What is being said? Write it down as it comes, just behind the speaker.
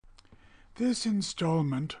This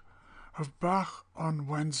installment of Bach on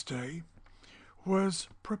Wednesday was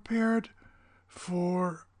prepared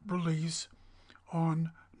for release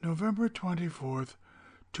on November 24th,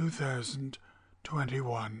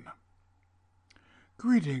 2021.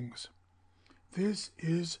 Greetings. This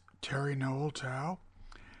is Terry Noel Tao.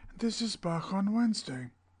 This is Bach on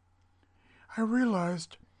Wednesday. I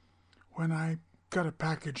realized when I got a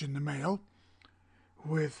package in the mail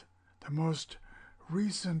with the most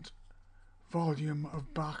recent volume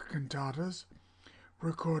of Bach cantatas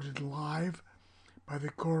recorded live by the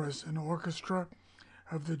chorus and orchestra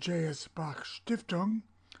of the J.S. Bach Stiftung,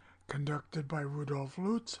 conducted by Rudolf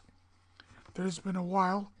Lutz, that it's been a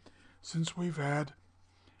while since we've had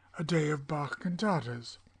a day of Bach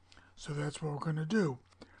cantatas. So that's what we're going to do.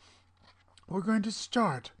 We're going to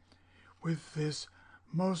start with this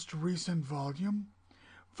most recent volume,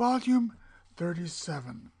 Volume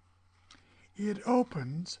 37. It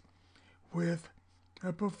opens with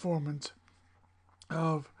a performance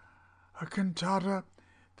of a cantata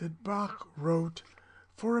that Bach wrote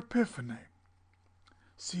for Epiphany,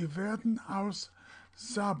 Sie werden aus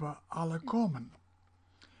Saba alle kommen,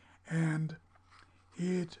 and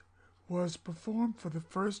it was performed for the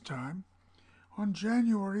first time on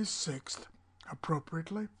January 6th,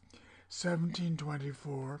 appropriately,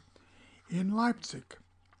 1724, in Leipzig.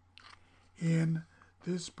 In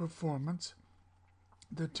this performance,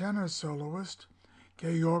 the tenor soloist,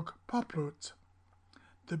 Georg Poplutz,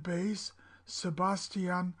 the bass,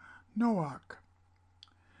 Sebastian Noack,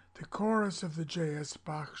 the chorus of the J.S.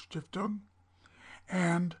 Bach Stiftung,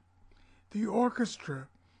 and the orchestra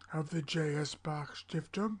of the J.S. Bach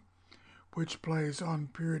Stiftung, which plays on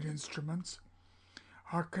period instruments,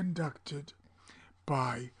 are conducted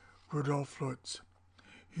by Rudolf Lutz.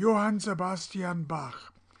 Johann Sebastian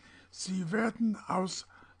Bach, Sie werden aus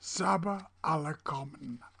Saba alle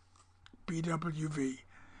kommen. BWV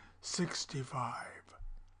 65.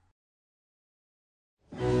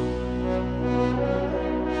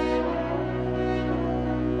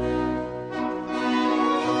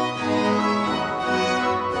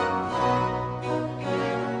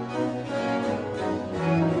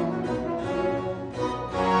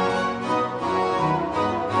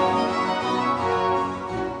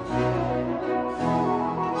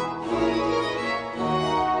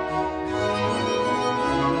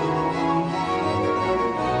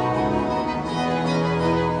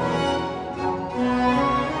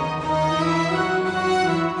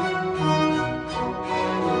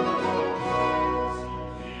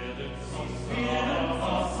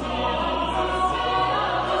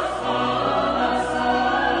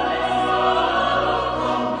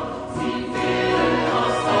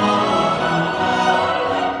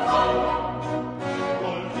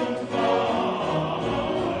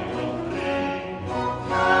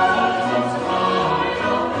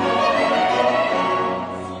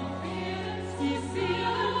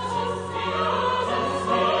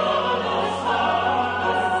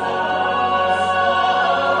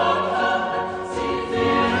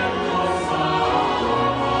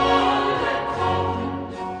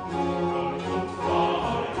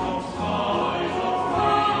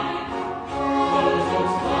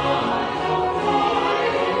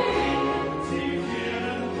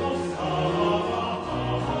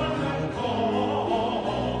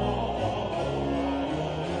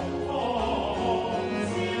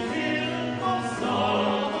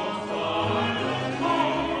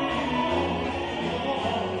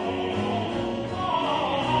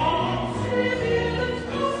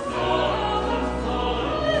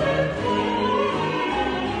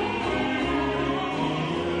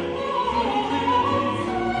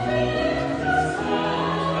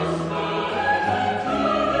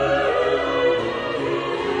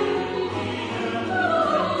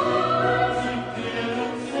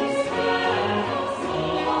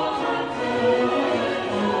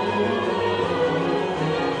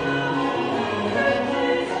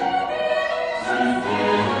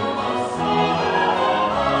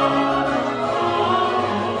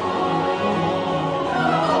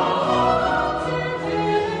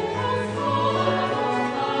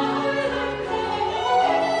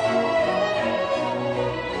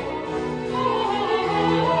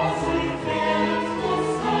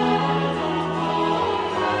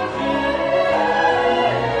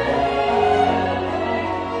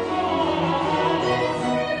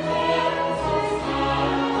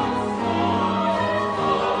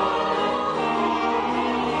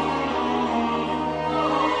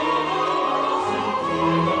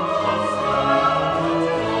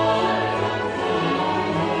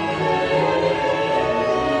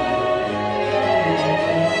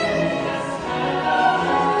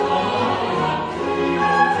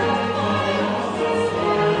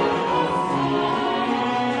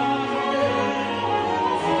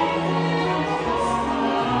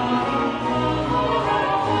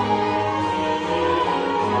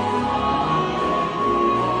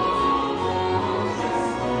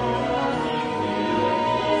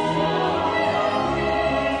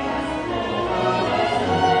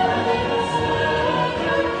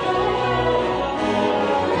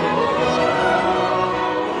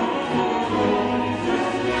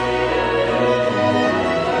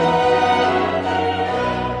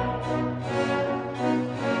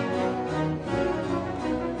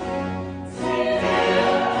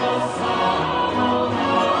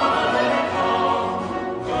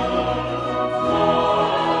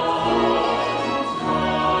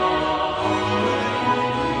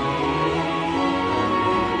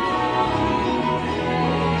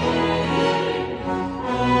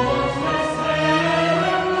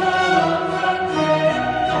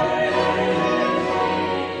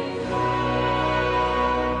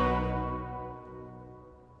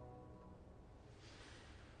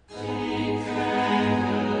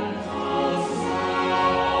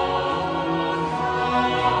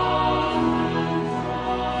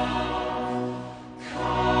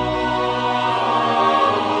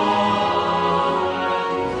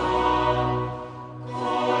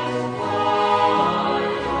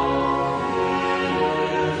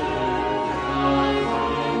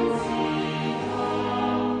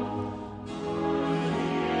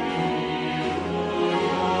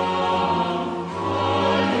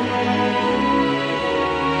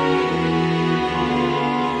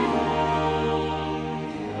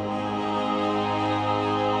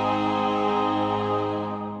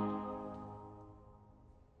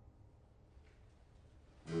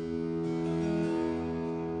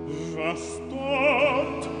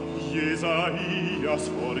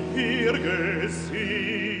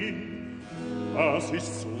 hergesehen, was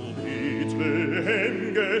ist zu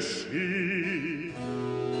Bethlehem geschehen.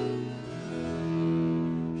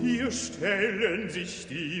 Hier stellen sich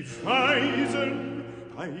die Weisen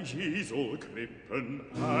bei Jesu Krippen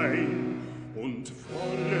ein und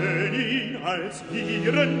wollen ihn als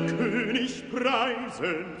ihren König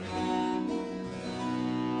preisen.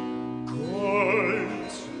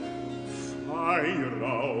 Gold,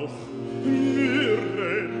 Weihrauch,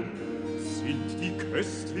 Myrrhen sind die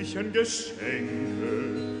köstlichen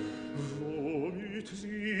Geschenke, womit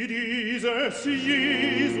sie dieses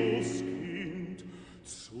Jesuskind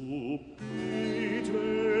zu Bethlehem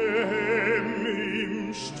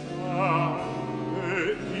im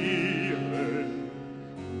Stalle ehren.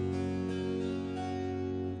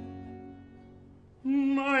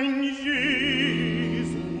 Mein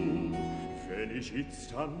Jesu, wenn ich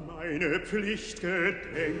jetzt an meine Pflicht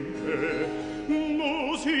gedenke,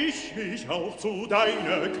 muss ich mich auch zu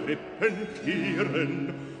deiner Krippen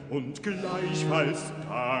kehren und gleichfalls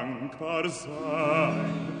dankbar sein.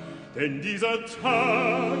 Denn dieser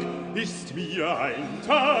Tag ist mir ein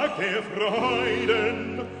Tag der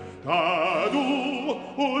Freuden, da du,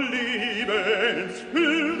 o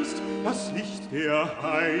Lebensfürst, das Licht der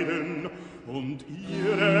Heiden und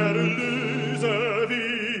ihr Erlöser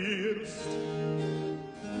wirst.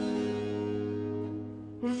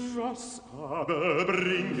 Was aber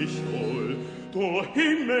bring ich wohl, du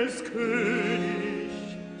Himmelskönig?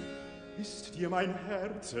 Ist dir mein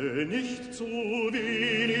Herz nicht zu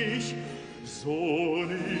wenig, so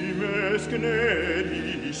nimm es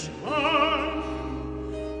gnädig an,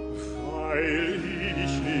 weil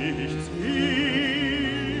ich nichts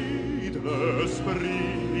Edles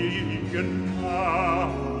bringen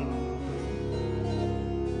kann.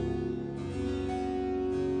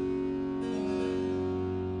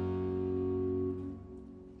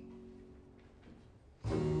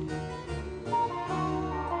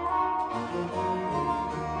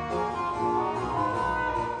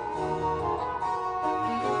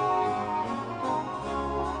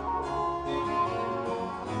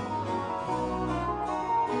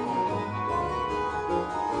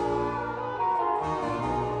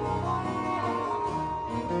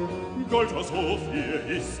 Gold aus Ophir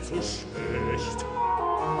ist zu schlecht.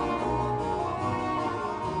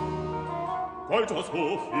 Gold aus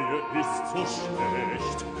Ophir ist zu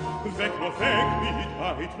schlecht. Weg nur weg mit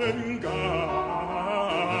eitlen Gaben.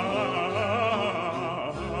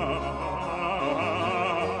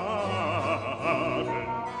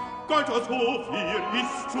 Gold aus Ophir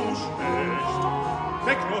ist zu schlecht.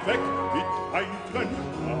 Weg nur weg mit eitlen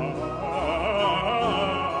Gaben.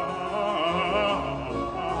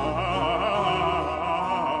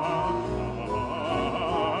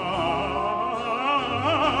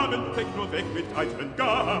 Weg nur weg mit eitlen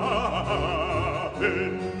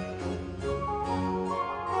Gaben.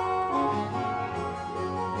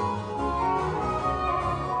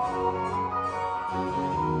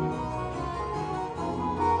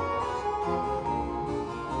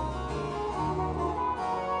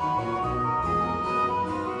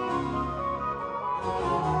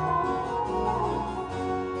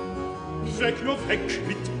 Weg nur weg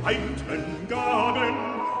mit eitlen Gaben,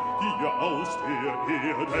 die aus der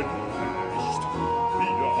Erde nicht,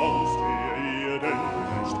 die aus der Erde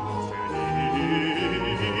nicht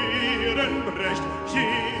verlieren brecht.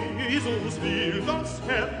 Jesus will das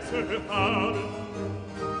Herz haben.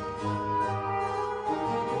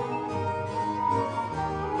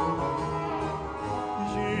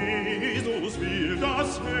 Jesus will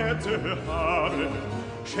das Herz haben.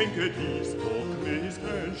 Schenke dies, o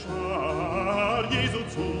Christenschar, Jesu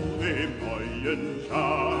zu dem neuen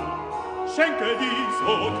Jahr. Schenke dies,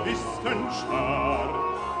 o Christenschar,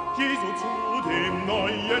 Jesu zu dem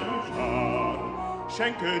neuen Jahr.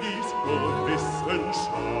 Schenke dies, o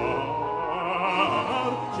Christenschar,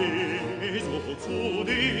 Jesu zu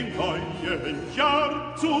dem neuen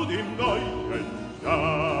Jahr, zu dem neuen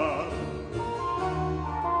Jahr.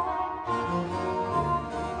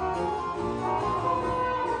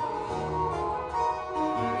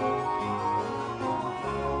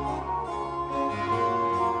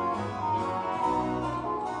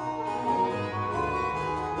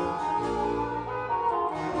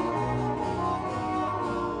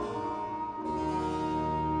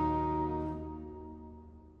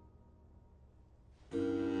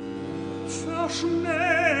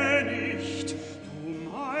 Verschmäh nicht, du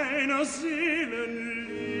meiner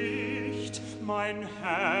Seelenlicht, mein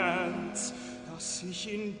Herz, das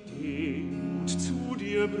ich in Demut zu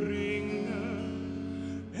dir bringe.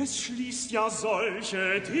 Es schließt ja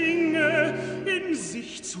solche Dinge in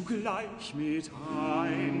sich zugleich mit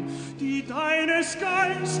ein, die deines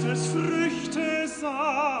Geistes Früchte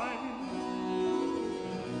seien.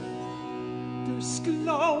 Des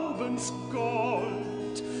Glaubens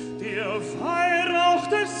Gold, der Weihrauch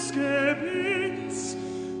des Gebets,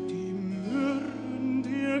 die Myrrhen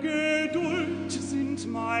der Geduld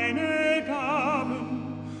sind meine Gaben,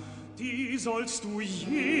 die sollst du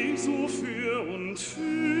Jesu für und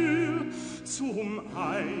für zum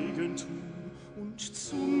Eigentum und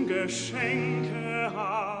zum Geschenke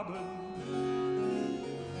haben.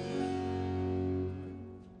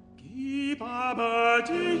 Gib aber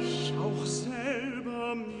dich auch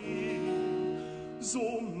selber mir,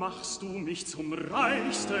 so machst du mich zum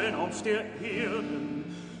Reichsten auf der Erde.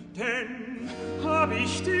 Denn hab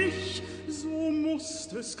ich dich, so muß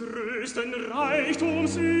des größten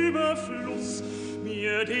Reichtums Überfluss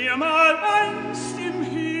mir dermaleinst im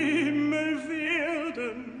Himmel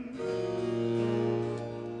werden.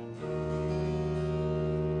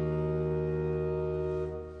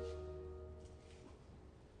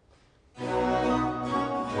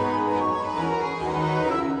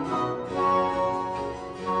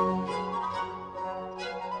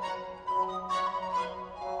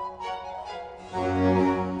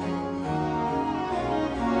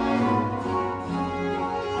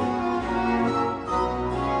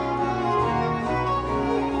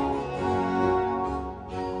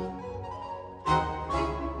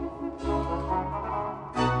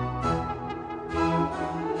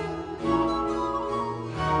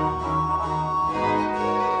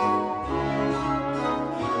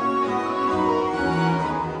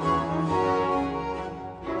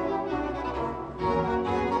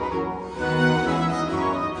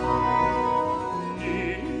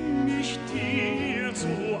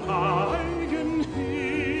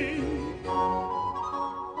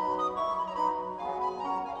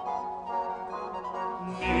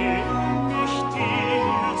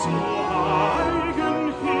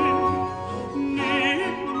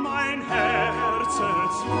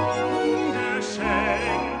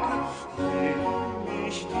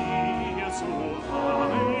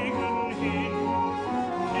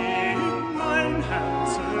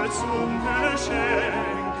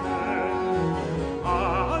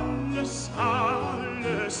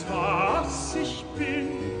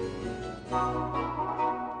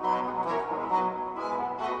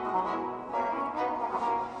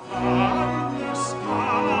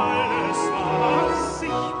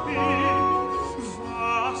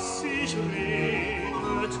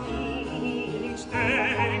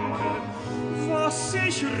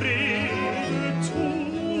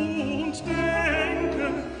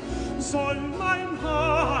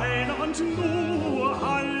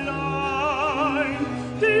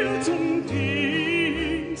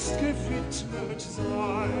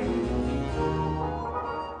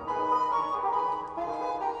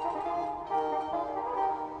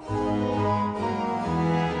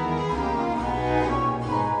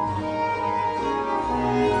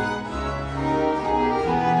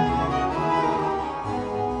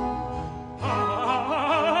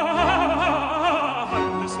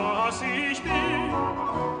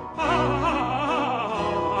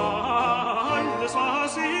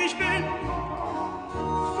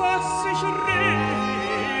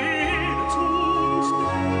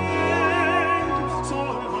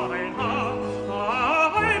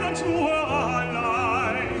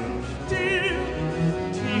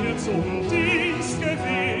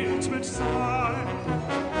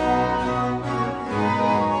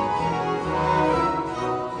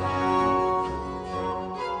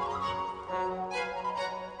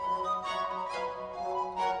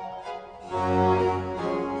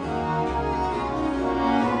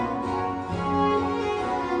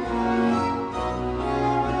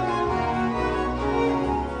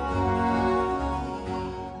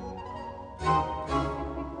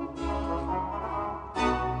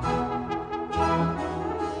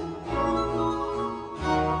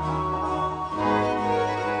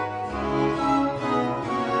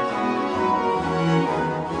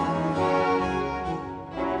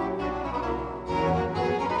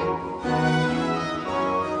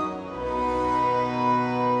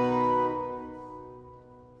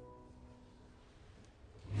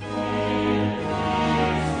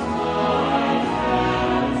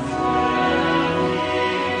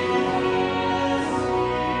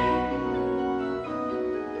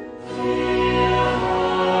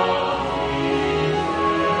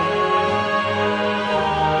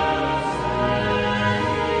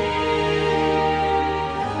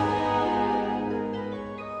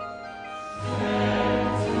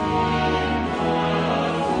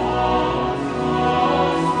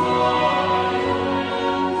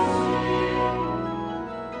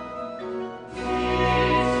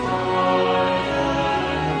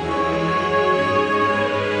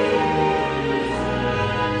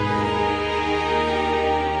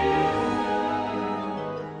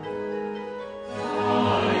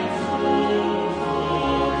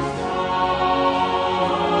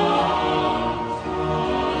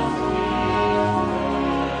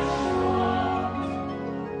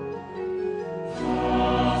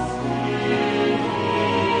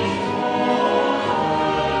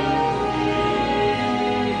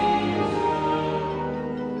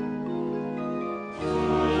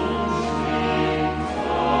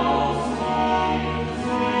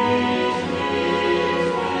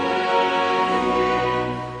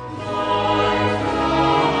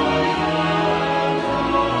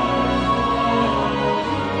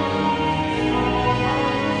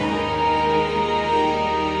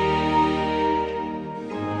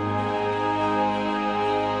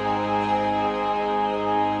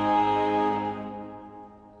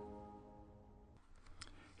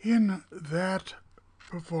 In that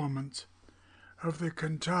performance of the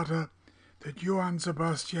cantata that Johann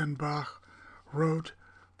Sebastian Bach wrote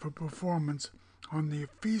for performance on the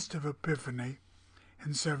Feast of Epiphany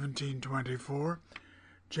in 1724,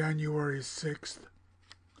 January 6th,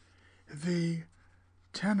 the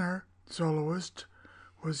tenor soloist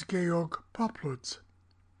was Georg Poplutz,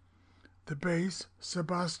 the bass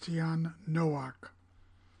Sebastian Nowak,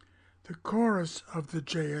 the chorus of the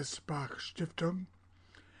J.S. Bach Stiftung,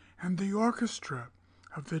 and the orchestra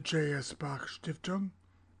of the J.S. Bach Stiftung,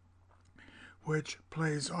 which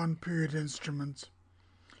plays on period instruments,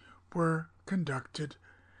 were conducted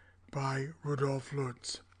by Rudolf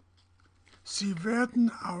Lutz. Sie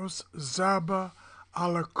werden aus Saba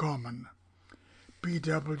alle kommen,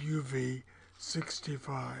 BWV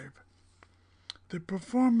 65. The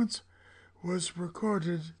performance was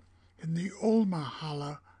recorded in the Olma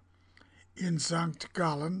Halle in St.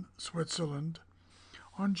 Gallen, Switzerland,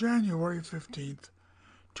 on January 15th,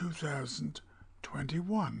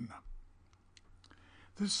 2021.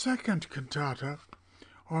 The second cantata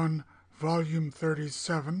on Volume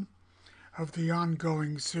 37 of the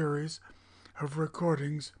ongoing series of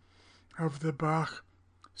recordings of the Bach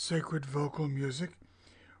Sacred Vocal Music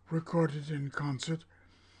recorded in concert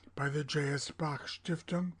by the J.S. Bach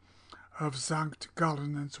Stiftung of St.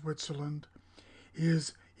 Gallen in Switzerland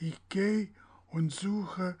is Ich geh und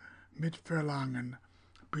suche mit Verlangen,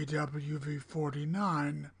 BWV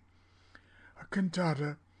 49, a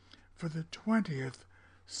cantata for the 20th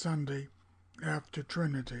Sunday after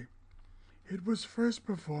Trinity. It was first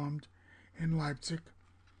performed in Leipzig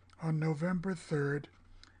on November 3rd,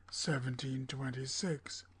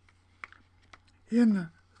 1726. In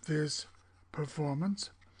this performance,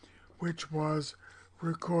 which was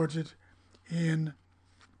recorded in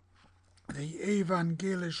the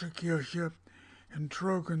Evangelische Kirche in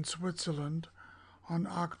Trogen, Switzerland, on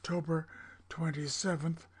October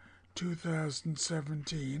 27th,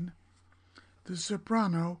 2017, the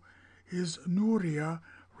soprano is Nuria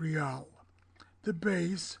Rial, the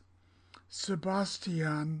bass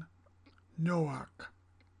Sebastian Nowak,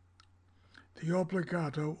 the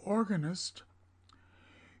obligato organist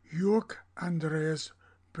Jörg Andreas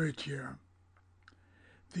Böttcher,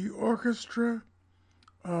 the orchestra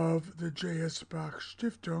of the J.S. Bach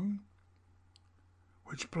Stiftung,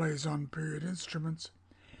 which plays on period instruments,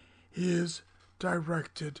 is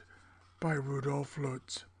directed by Rudolf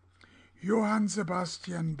Lutz. Johann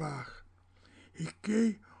Sebastian Bach, Ich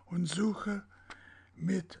geh und suche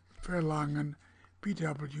mit Verlangen,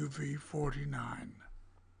 BWV 49.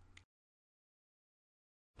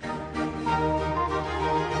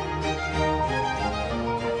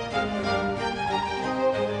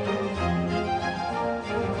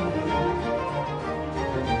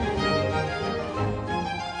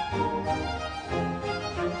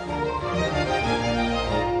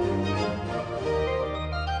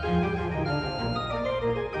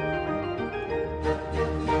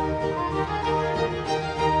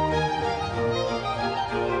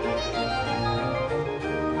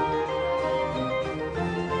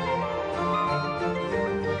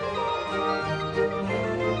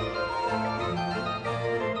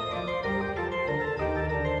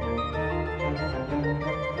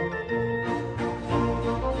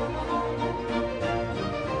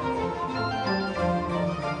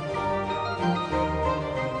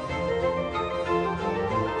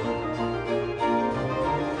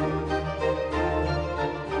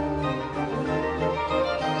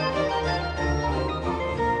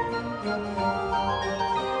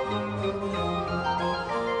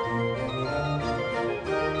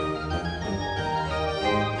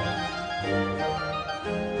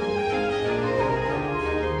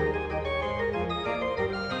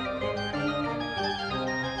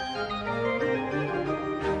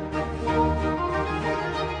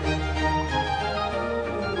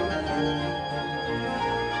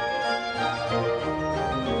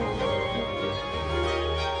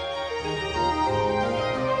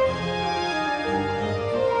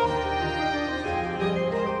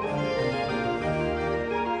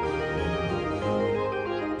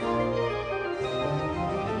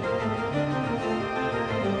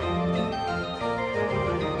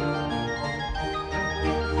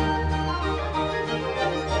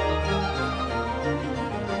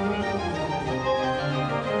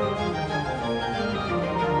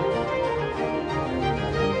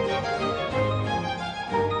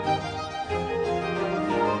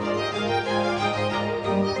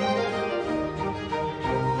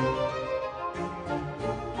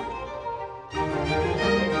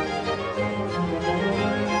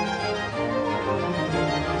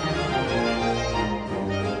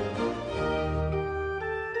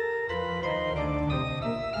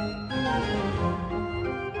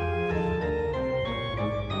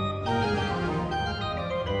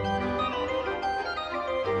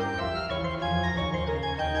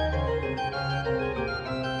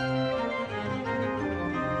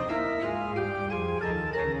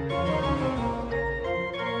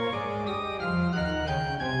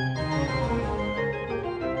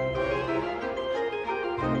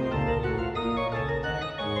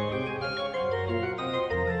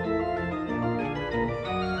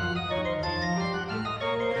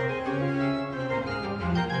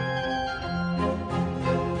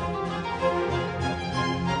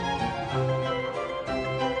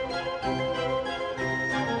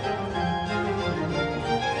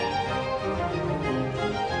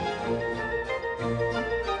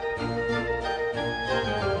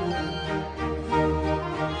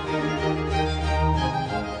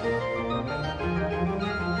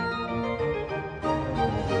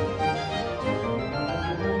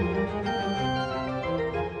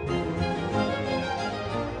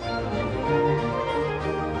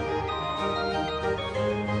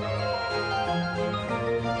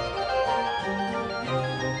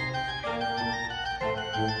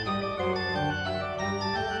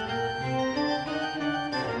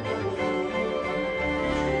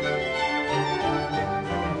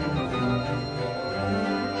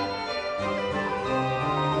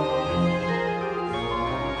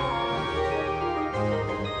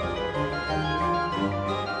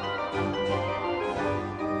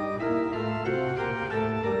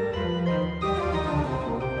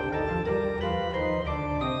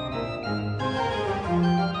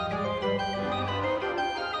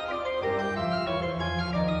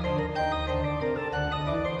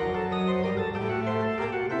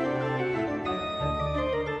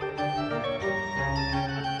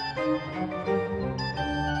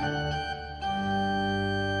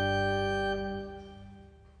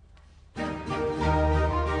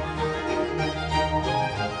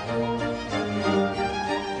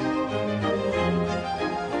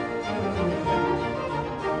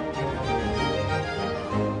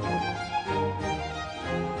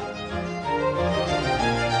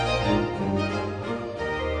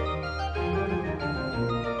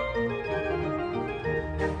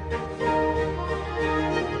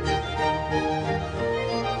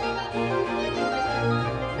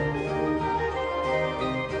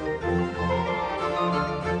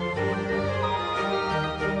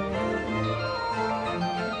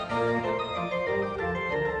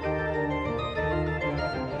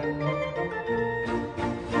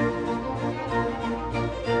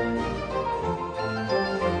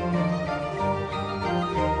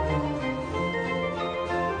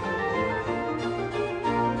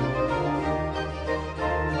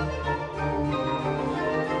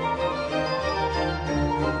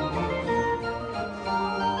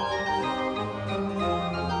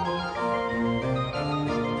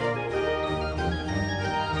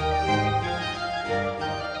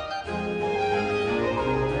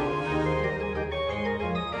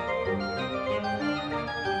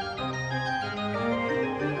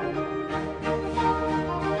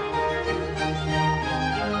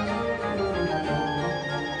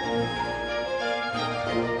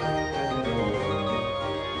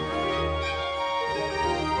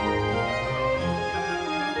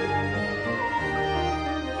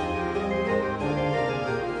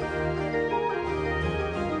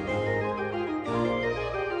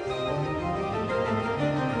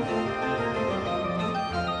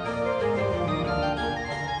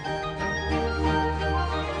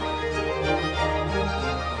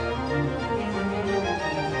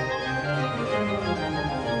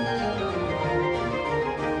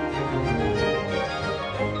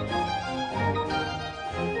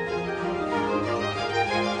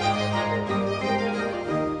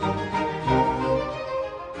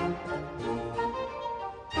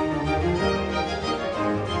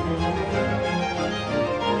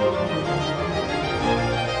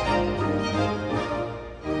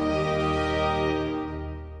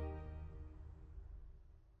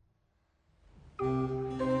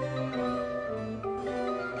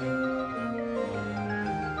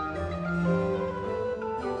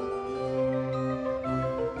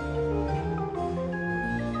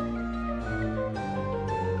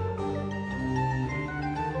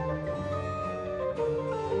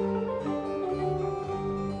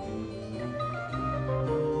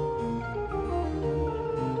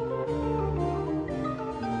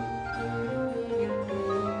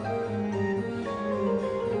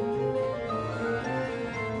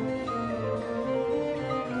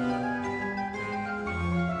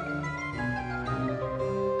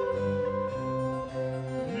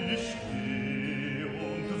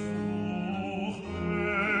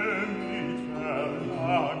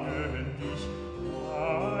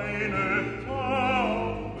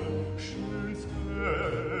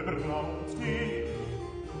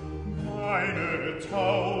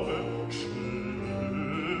 Taube, schönste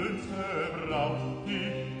Braut,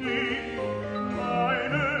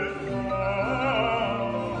 meine Taube,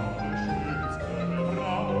 schönste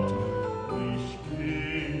Braut, ich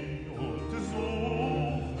geh und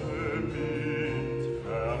suche mit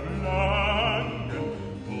Verlangen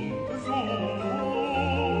und suche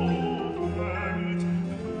mit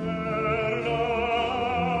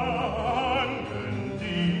Verlangen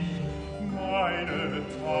dich, meine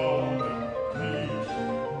Taube, dich,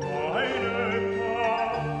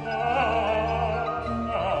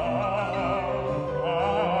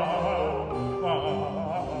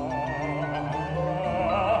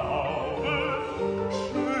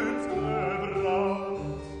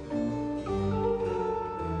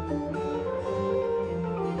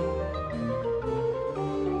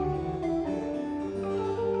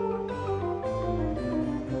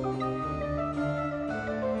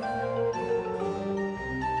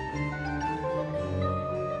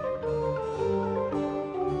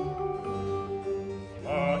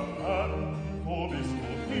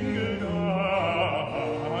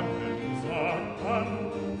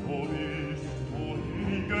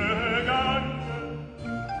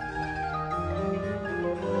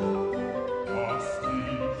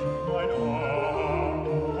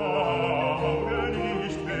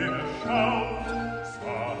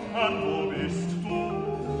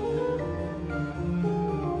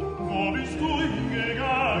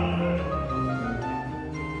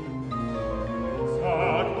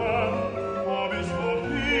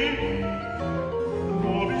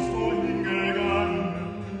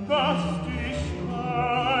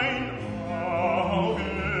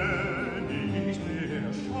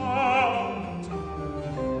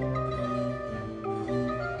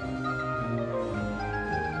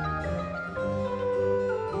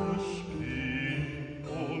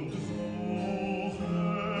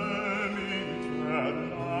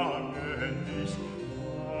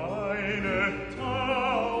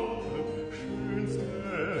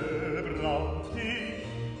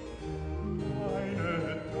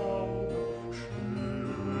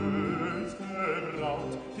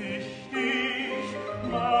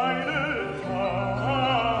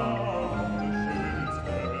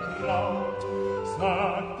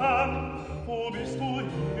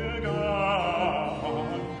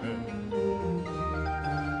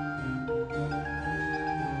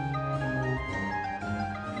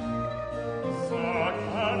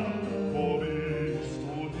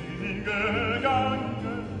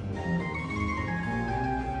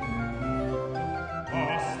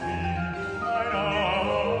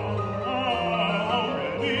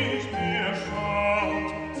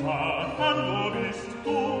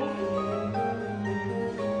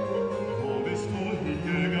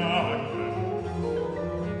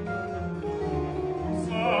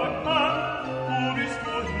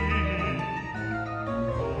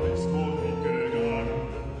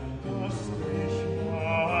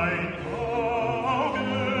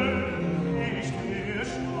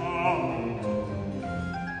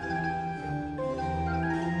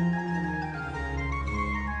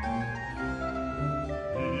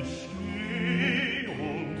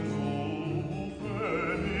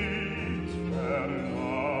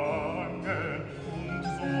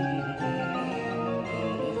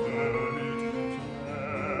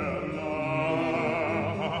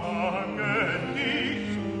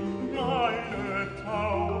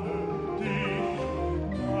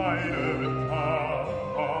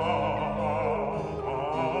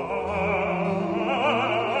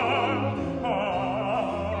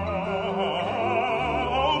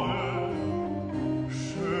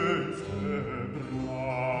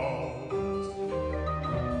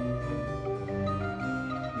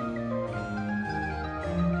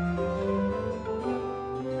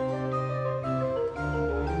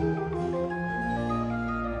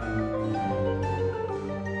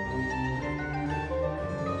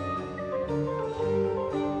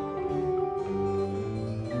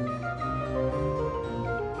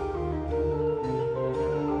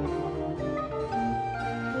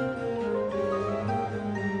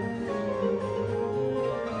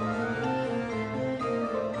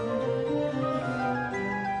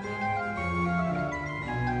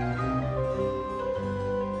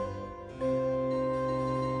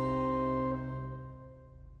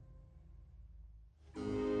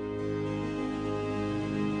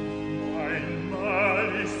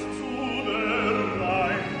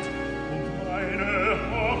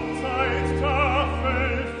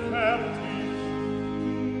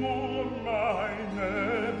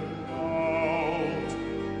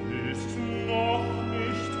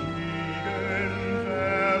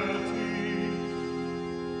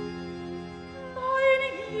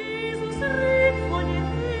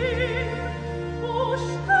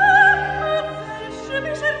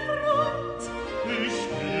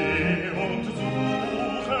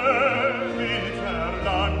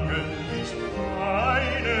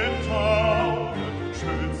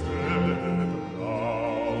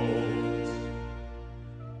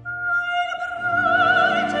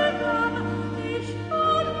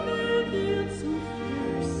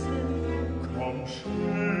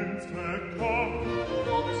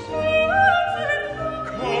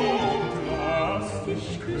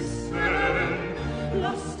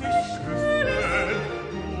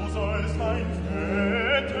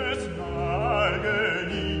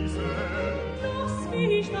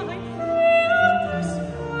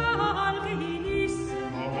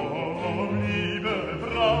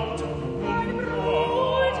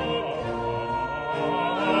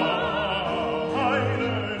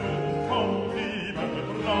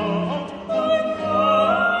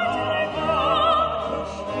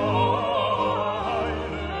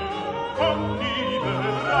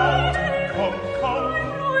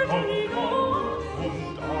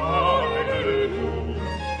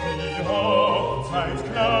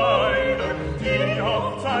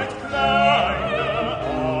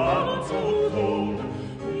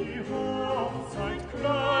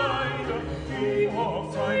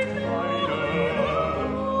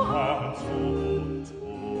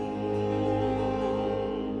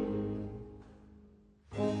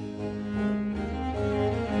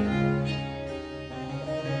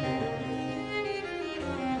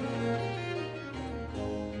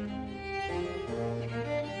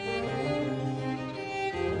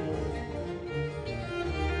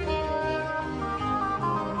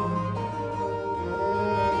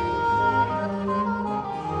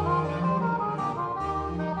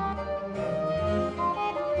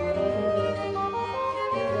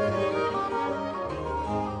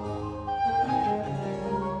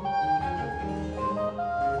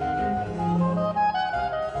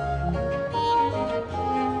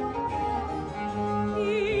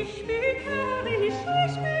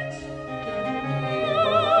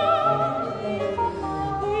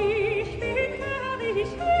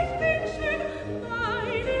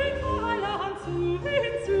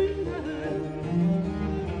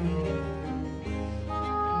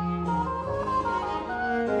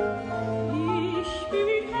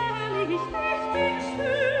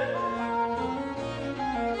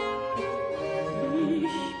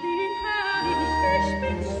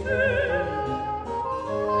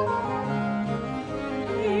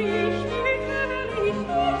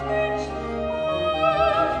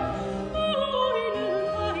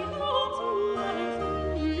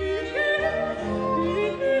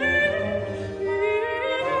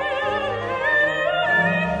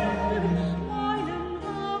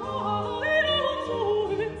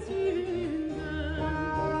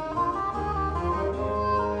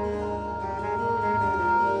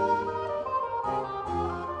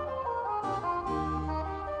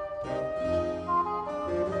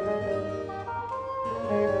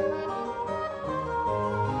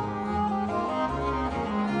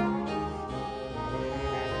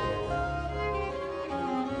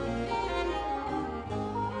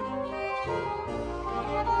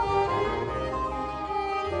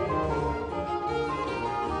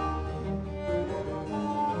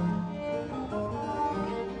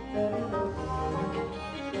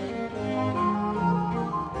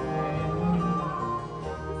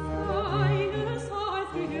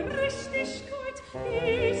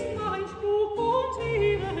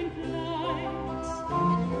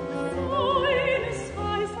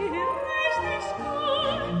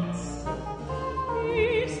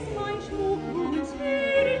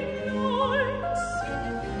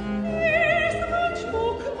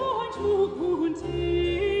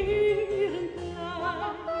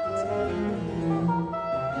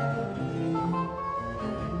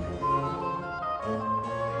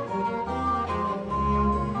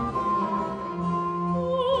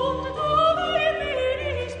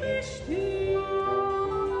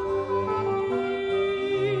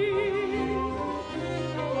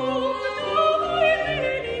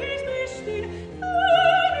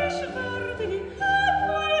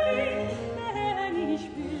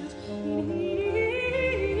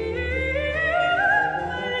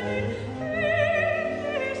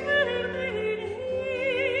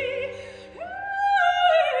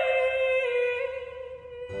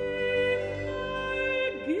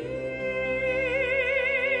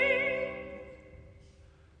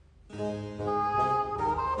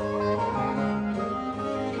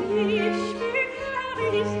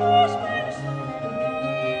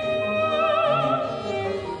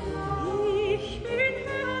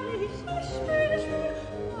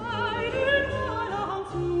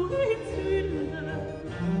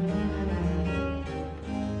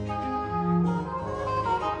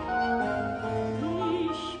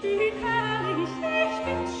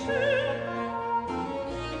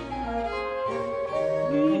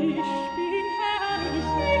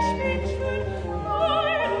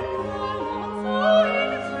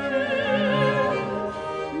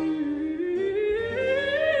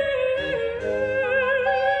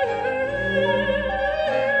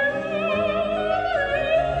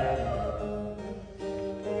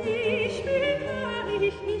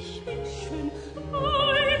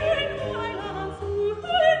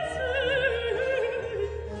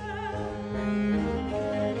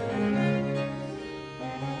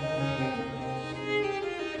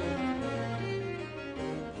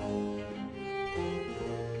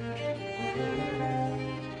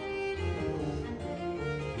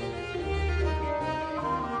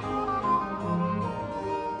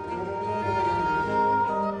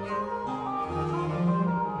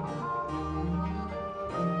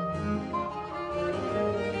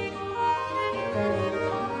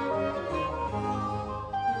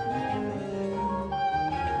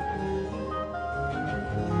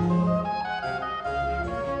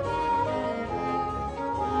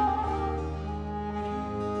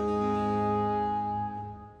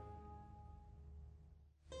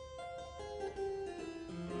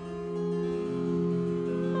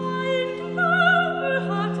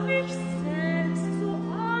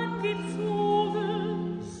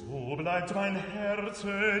 bleibt mein Herz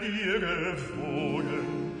dir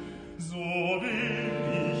gewogen, so will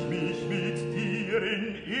ich mich mit dir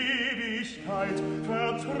in Ewigkeit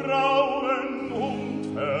vertrauen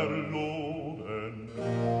und verloben.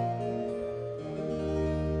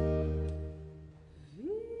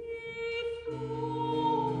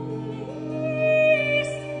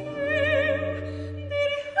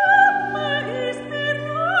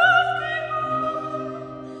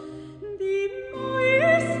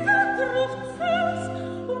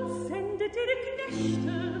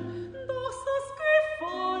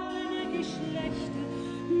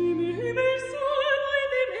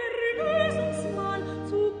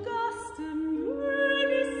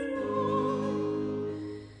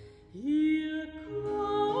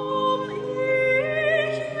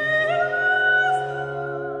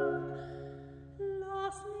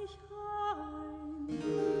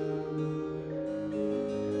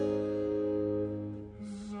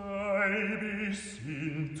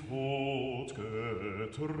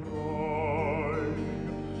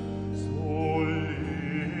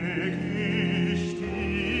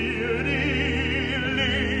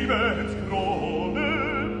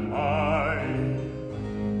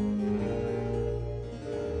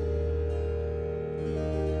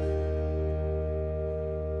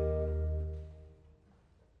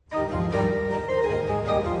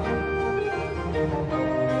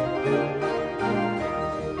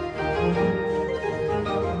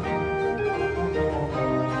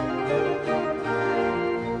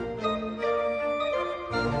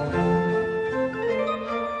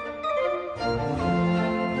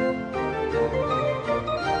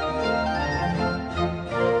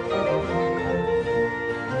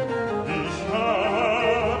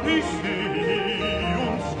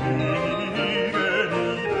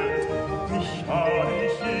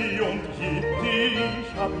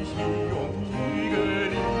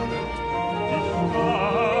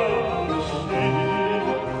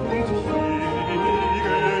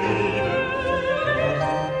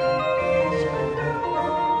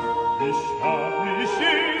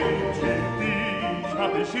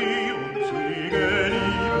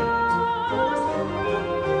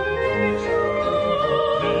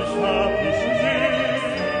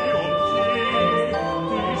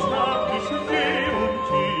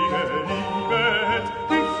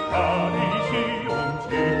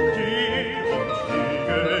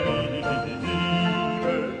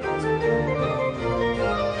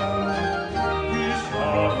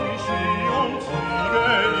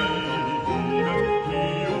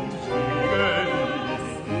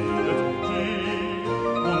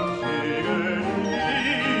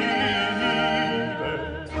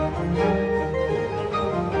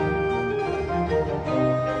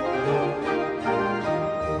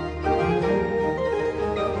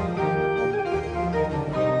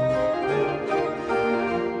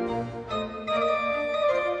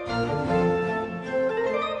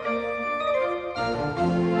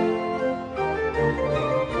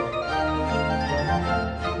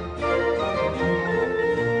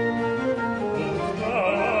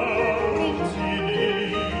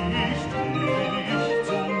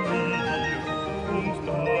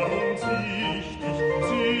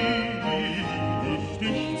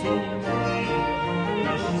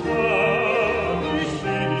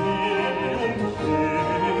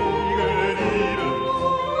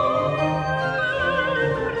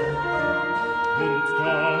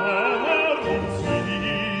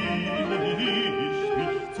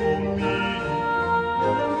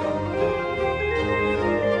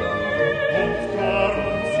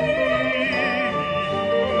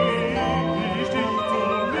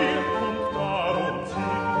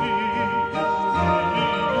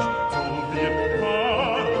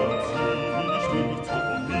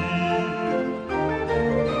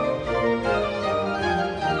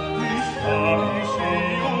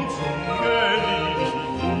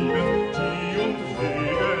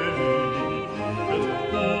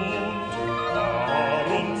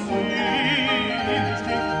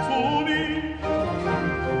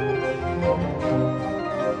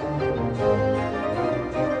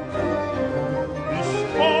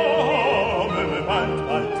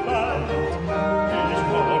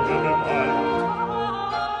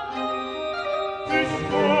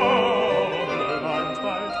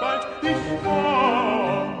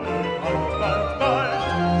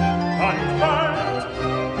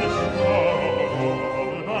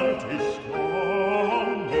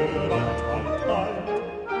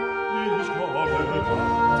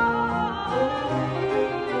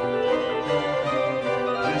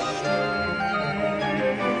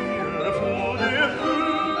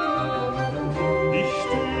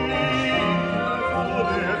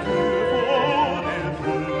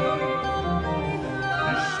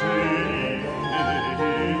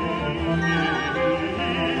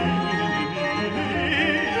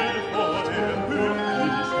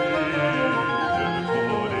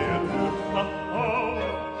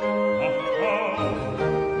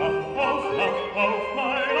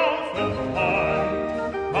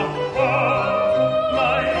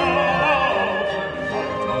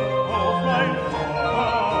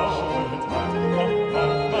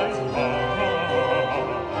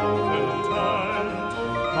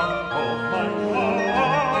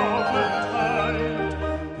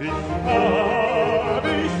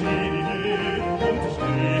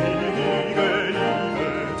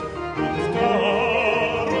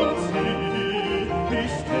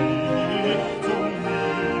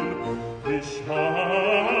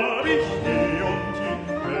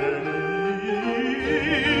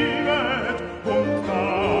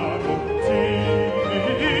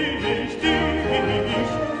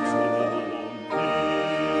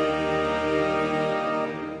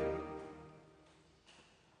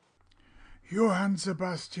 Johann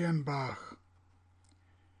Sebastian Bach,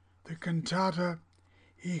 the Cantata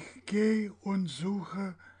Ich geh und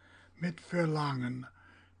suche mit Verlangen,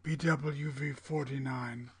 BWV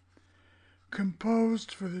 49,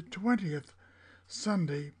 composed for the 20th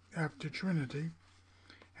Sunday after Trinity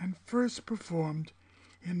and first performed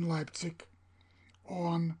in Leipzig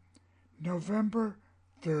on November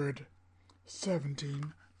 3rd,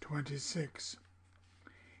 1726.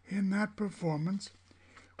 In that performance,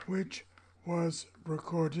 which was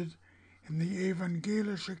recorded in the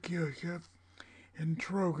Evangelische Kirche in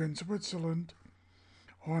Trogen, Switzerland,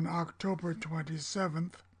 on October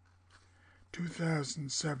 27th,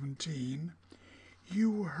 2017,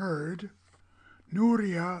 you heard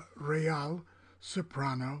Nuria Real,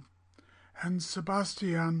 soprano, and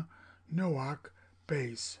Sebastian Nowak,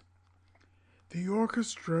 bass. The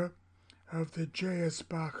orchestra of the J.S.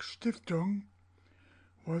 Bach Stiftung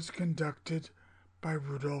was conducted by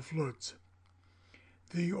Rudolf Lutz.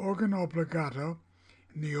 The organ obbligato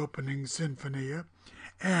in the opening sinfonia,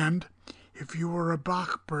 and if you were a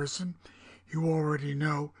Bach person, you already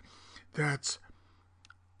know that's,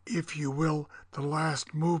 if you will, the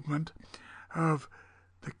last movement of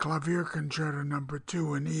the Clavier Concerto No.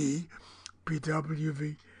 2 in E,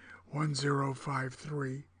 BWV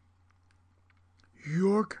 1053.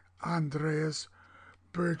 Jörg Andreas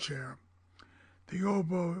Bircher. The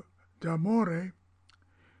oboe d'amore,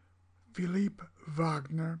 Philippe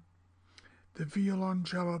Wagner. The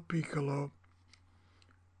violoncello piccolo,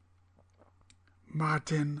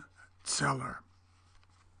 Martin Zeller.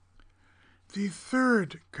 The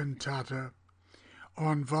third cantata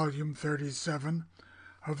on volume 37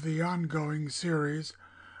 of the ongoing series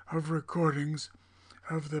of recordings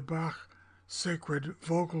of the Bach sacred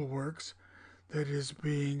vocal works that is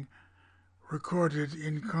being recorded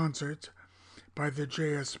in concert by the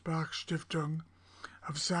J.S. Bach Stiftung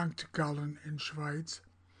of St. Gallen in Schweiz,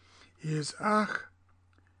 is Ach,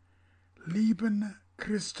 lieben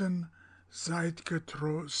Christen, seid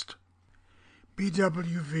getrost,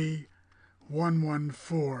 BWV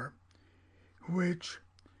 114, which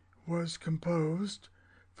was composed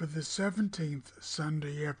for the 17th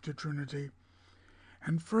Sunday after Trinity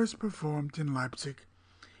and first performed in Leipzig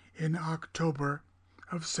in October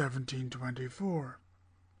of 1724.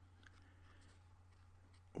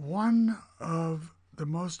 One of the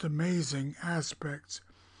most amazing aspects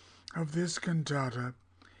of this cantata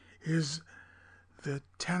is the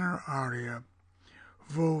tenor aria,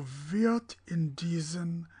 Wo wird in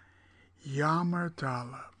diesen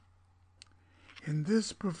Jammertale. In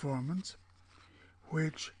this performance,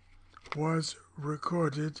 which was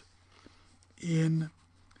recorded in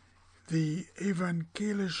the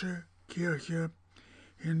Evangelische Kirche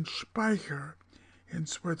in Speicher in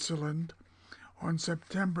Switzerland on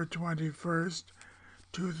September 21st,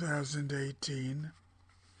 2018,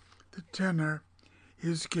 the tenor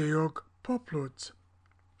is Georg Poplutz.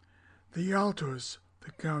 The altos,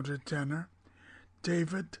 the countertenor,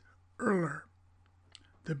 David Erler.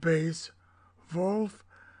 The bass, Wolf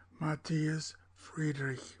Matthias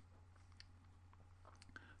Friedrich.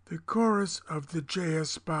 The chorus of the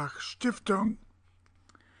J.S. Bach Stiftung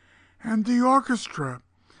and the orchestra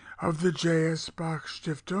of the J.S. Bach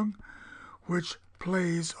Stiftung, which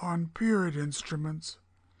plays on period instruments,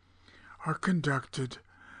 are conducted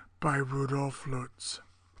by Rudolf Lutz.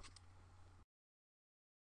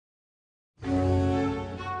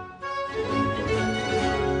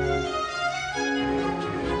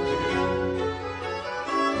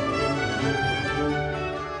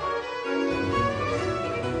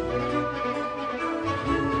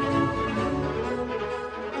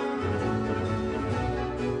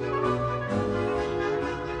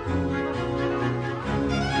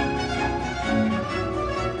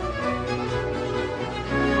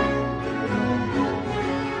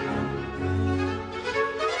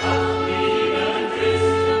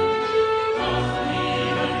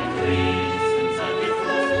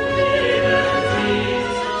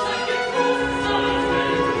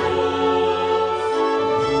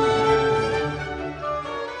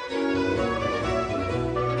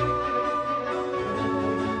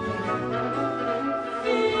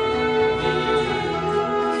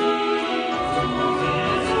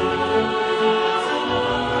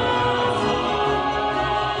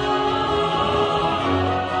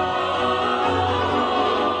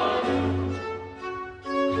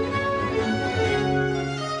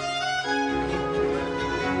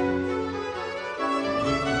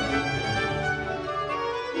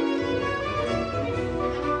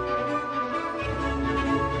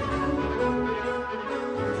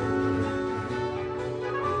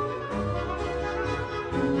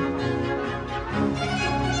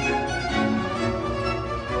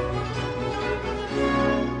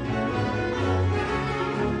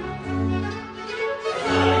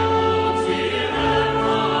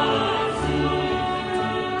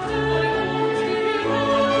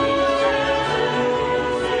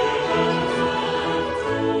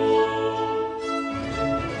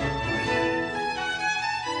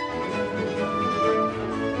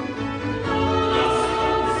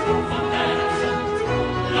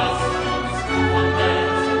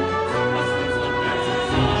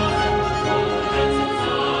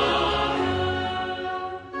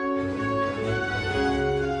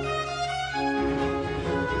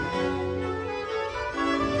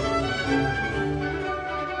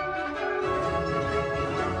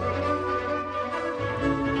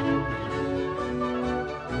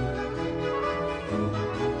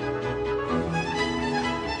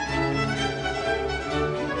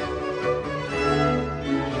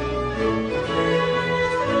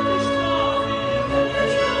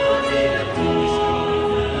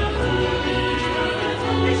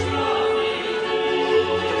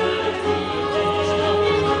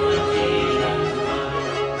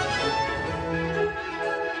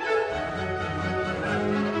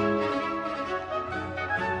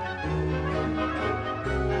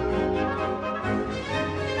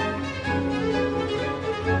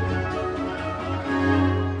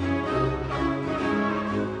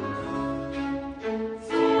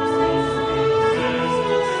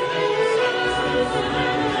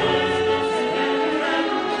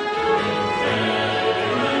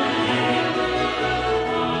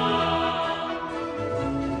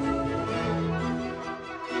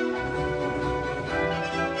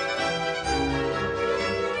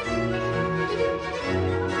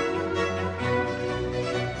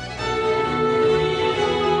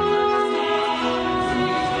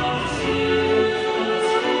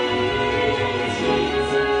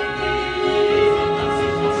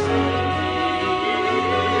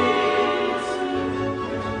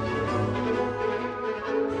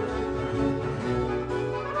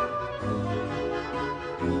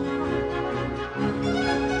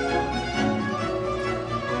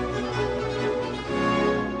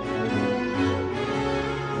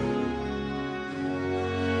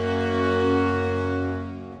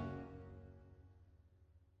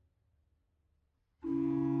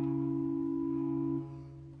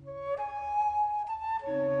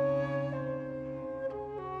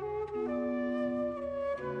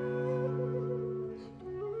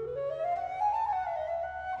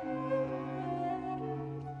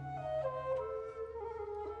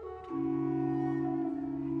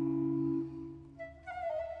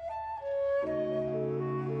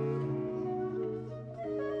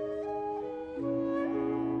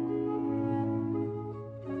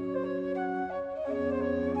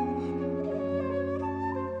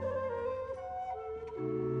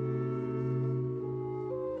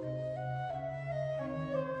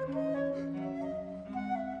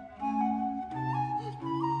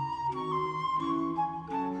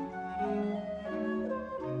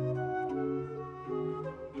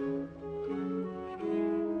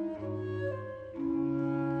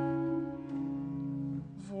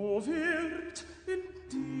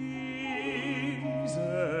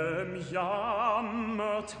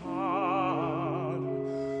 Tal,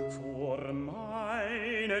 vor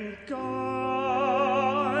meinen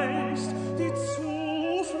Geist die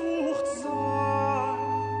Zuflucht sei.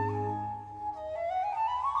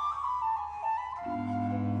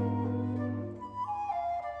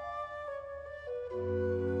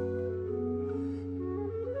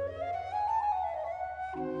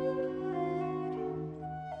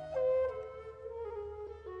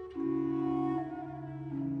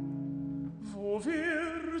 Wo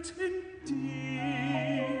wird in diesem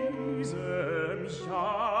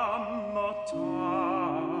Jammertal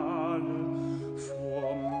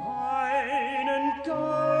vor meinen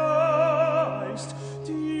Geist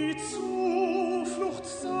die Zuflucht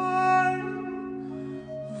sein?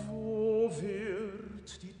 Wo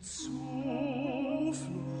wird die Zuflucht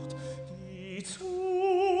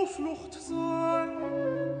sein?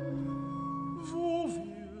 Wo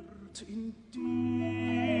wird in diesem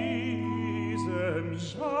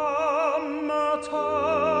Jammertal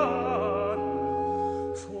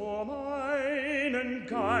vor meinen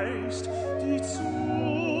Geist die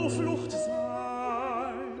Zuflucht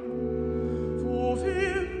sein? Wo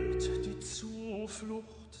wird die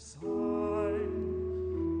Zuflucht sein?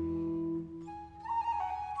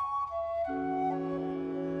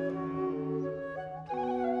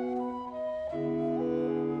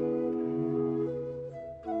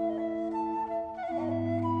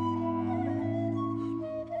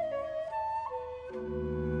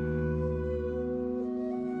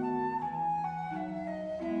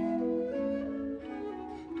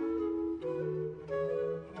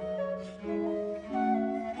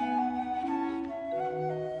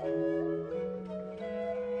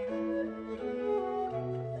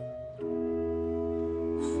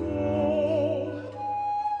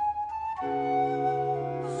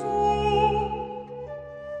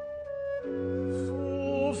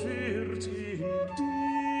 Wo wird in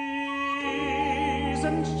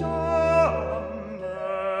diesem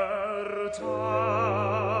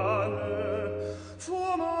Jammertale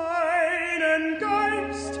vor meinen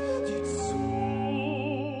Geist die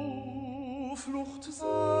Zuflucht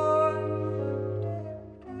sein?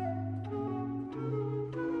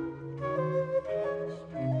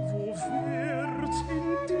 Wo wird in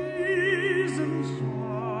diesem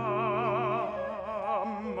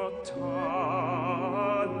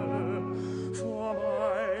Jammertale vor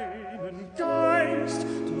meinen Geist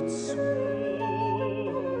die Zuflucht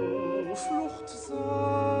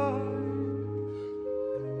sein?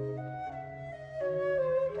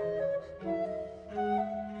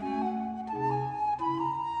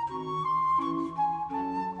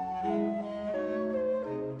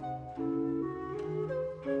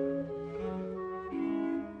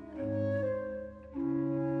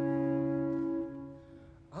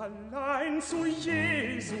 Allein zu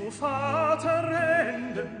Jesu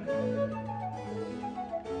Vaterhänden,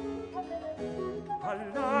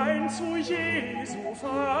 allein zu Jesu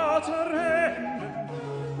Vaterhänden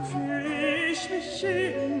will ich mich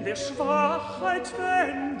in der Schwachheit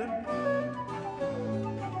wenden.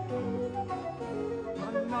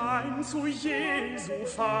 Allein zu Jesu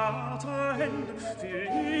Vaterhänden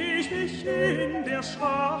will ich mich in der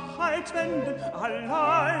Schwachheit wenden.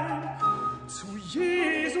 Allein zu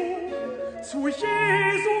Jesu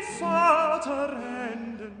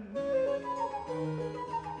Vaterhänden.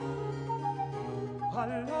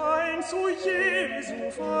 Allein zu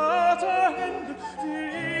Jesu Vaterhänden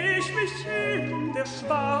will ich mich in der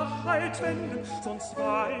Schwachheit wenden, sonst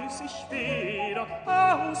weiß ich weder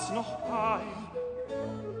aus noch ein.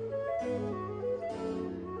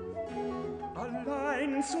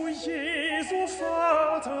 Allein zu Jesu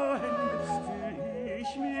Vaterhänden will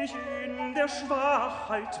ich mich in der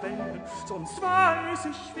Schwachheit wenden, sonst weiß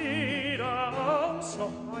ich weder aus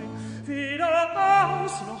noch ein, weder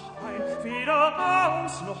aus noch ein, weder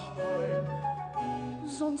aus noch ein.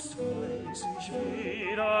 Sonst weiß ich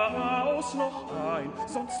weder aus noch ein,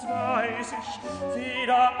 sonst weiß ich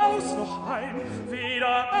weder aus noch ein,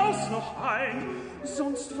 weder aus noch ein,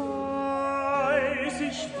 sonst weiß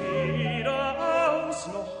ich weder aus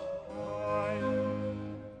noch ein.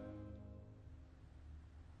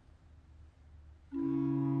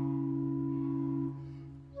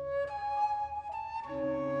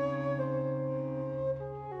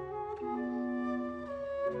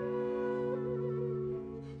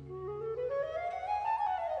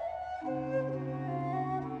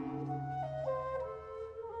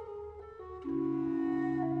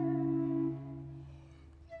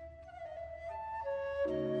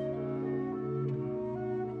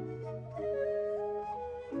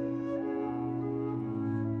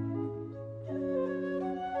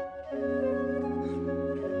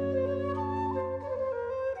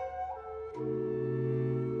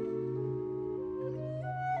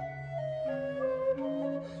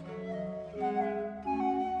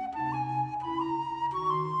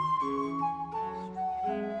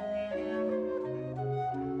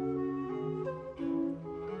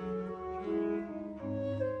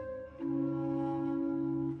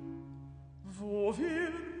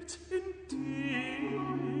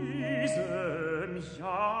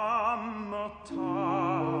 Jammertal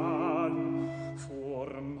vor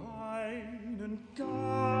meinen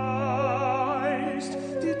Geist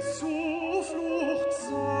die Zuflucht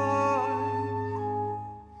sein.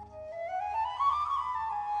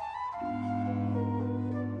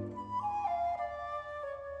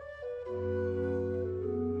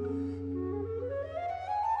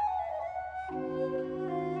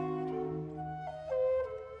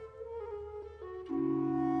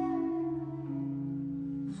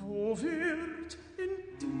 Wo wird in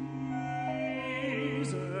diesem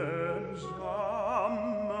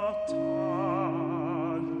Jammertal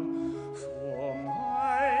vor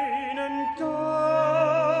meinen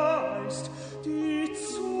Geist die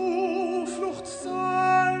Zuflucht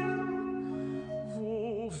sein?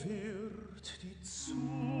 Wo wird die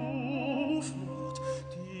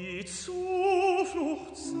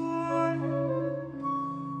Zuflucht sein?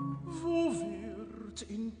 Wo wird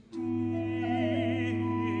in diesem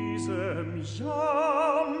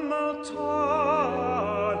Jammertal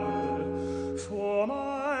vor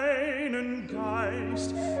meinen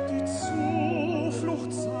Geist die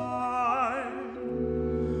Zuflucht sein?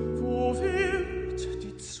 Wo wird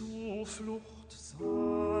die Zuflucht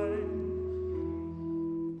sein?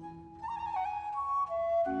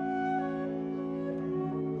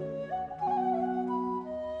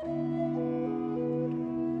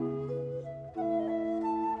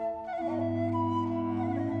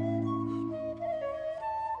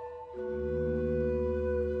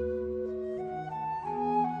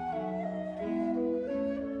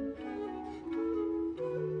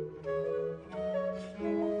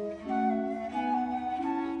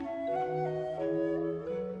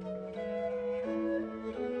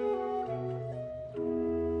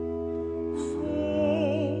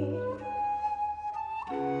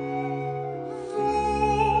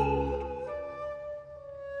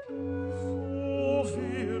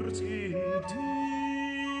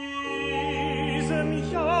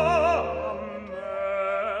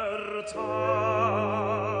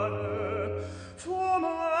 Vor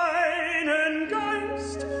meinen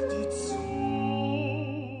Geist die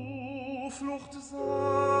Zuflucht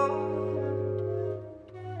sein.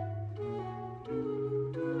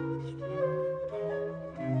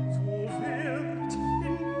 Wo wird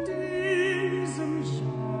in diesem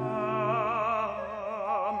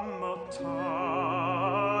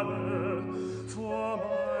Jammertale vor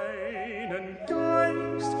meinen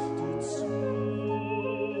Geist die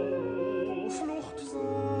Zuflucht sein?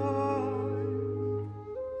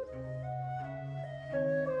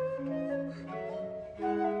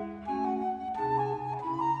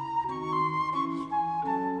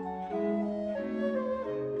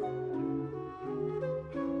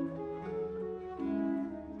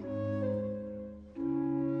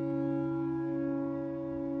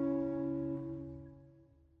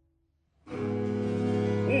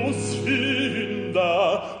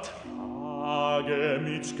 Trage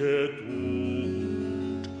mit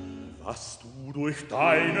Geduld, was du durch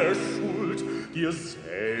deine Schuld dir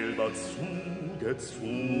selber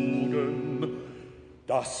zugezogen.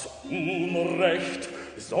 Das Unrecht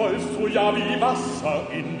säufst du ja wie Wasser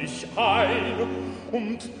in dich ein,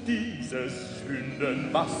 und dieses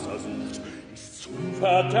Sündenwassersucht ist zum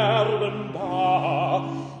Verderben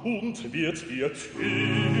da und wird dir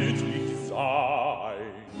tödlich sein.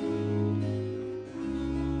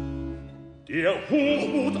 Der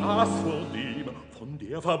Hochmut aß vor dem, von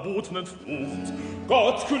der verbotenen Frucht,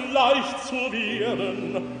 Gott gleich zu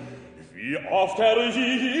werden. Wie oft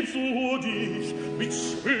erhiebst du dich mit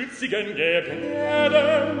schützigen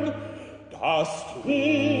Gebärden, dass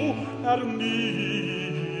du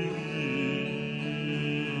erniedrigt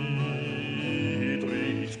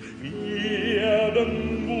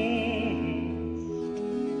werden musst.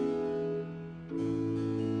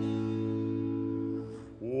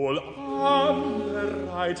 Wohlan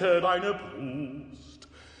bereite deine Brust,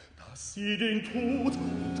 dass sie den Tod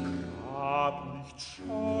und Grab nicht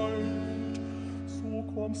scheut, so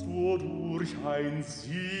kommst du durch ein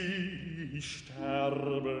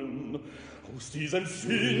Sie-Sterben aus diesem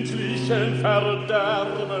sündlichen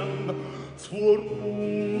Verderben zur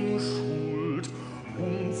Unschuld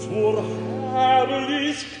und zur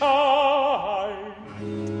Herrlichkeit.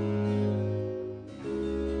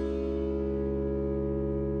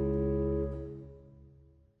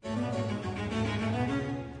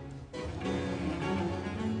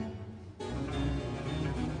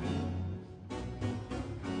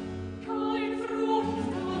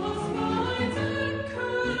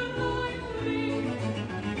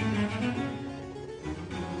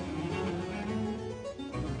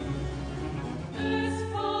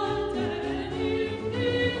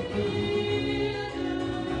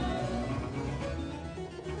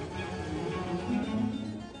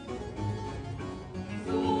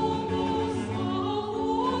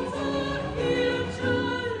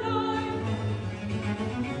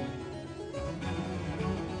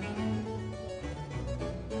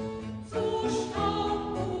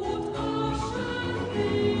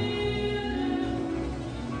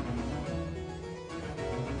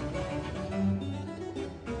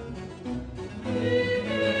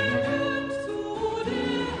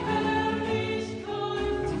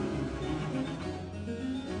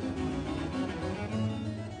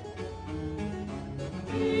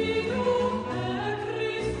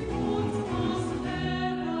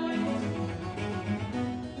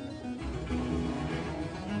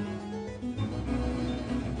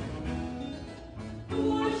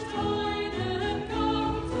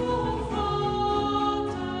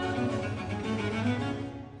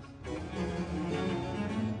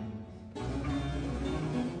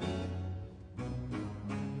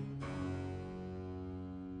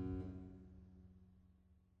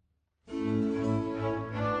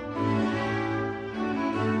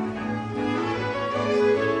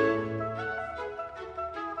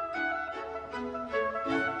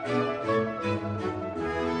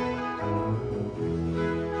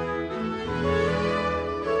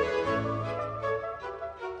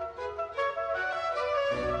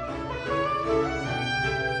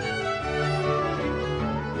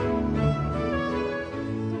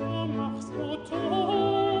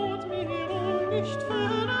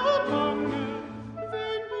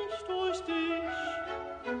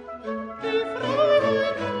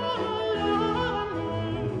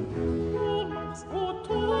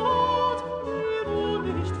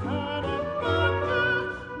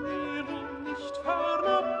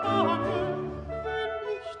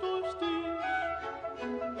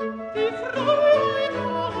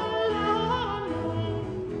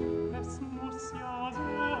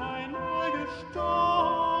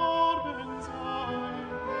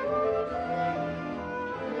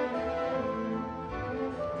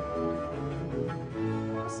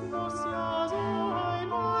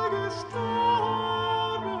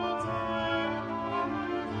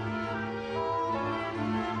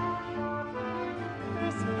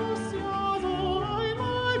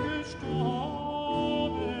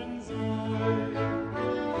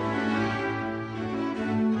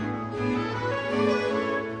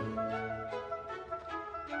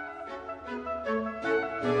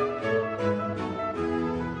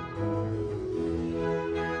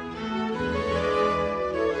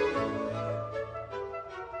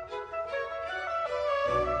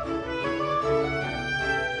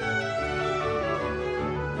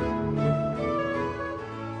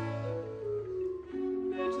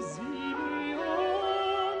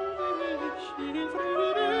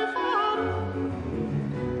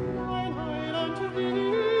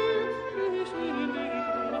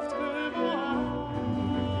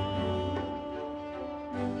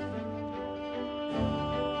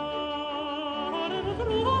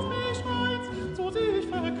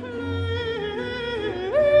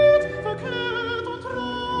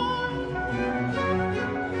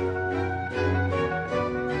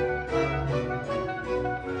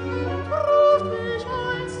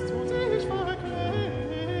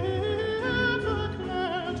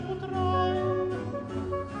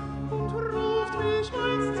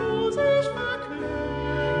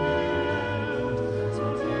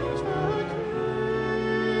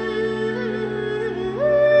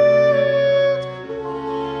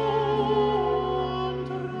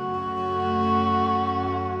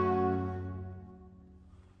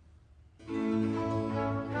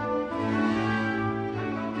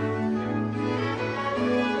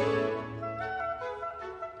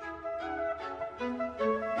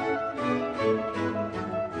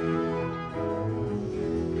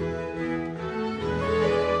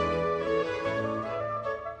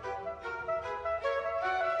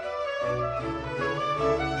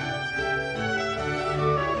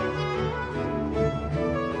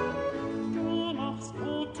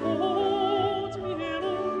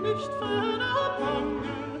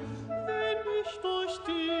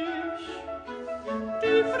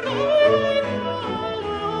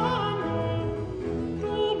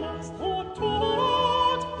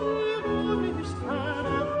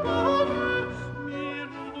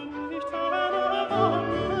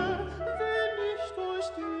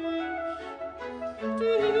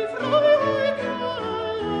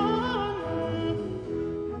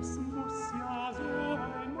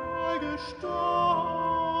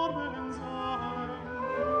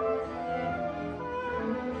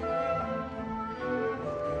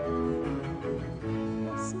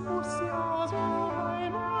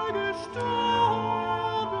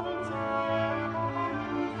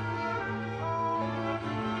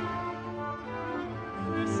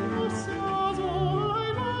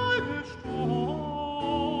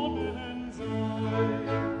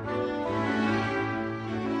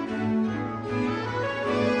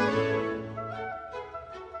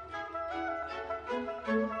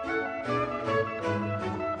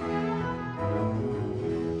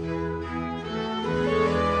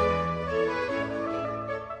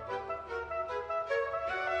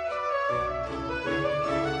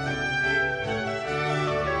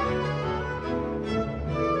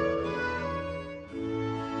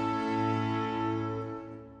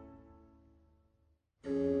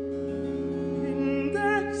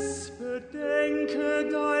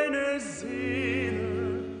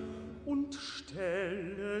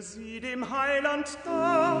 Heiland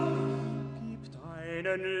dar, gib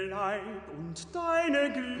deinen Leib und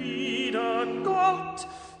deine Glieder, Gott,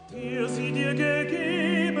 der sie dir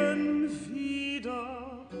gegeben,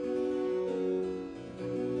 wieder.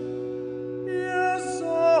 Er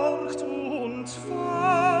sorgt und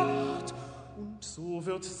wacht, und so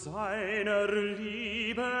wird seiner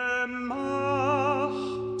Liebe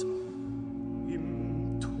Macht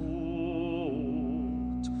im Tod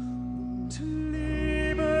und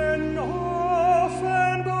Leben offenbar.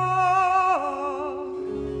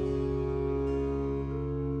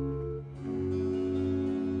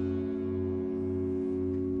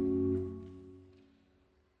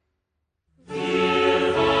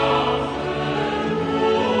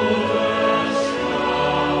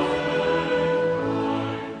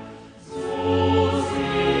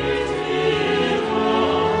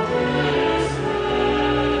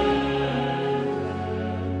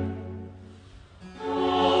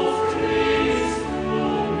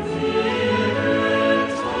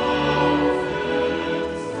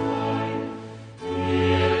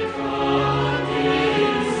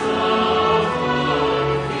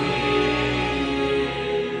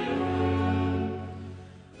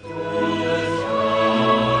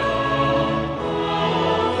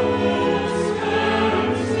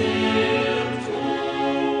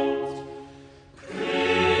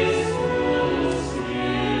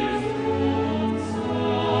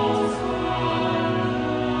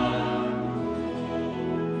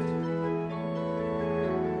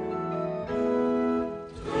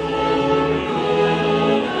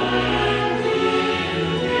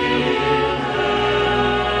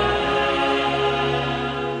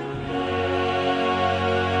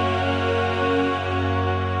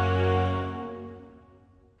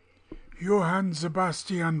 Johann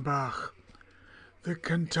Sebastian Bach, the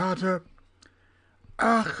Cantata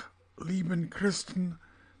Ach, lieben Christen,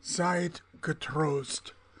 seid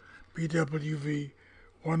getrost, BWV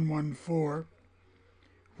 114,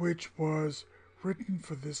 which was written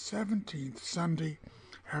for the 17th Sunday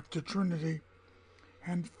after Trinity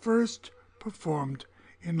and first performed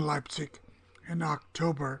in Leipzig in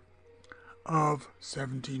October of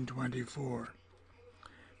 1724.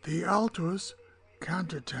 The altus,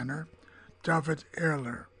 countertenor, David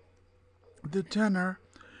Erler. The tenor,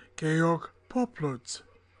 Georg Poplutz.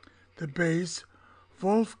 The bass,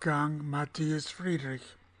 Wolfgang Matthias Friedrich.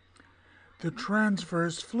 The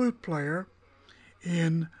transverse flute player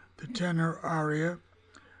in the tenor aria,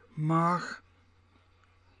 Mach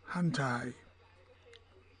Hantai.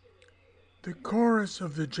 The chorus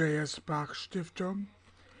of the J.S. Bach Stiftung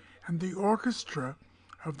and the orchestra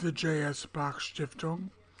of the J.S. Bach Stiftung,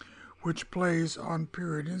 which plays on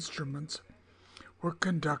period instruments, were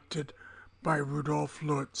conducted by Rudolf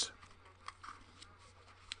Lutz.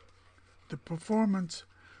 The performance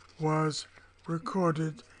was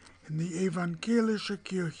recorded in the Evangelische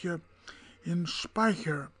Kirche in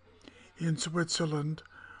Speicher in Switzerland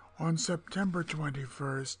on September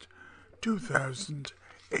 21st,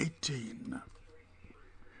 2018.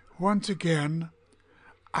 Once again,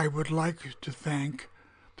 I would like to thank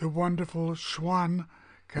the wonderful Juan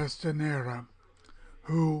Castanera,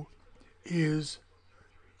 who is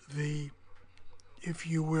the, if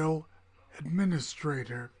you will,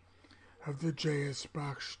 administrator of the J.S.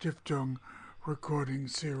 Bach Stiftung recording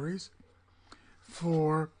series,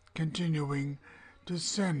 for continuing to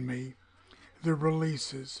send me the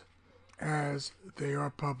releases as they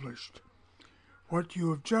are published. What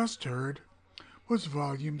you have just heard was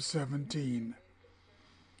Volume 17.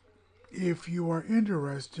 If you are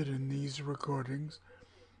interested in these recordings,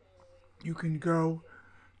 you can go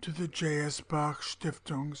to the J.S. Bach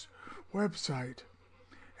Stiftung's website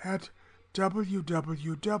at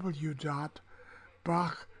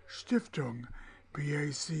www.bachstiftung,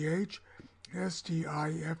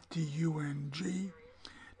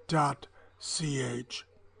 BACHSTIFTUNG.ch.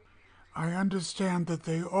 I understand that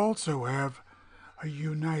they also have a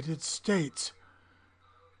United States,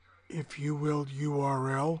 if you will,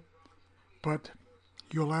 URL, but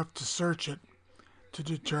you'll have to search it to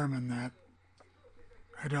determine that.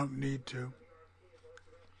 I don't need to.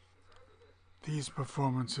 These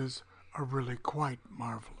performances are really quite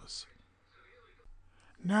marvelous.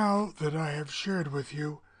 Now that I have shared with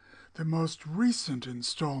you the most recent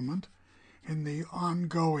installment in the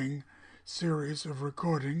ongoing series of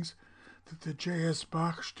recordings that the J.S.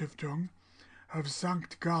 Bach Stiftung of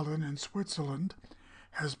St. Gallen in Switzerland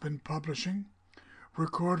has been publishing,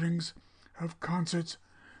 recordings of concerts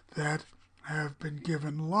that have been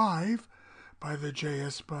given live by the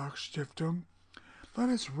J.S. Bach Stiftung, let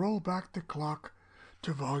us roll back the clock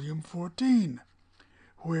to Volume 14,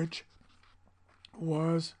 which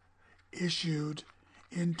was issued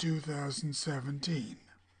in 2017.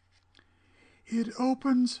 It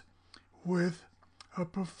opens with a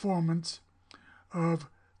performance of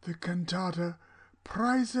the cantata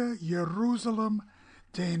Preise Jerusalem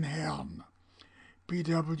den Herrn,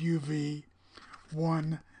 BWV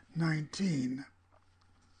 119,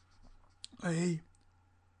 a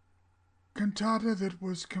cantata that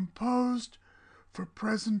was composed for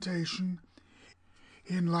presentation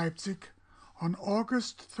in Leipzig on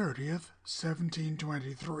August 30th,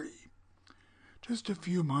 1723, just a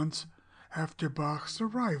few months after Bach's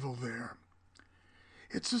arrival there.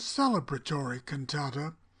 It's a celebratory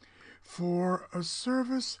cantata for a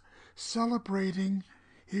service celebrating,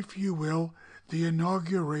 if you will, the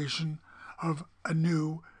inauguration of a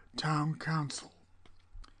new town council.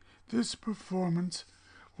 This performance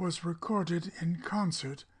was recorded in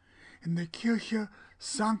concert in the Kirche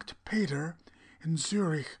St. Peter in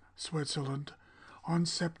Zurich, Switzerland, on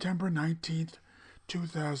September 19th,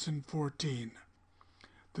 2014.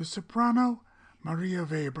 The soprano, Maria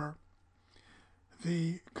Weber.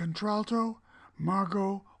 The contralto,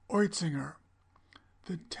 Margot Oetzinger.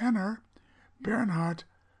 The tenor, Bernhard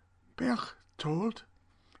Berchtold,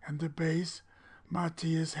 and the bass,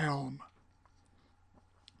 Matthias Helm.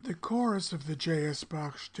 The chorus of the J.S.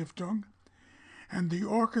 Bach Stiftung and the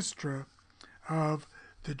orchestra of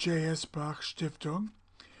the J.S. Bach Stiftung,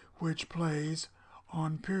 which plays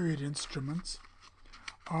on period instruments,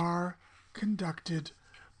 are conducted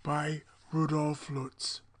by Rudolf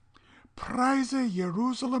Lutz. Preise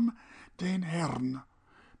Jerusalem den Herrn,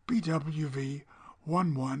 BWV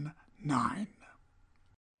 119.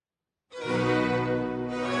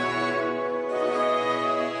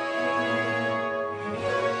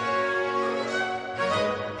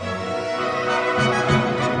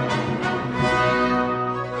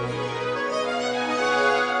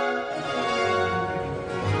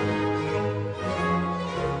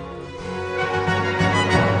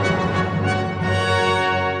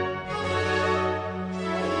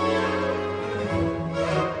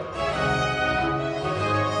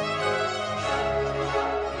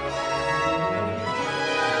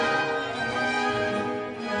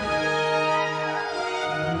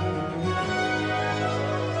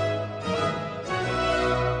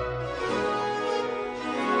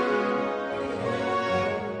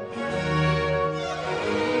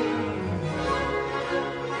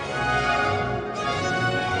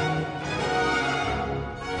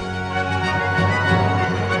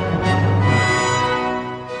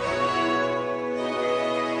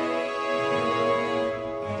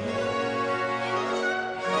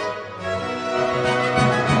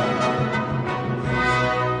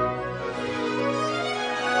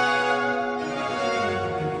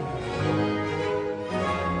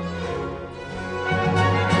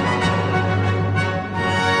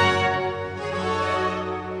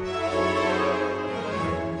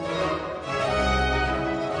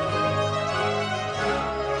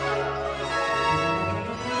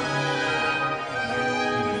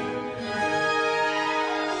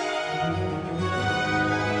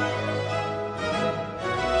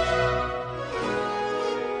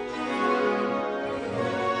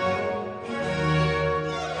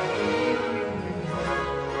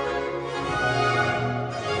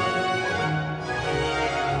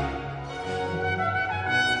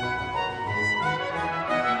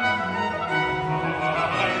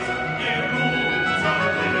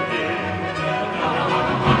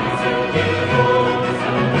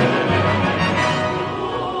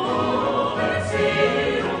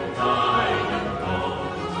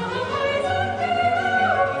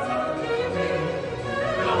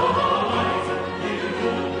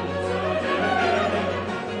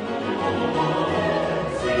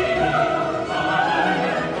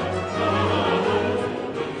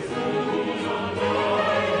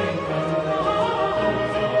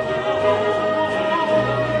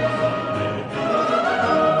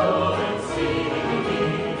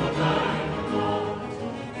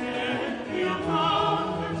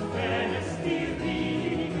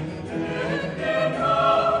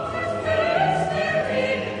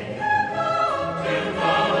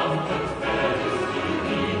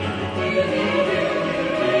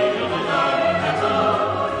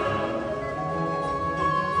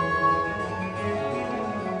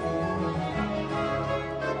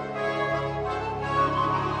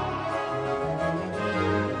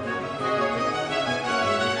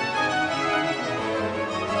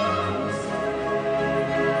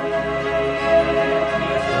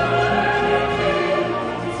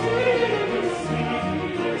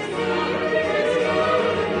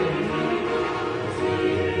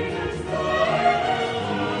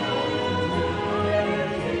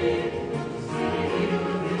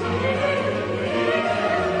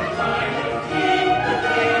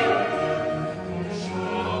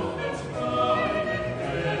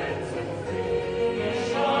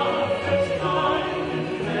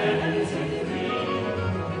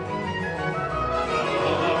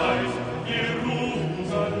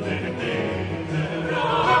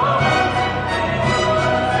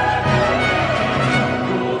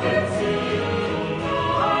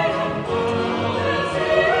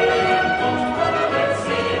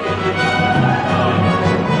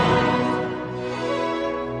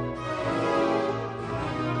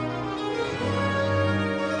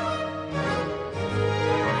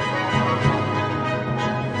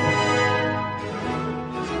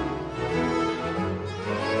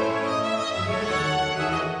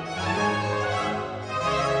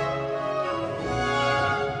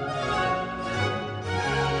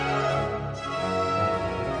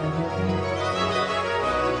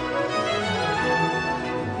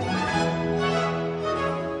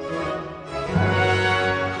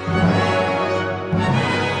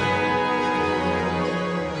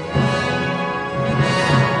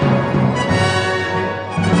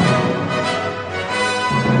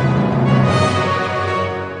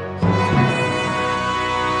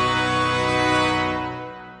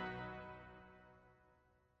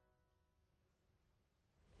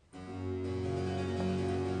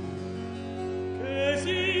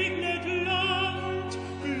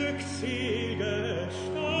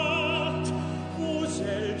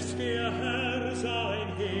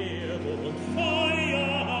 und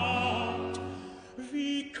Feuer hat.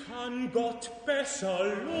 Wie kann Gott besser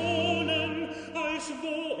lohnen, als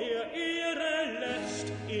wo er Ehre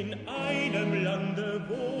lässt, in einem Lande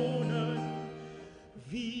wohnen?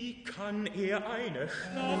 Wie kann er eine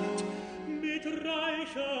Stadt mit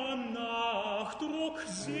reicher Nachdruck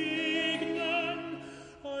segnen,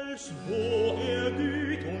 als wo er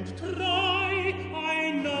Güt und Treu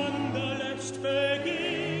einander lässt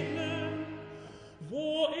begegnen,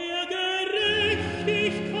 wo er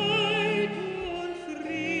Gerechtigkeit und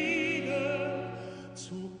Friede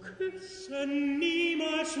zu küssen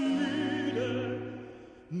niemals müde,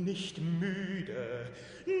 nicht müde,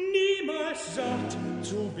 niemals satt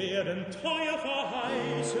zu werden, teuer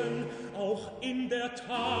verheißen, auch in der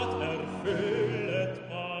Tat erfüllet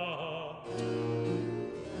hat.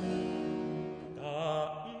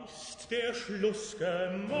 Da ist der Schluss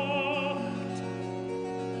gemacht,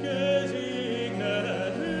 gesegnet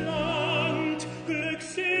Land,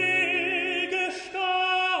 glückselige Stadt.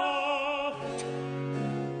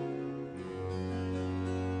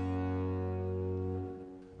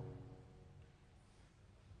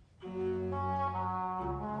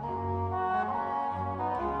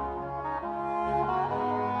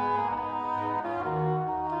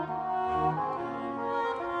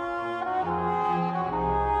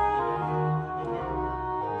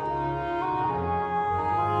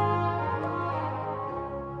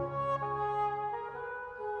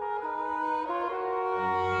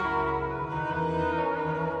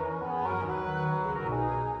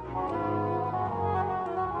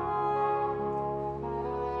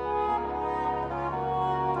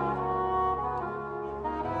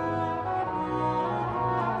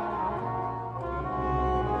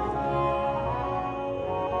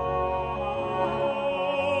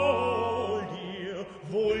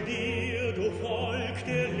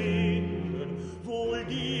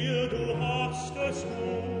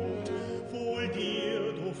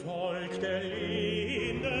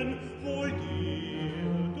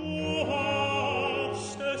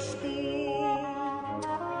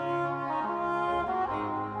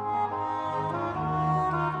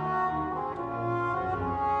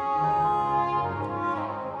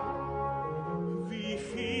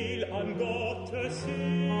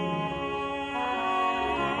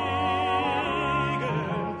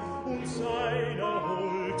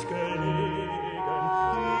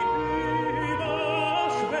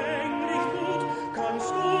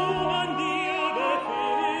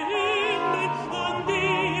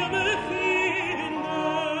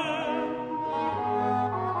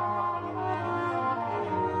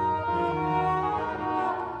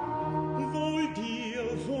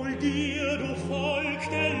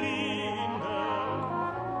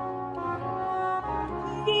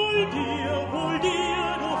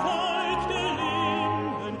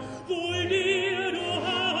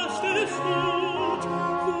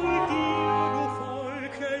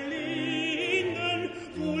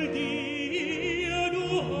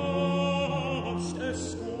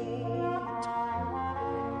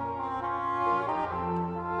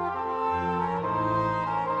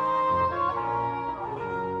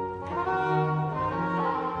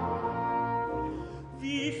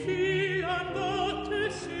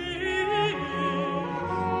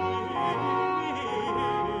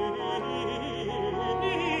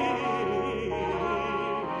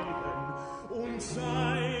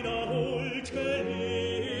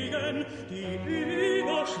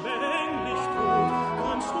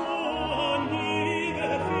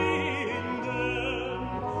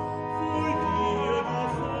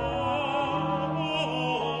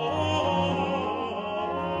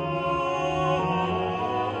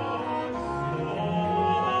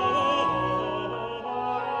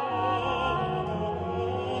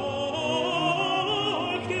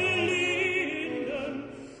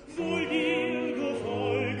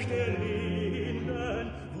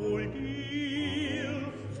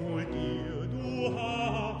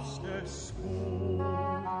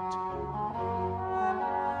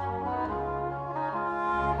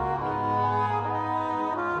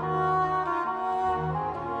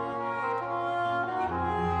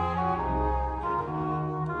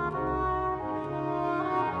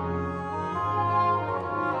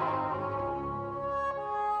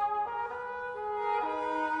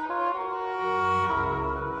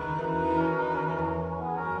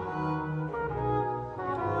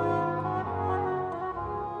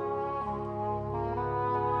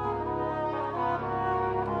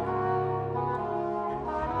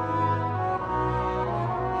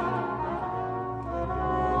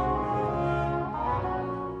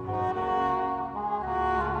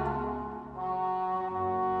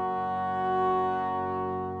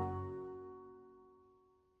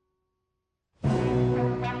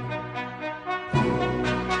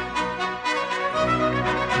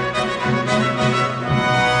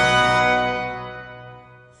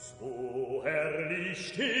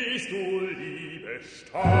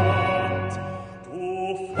 bestand.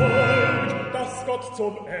 Du Volk, das Gott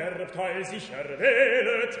zum Erbteil sich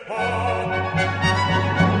erwählet hat.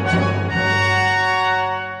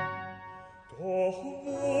 Doch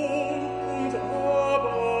wohl und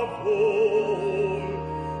aber wohl,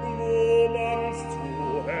 wo man's zu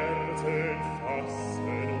Herzen fassen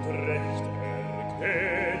und recht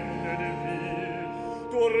erkennen will,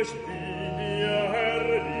 durch die ihr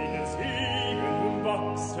Herrin Segen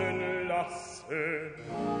wachsen lassen.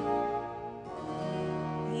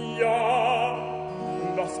 Ja,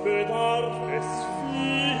 was bedarf es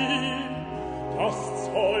viel, das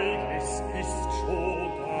Zeugnis ist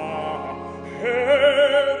schon da.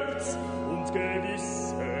 Herz und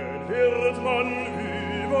Gewissen wird man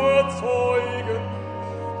überzeugen,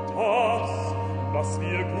 das, was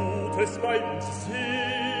wir Gutes bei uns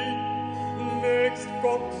sehen, nächst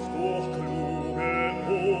Gott durch kluge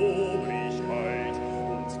Obrigkeit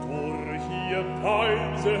und durch ihr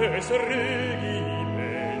weises Regiment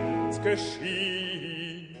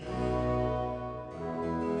geschieht.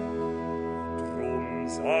 Drum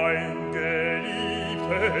sein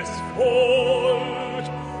geliebtes Volk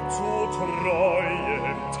zu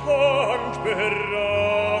treuem Dank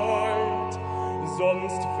bereit,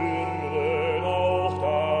 sonst würde auch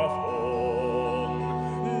davon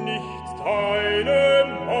nicht deine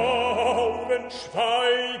Mauren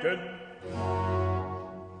schweigen.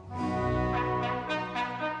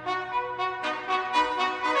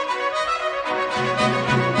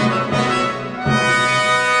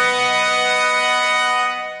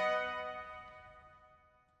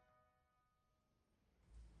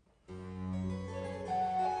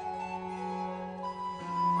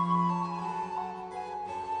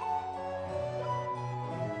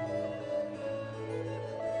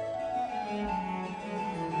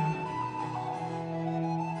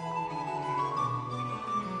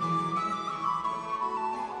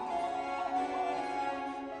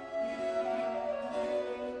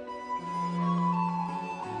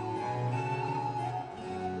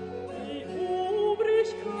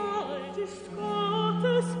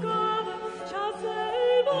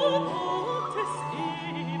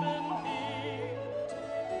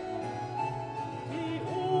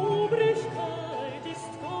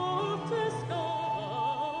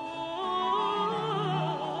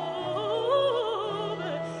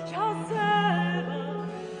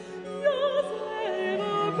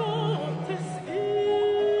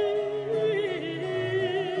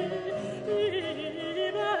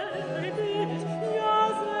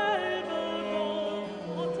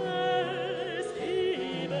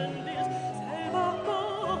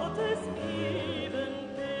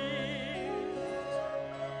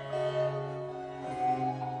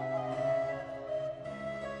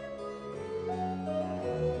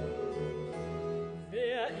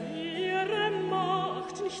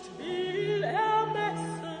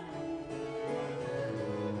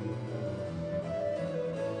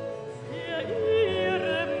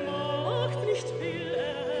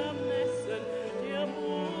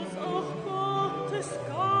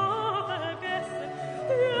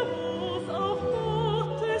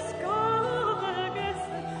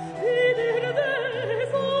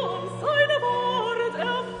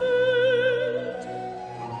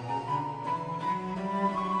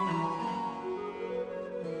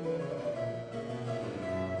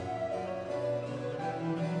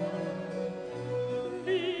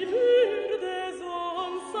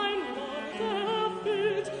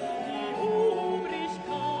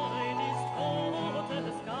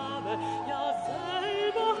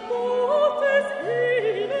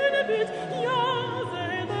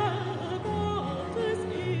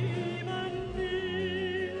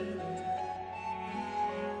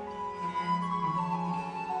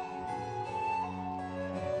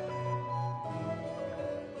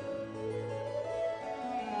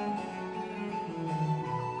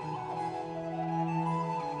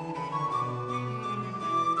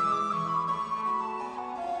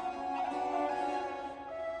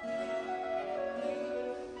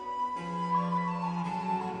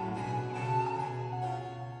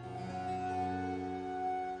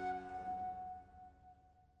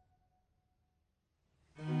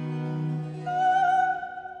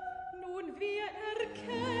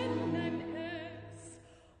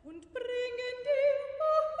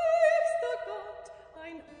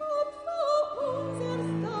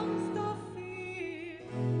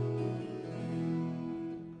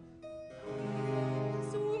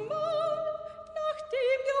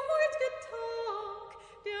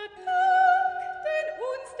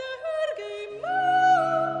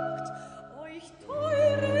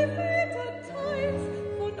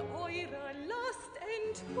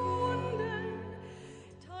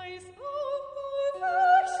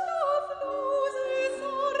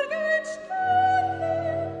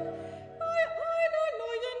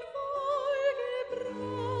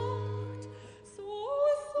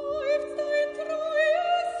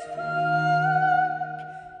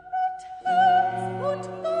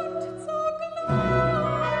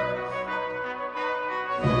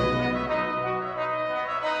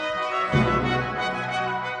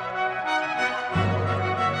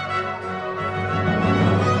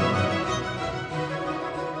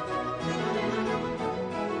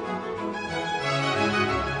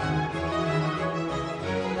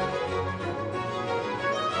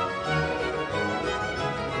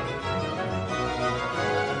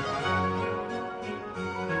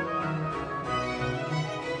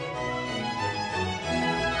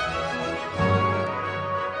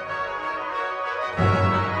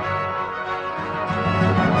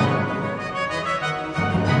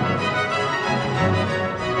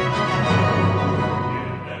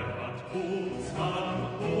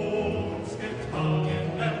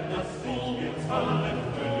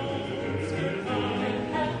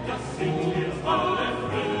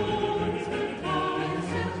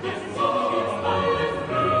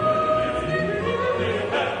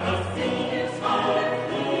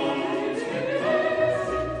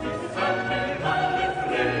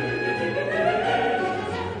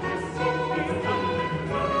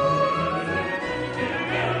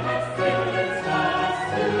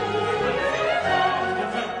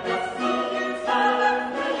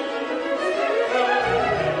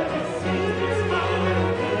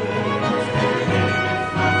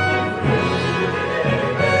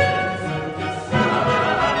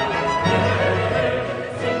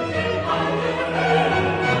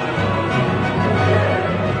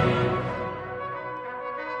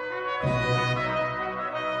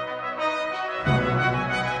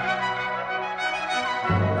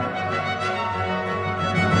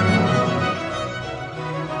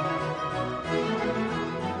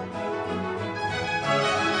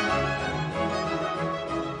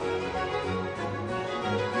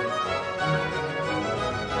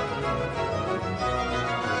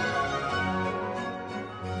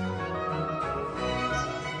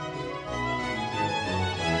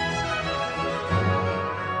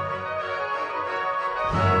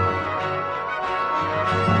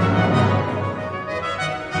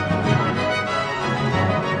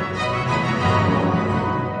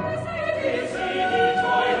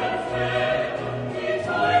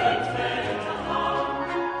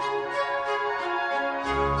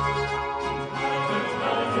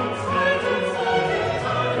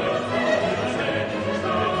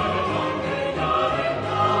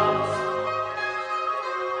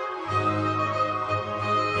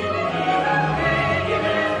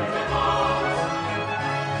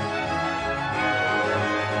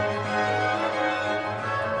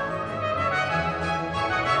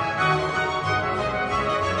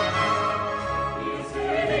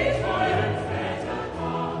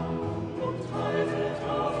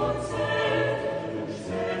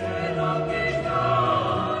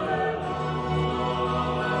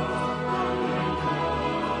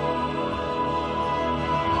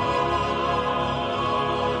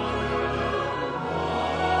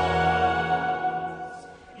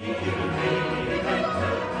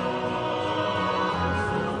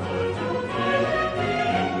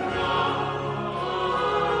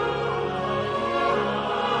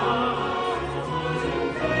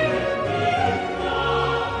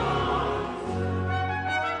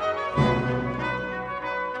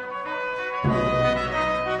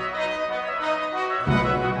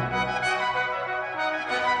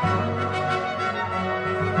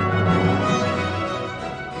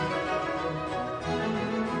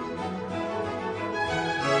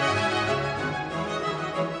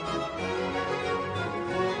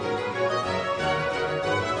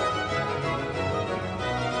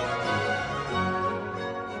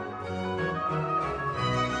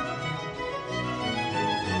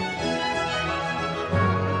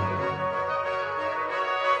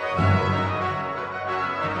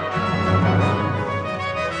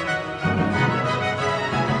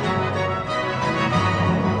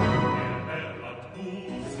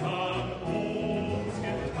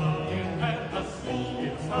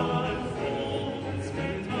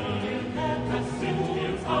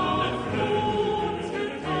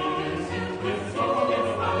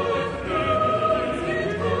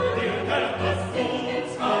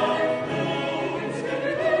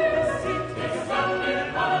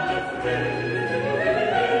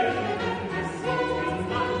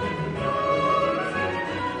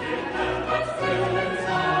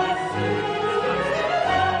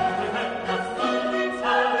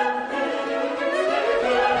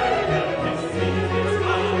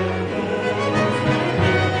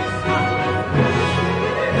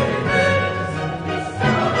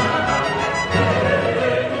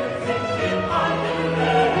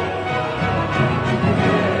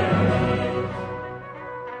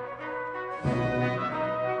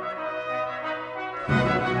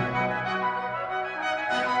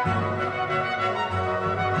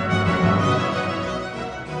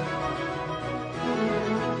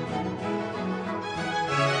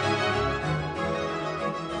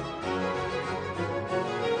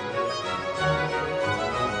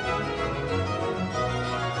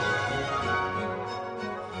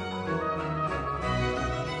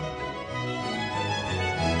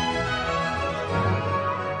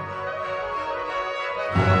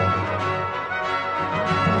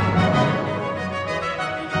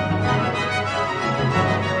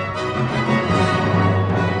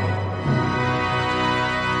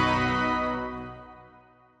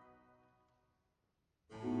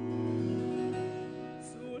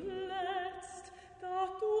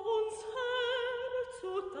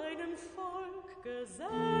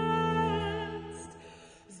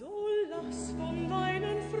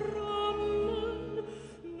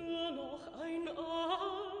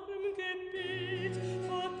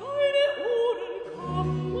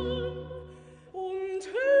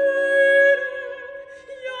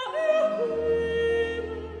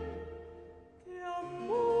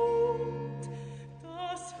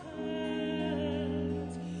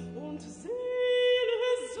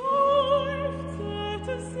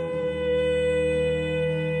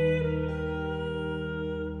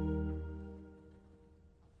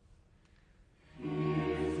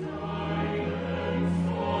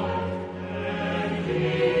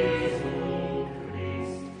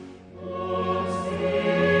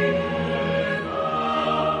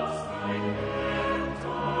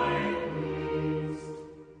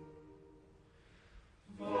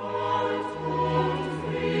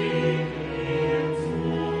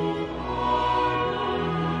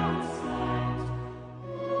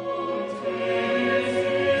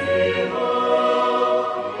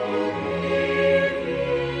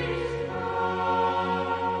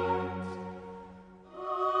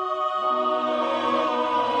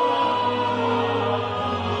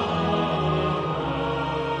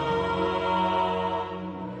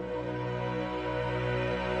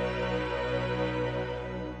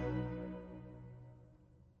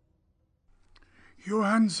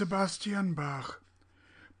 Johann Sebastian Bach,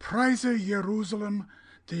 Preise Jerusalem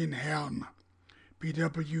den Herrn,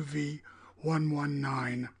 BWV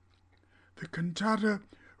 119. The cantata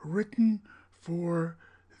written for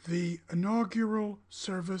the inaugural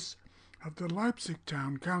service of the Leipzig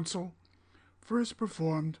Town Council, first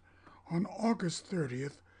performed on August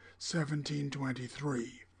 30th,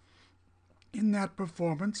 1723. In that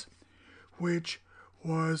performance, which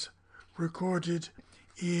was recorded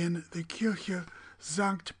in the Kirche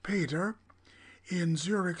St. Peter in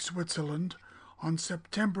Zurich, Switzerland on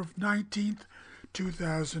September 19th,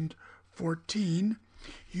 2014,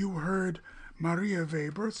 you heard Maria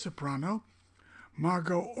Weber, soprano,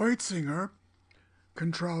 Margot Oetzinger,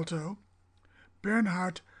 contralto,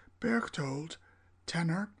 Bernhard Berchtold,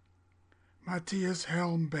 tenor, Matthias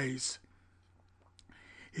Helm, bass.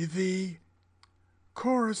 The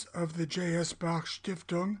chorus of the J.S. Bach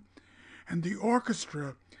Stiftung and the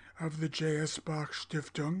orchestra of the J.S. Bach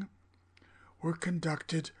Stiftung were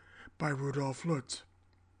conducted by Rudolf Lutz.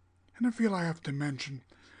 And I feel I have to mention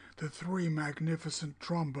the three magnificent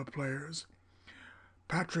tromba players,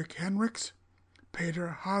 Patrick Henriks,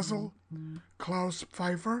 Peter Hasel, Klaus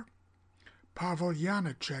Pfeiffer, Pavel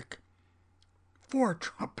Janacek. 4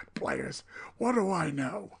 trumpet players. What do I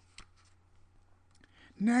know?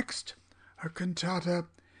 Next, a cantata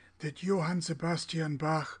that Johann Sebastian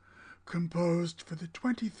Bach composed for the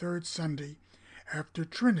 23rd Sunday after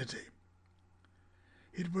Trinity.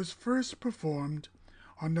 It was first performed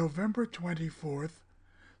on November 24th,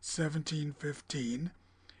 1715,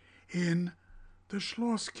 in the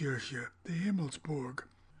Schlosskirche, the Himmelsburg,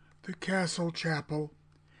 the castle chapel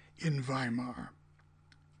in Weimar.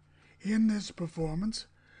 In this performance,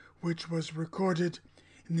 which was recorded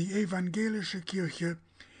in the Evangelische Kirche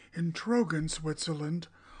in Trogen, Switzerland,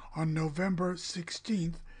 on November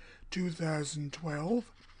 16th,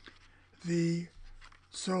 2012, the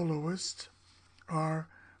soloists are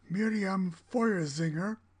Miriam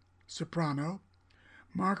Feuersinger, soprano,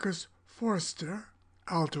 Markus Forster,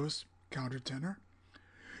 altus, countertenor,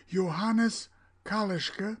 Johannes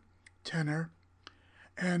Kalischke, tenor,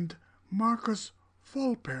 and Markus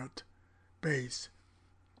Volpert, bass.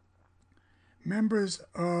 Members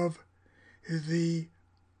of the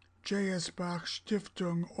J.S. Bach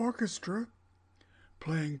Stiftung Orchestra,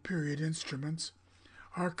 playing period instruments,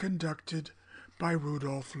 are conducted by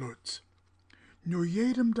Rudolf Lutz. Nur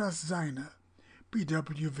jedem das Seine,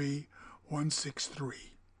 BWV 163.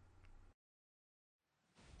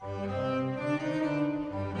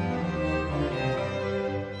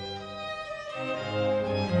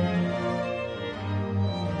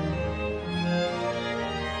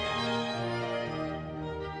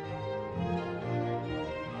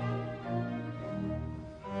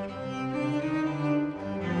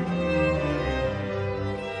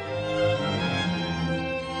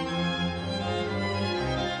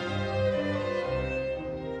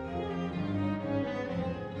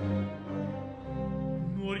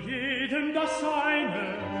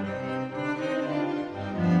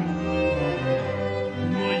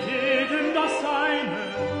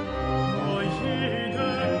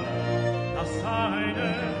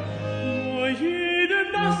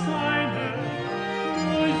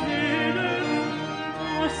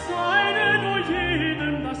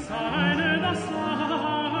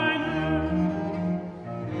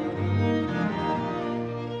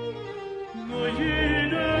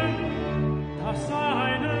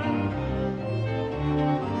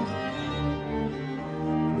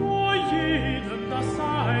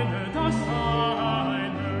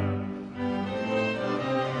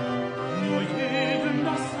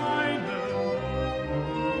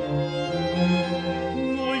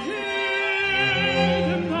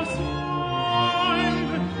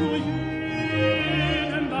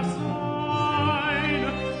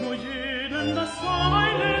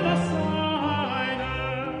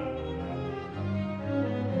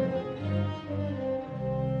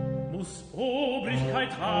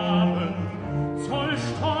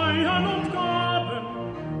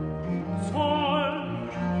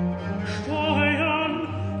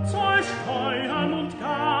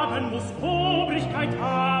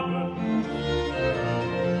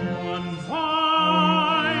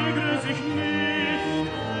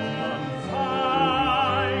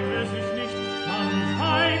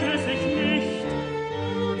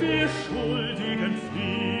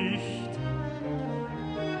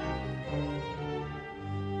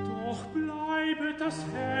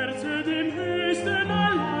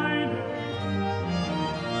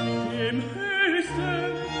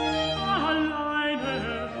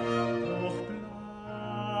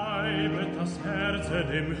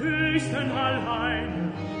 Dem Höchsten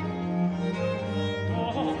allein, doch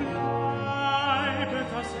Doch bleibe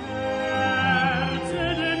das Herz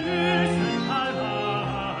dem Wissen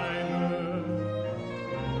alleine.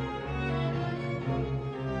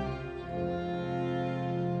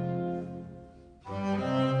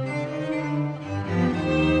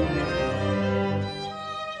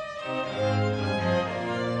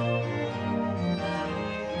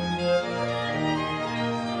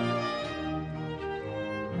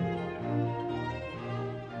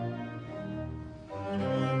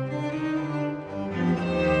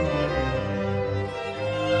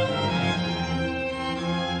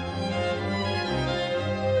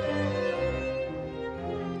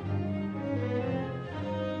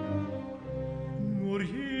 Nur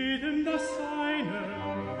jedem das Seine,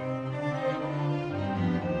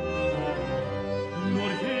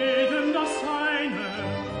 nur jedem das Seine,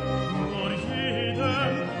 nur jedem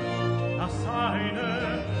das Seine,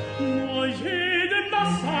 nur jedem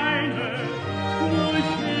das Seine, nur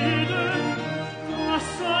jedem das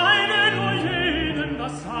Seine, nur jedem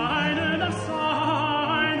das Seine, das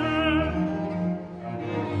Seine.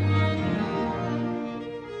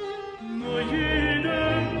 Nur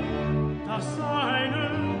jedem das Seine,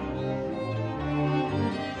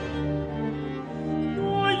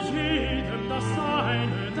 nur jedem das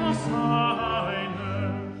Seine, das Seine.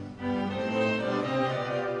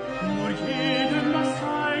 Nur jedem das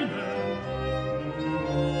Seine,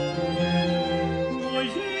 nur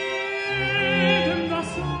jedem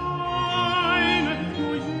das Seine,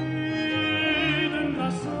 nur jedem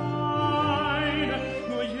das Seine,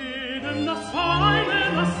 nur jedem das Seine,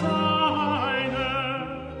 das Seine.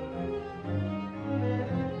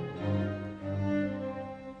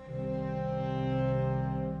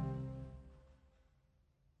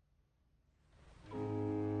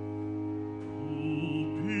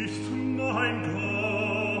 Du bist mein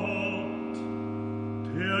Gott,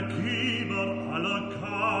 der Geber aller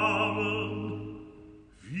Gaben.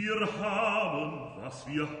 Wir haben, was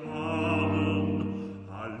wir haben,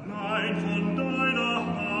 allein von deiner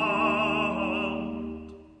Hand.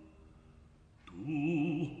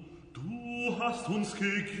 Du hast uns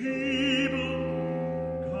gegeben,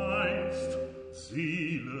 Geist,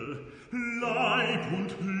 Seele, Leib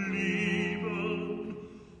und Leben,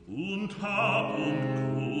 und Hab und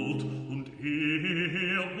Gut und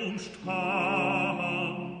Ehr und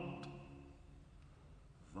Stand.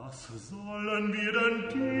 Was sollen wir denn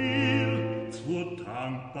dir zur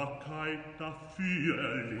Dankbarkeit dafür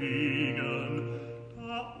erlegen,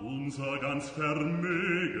 da unser ganz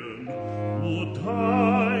Vermögen nur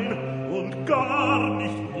dein und gar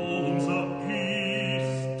nicht unser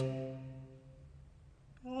ist?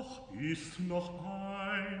 Doch ist noch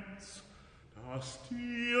eins, das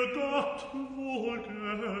dir, Gott,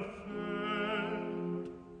 wohlgefällt.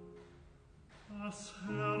 Das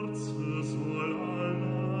Herz soll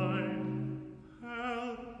allein,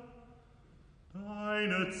 Herr,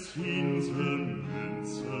 deine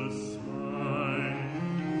Zinsenmünze sein.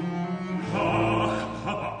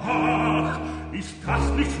 Ach, ist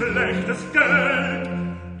das nicht schlechtes Geld?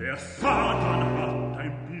 Der Satan hat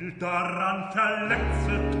dein Bild daran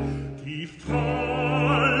verletzet, die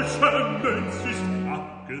falsche Münze ist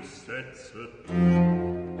abgesetzt.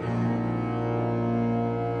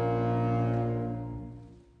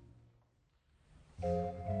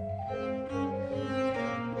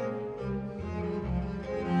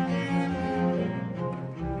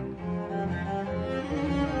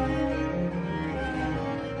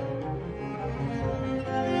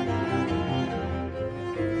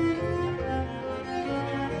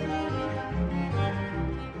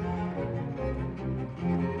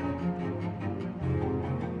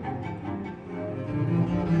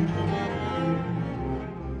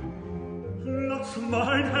 Lass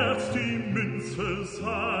mein Herz die Münze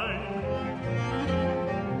sein.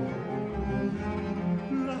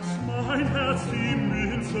 Lass mein Herz die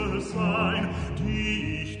Münze sein,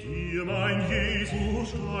 die ich dir, mein Jesus,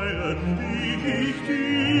 steuere, die ich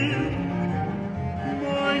dir,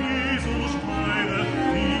 mein Jesus, steuere,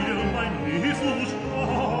 dir, mein Jesus,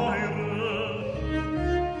 steuere.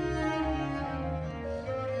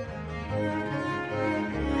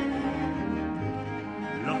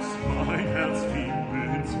 Lass mein Herz die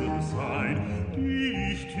Münze sein, die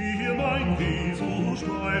ich dir, mein Jesus,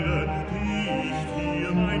 steuere, die ich dir,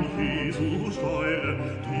 mein Jesus, steuere,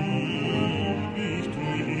 die ich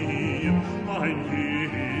dir, mein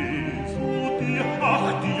Jesus, dir, ach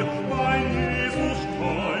dir, mein Jesus,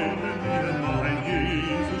 steuere, dir, mein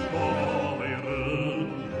Jesus, steuere.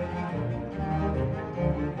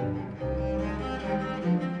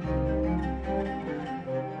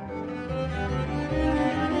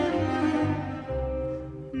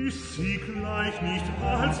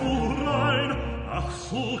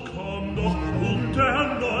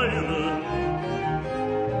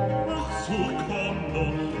 so komm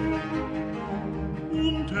doch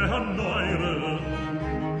und erneuere.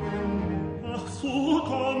 Ach, so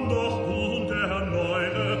komm doch und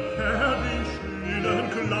erneuere, Herr, den schönen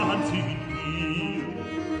Glanz in mir.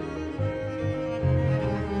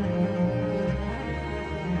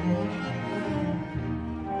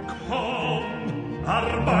 Komm,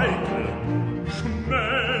 arbeite,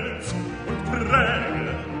 schmelz und präge.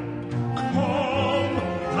 Komm,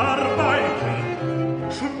 arbeite,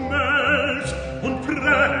 schmelz und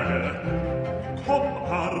präge. Komm,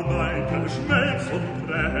 arbeite, schmelz und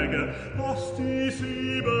präge, lass dies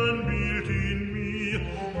Ebenbild in mir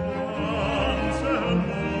ganz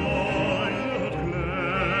erneuert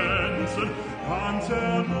glänzen, ganz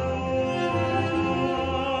erneuert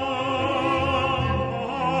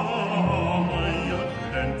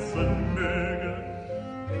glänzen möge.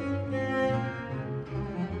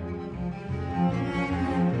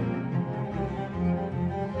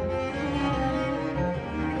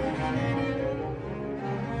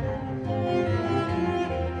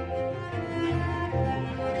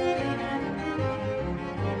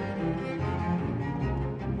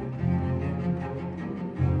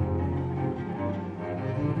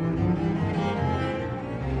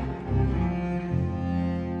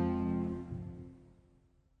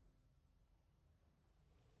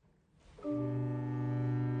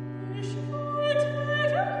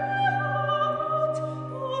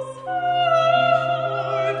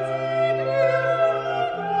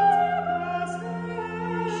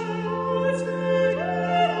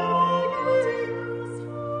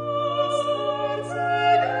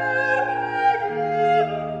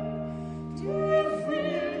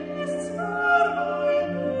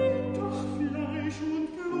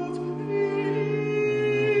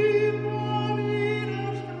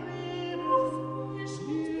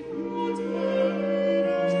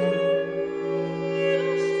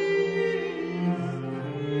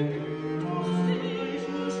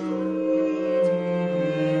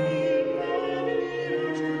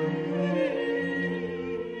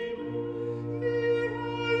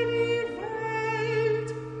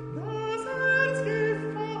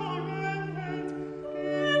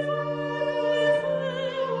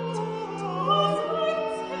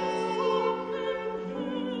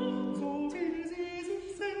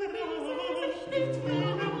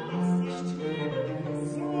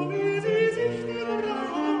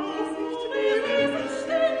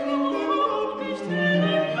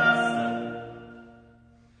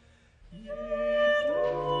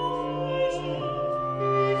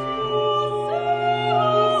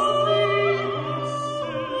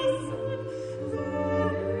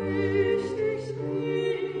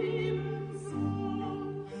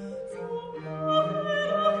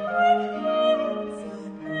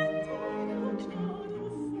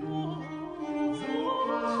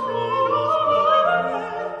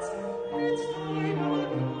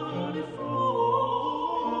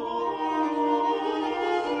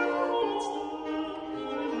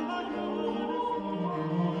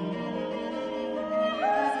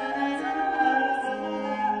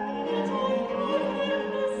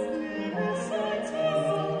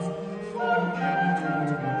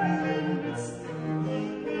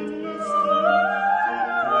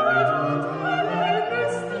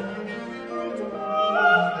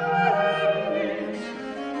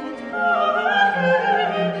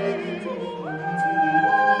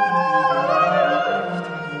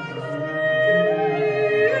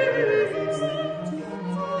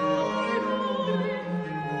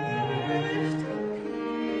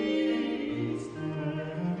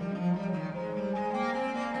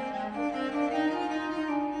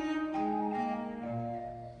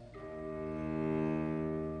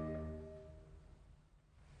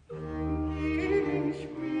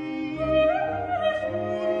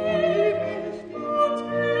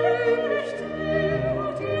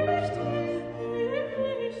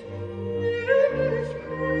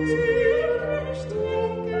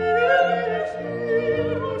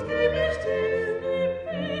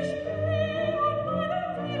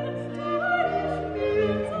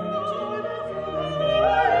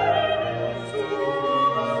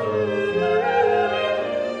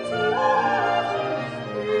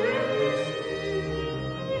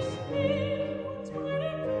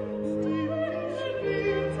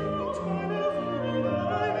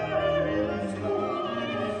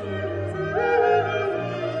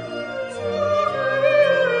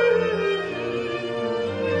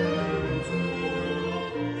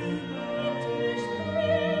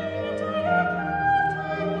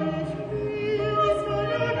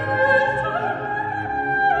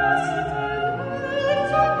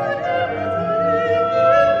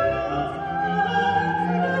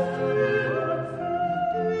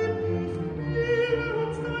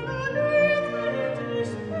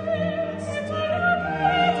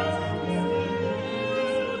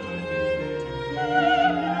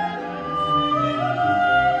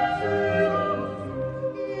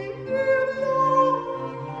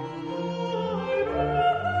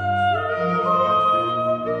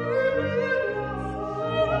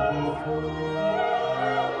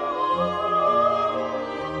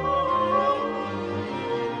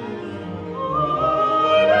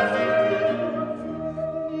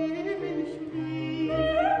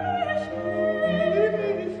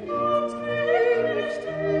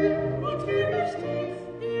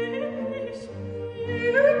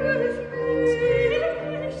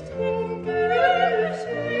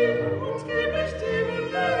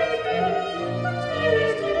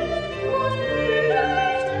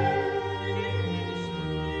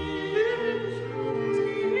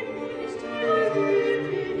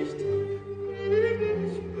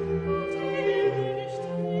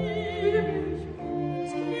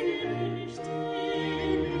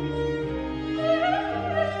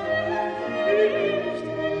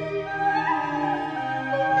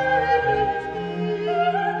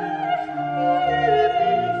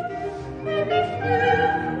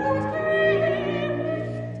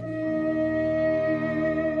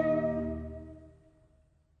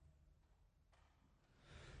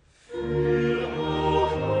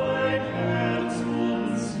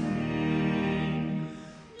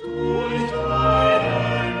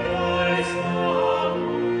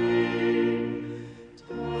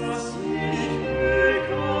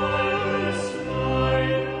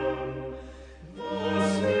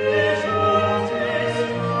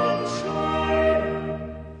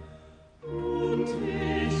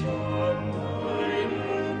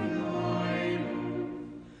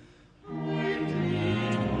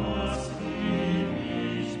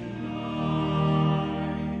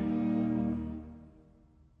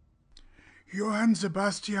 Johann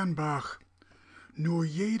Sebastian Bach, Nur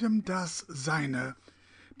jedem das Seine,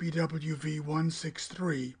 BWV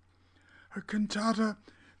 163, a cantata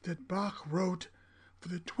that Bach wrote for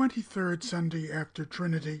the 23rd Sunday after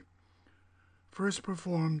Trinity, first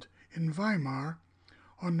performed in Weimar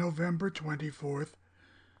on November 24th,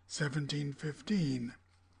 1715.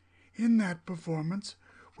 In that performance,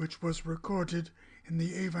 which was recorded in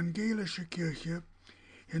the Evangelische Kirche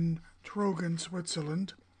in Trogen,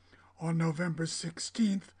 Switzerland, on November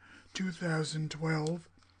 16th, 2012,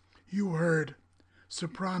 you heard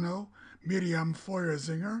soprano Miriam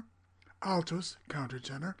Feuersinger, altus,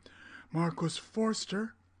 countertenor, Markus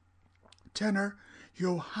Forster, tenor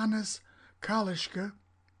Johannes Kalischke,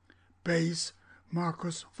 bass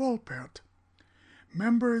Markus Volpert.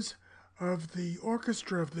 Members of the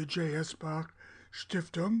orchestra of the J.S. Bach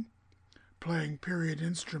Stiftung, playing period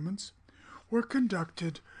instruments, were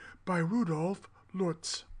conducted by Rudolf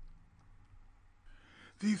Lutz.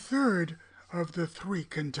 The third of the three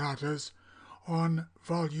cantatas on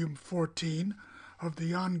Volume 14 of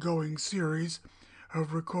the ongoing series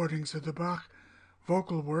of recordings of the Bach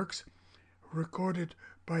vocal works recorded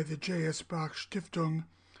by the J.S. Bach Stiftung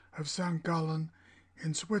of St. Gallen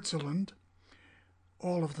in Switzerland,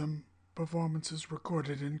 all of them performances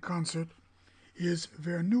recorded in concert, is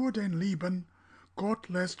Wer nur den lieben Gott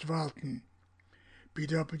lässt walten,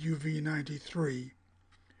 BWV 93,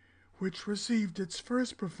 which received its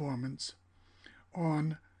first performance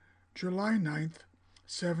on July 9th,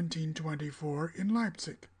 1724 in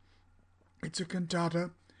Leipzig. It's a cantata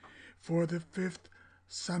for the fifth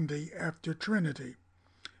Sunday after Trinity.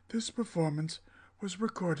 This performance was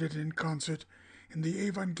recorded in concert in the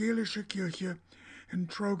Evangelische Kirche in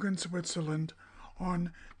Trogen, Switzerland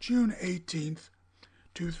on June 18th,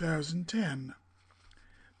 2010.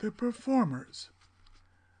 The performers: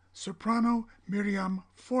 soprano Miriam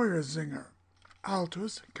Feuersinger,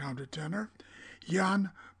 altus, countertenor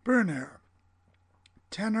Jan Berner,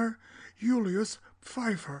 tenor Julius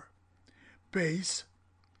Pfeiffer, bass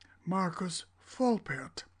Markus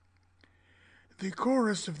Volpert. The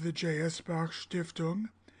chorus of the J.S. Bach Stiftung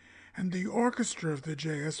and the orchestra of the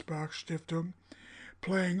J.S. Bach Stiftung,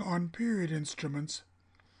 playing on period instruments,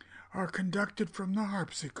 are conducted from the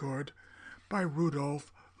harpsichord by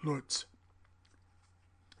Rudolf Lutz.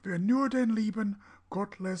 Wer nur den lieben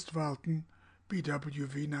Gott lässt walten,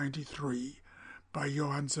 BWV 93, by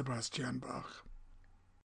Johann Sebastian Bach.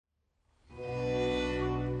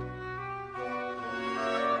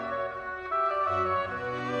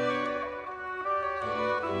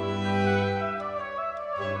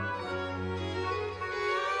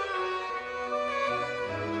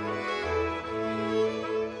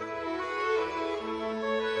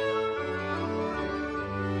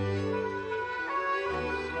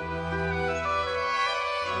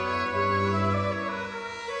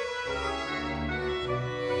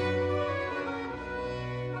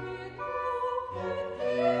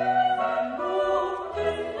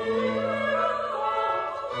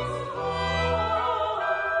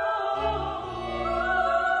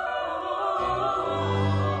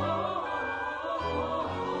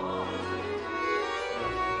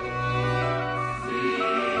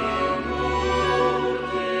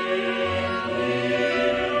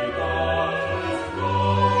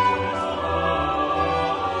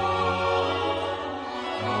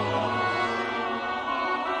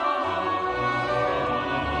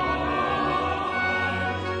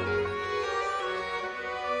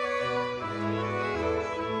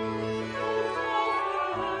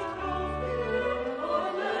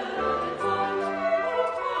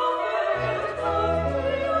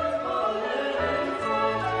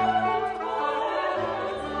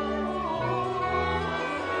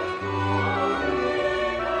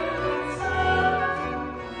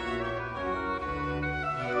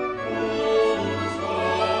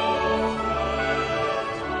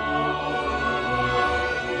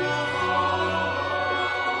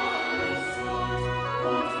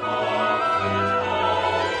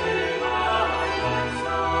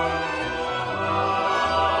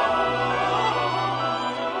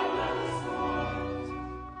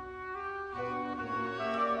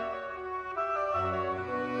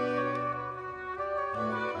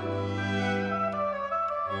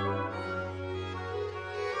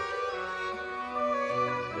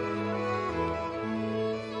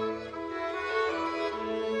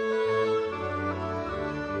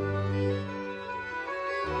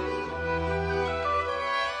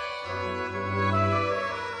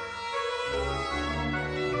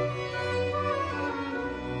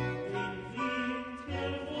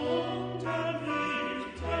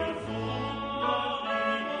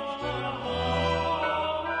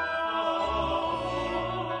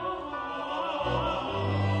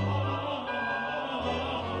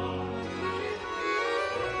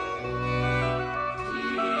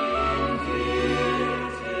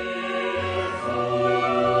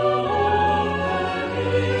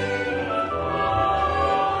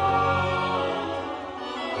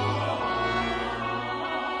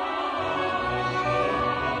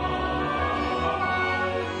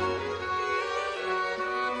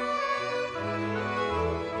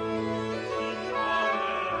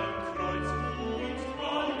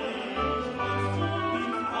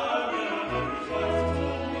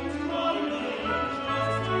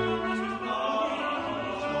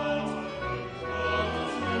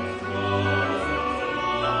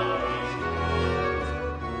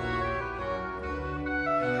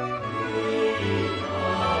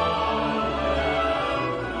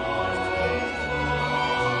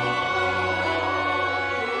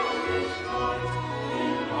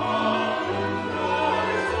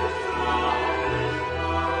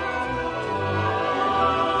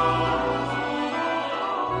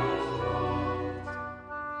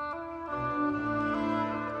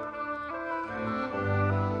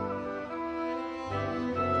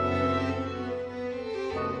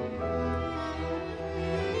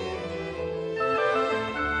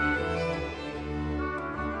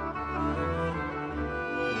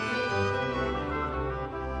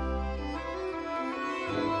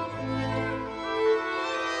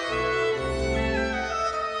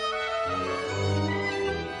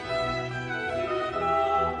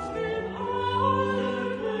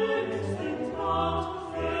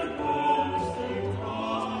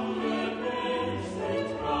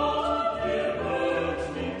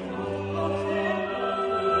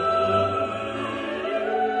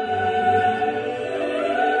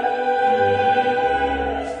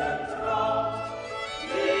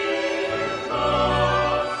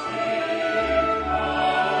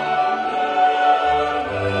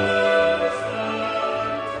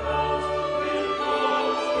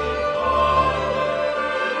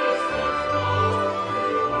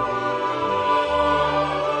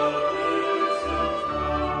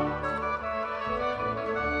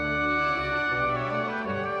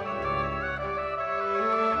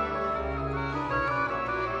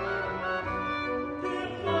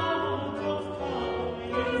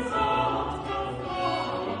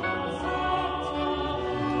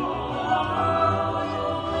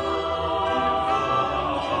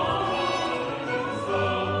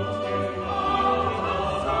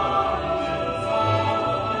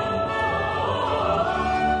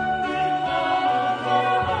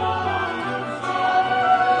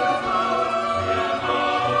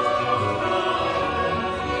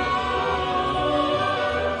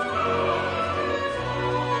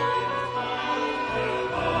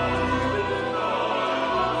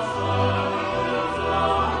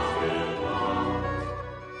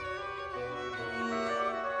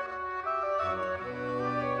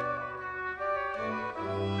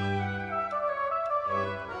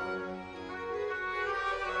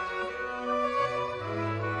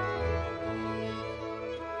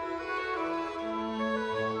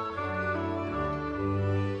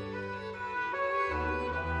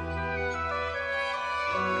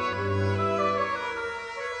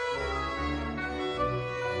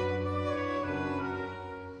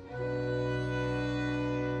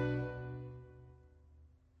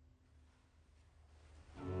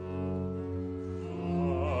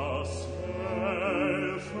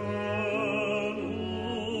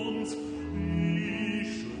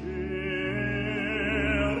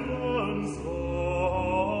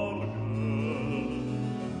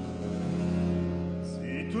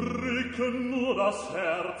 das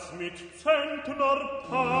Herz mit Zentnerpein,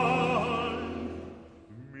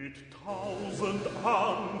 mit 1000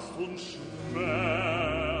 Angst und Schmerz,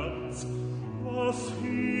 was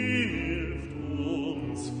hilft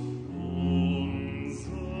uns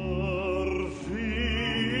unser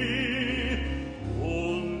Weh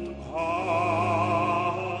und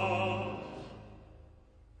Ach?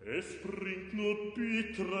 Es bringt nur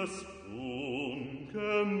bitteres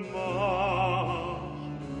Ungemach.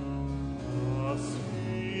 Was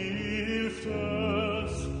hilft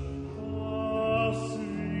es, was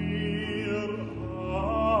wir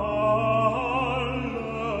alle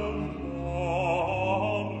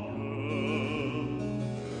morgen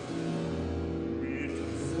mit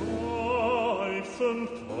Seufzen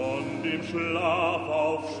von dem Schlaf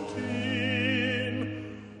aufstehen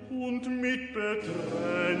und mit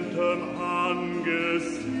betrenntem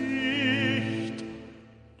Angesicht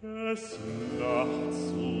des Nachts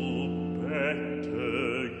zu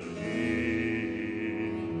Bette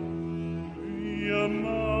gehen. Wir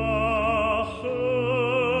machen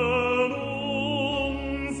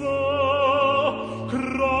unser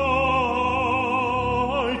Kreuz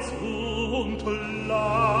und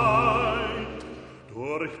Leid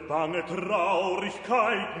durch bange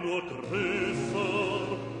Traurigkeit nur größer.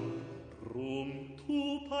 Drum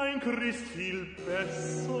tut ein Christ viel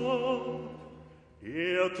besser,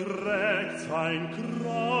 trägt sein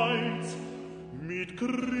Kreuz mit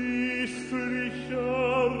christlicher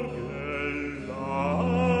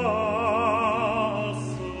Gelassenheit.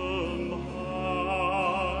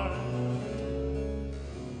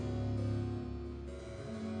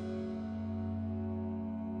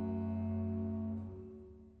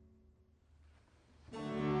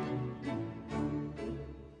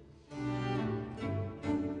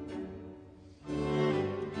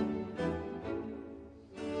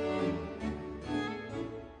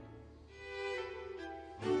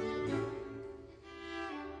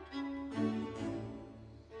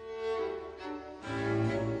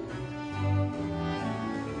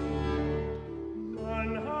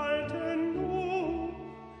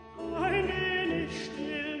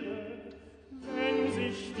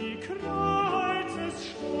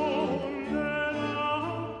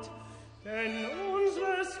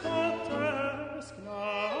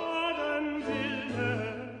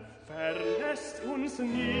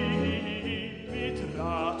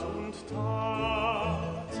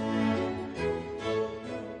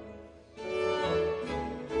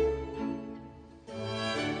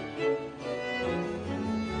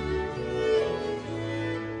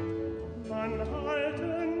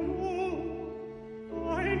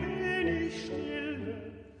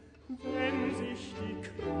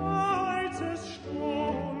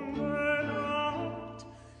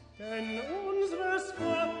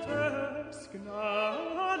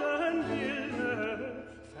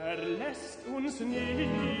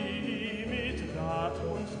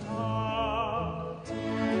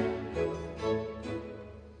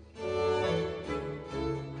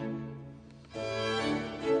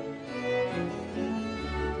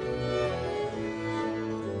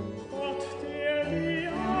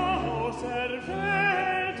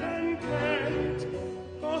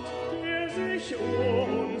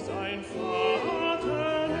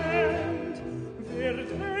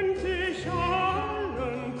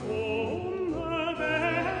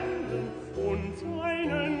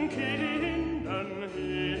 Seinen Kindern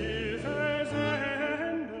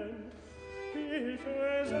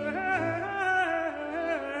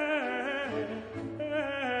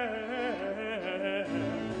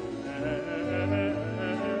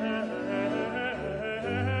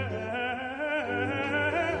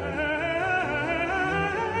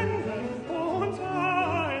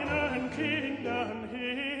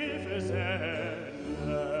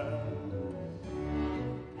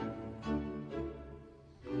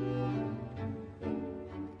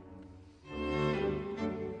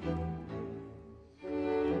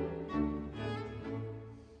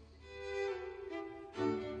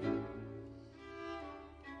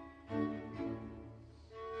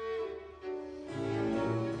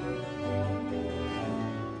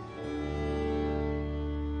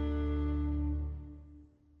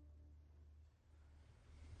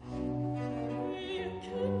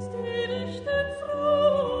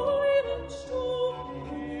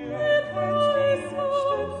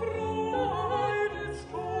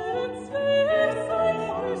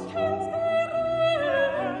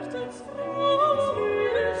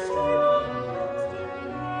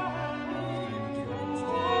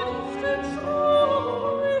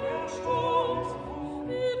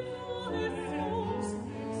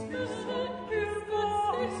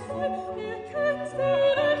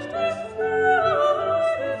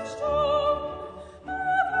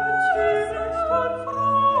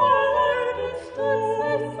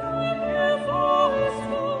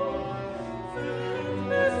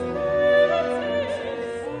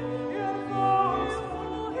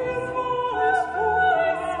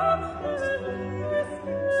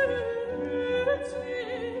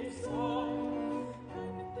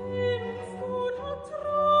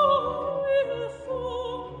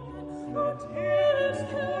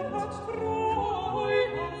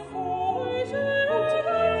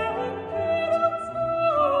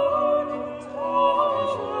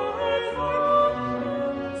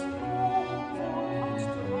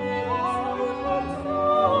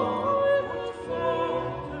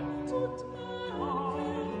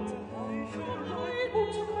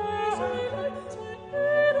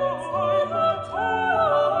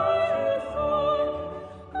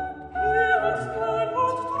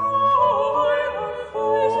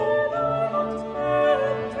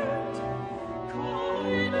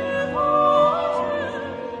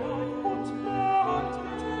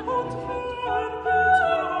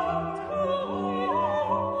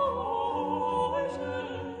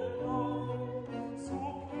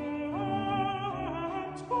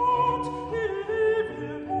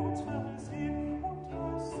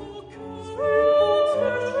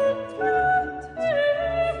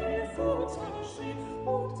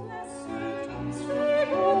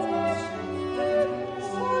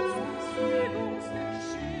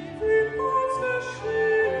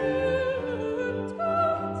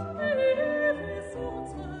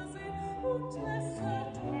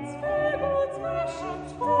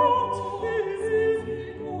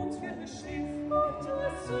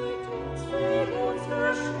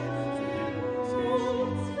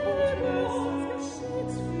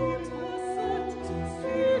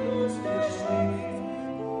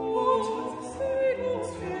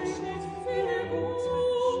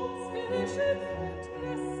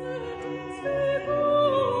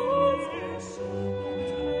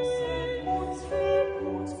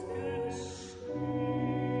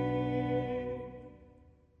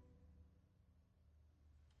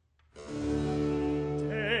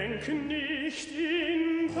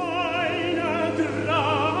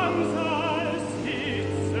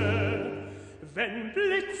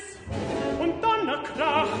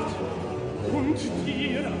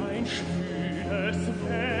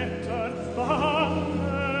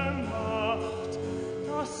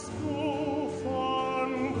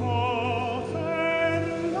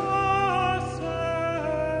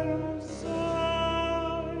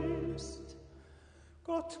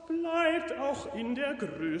In der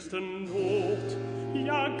größten Not,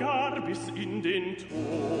 ja gar bis in den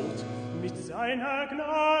Tod, mit seiner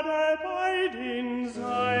Gnade bei den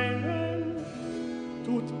Seinen.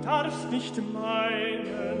 Du darfst nicht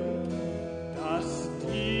meinen, dass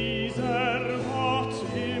dieser Gott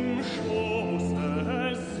im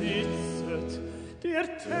Schoße sitzet, der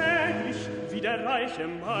täglich wie der reiche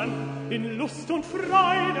Mann in Lust und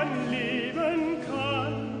Freuden leben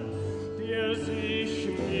kann, der sich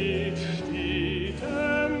mit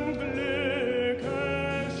stetem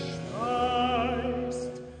Glücke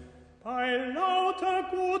speist. Bei lauter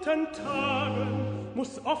guten Tagen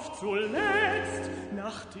muss oft zuletzt,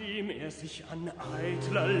 nachdem sich an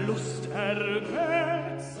eitler Lust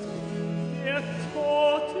ergötzt, der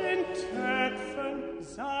Tod in Töpfen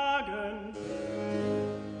sagen,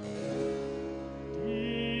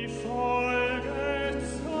 die Folgezeit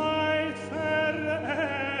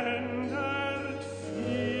verändert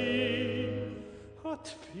viel.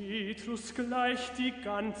 Hat Petrus gleich die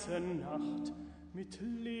ganze Nacht mit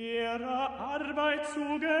leerer Arbeit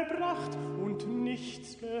zugebracht und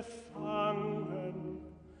nichts gefangen.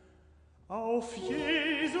 Auf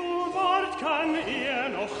Jesu Wort kann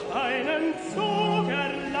noch einen Zug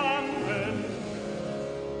erlangen.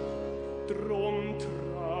 Drum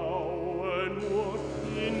traue nur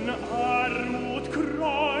in Armut,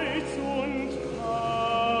 Kreuz und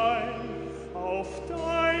Pein auf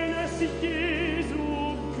deines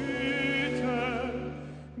Jesu Güte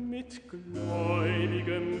mit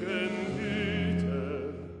gläubigem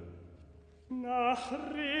Gemüte. Nach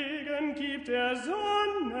Regen gibt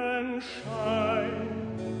Sonnenschein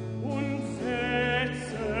und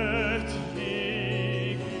setzet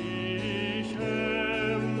jeglichem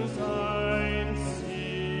sein Ziel.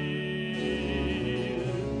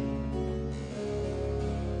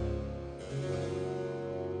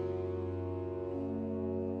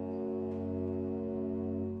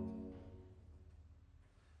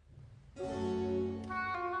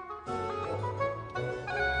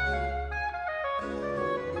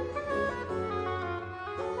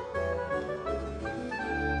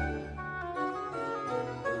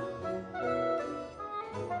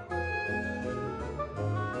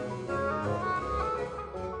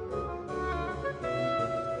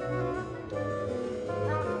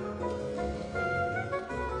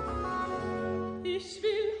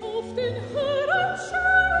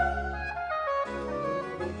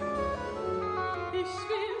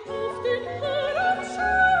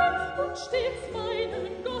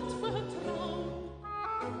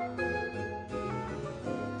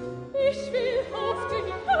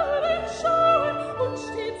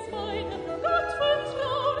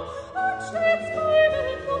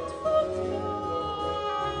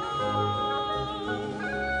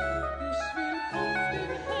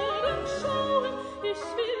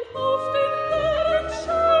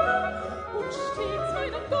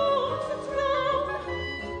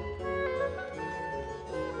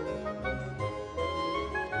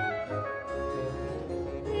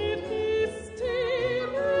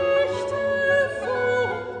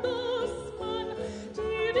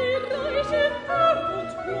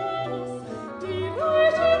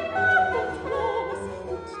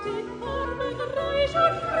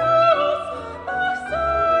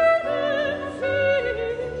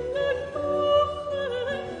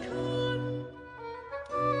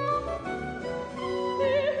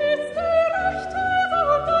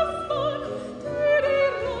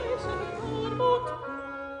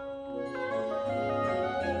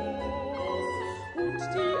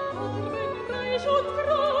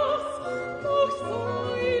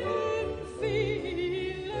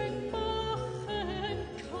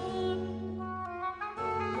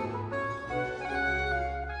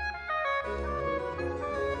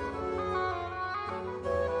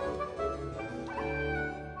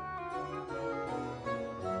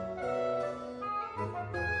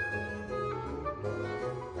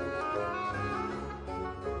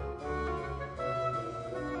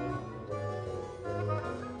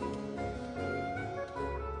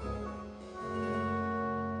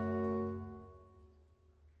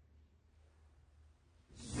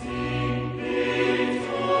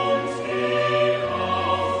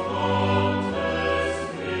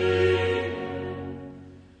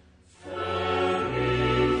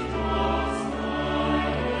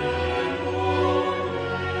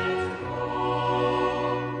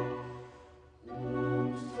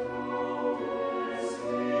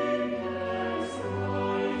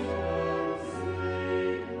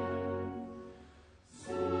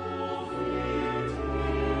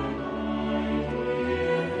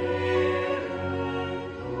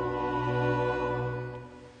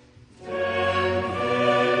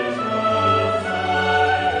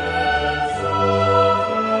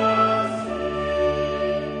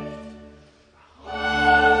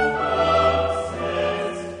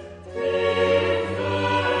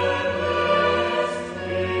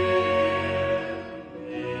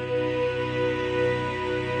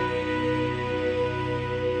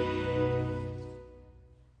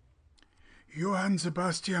 Johann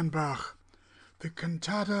Sebastian Bach, the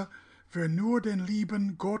cantata Wer nur den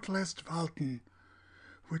lieben Gott lässt walten,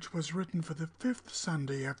 which was written for the fifth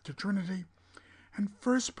Sunday after Trinity and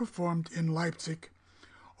first performed in Leipzig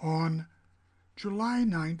on July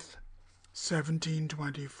 9th,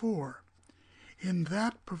 1724. In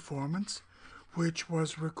that performance, which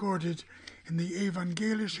was recorded in the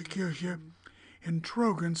Evangelische Kirche in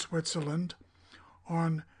Trogen, Switzerland,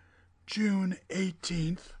 on June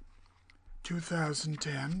 18th,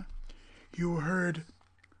 2010, you heard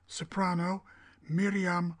soprano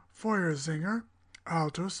Miriam Feuersinger,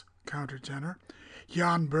 altus, countertenor,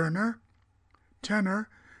 Jan Berner, tenor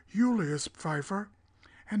Julius Pfeiffer,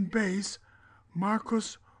 and bass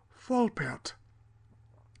Markus Volpert.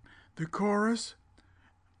 The chorus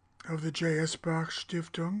of the J.S. Bach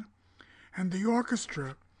Stiftung and the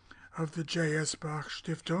orchestra of the J.S. Bach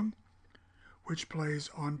Stiftung, which plays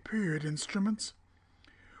on period instruments,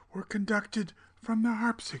 were conducted from the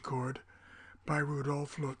harpsichord by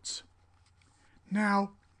Rudolf Lutz.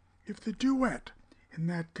 Now, if the duet in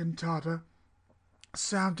that cantata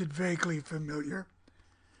sounded vaguely familiar,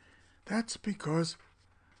 that's because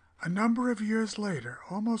a number of years later,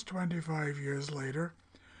 almost 25 years later,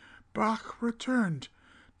 Bach returned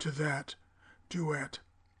to that duet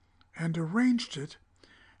and arranged it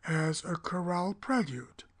as a chorale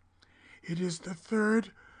prelude. It is the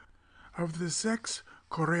third of the sechs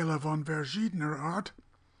Choräle von verschiedener Art,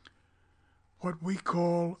 what we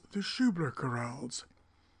call the Schubler chorales.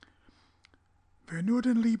 Wer nur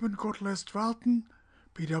den lieben Gott lässt walten,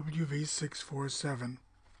 BWV 647.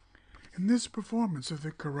 In this performance of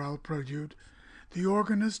the chorale prelude, the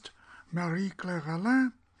organist Marie-Claire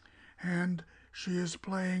Alain, and she is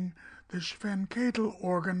playing the Schwenkedel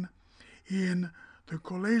organ in the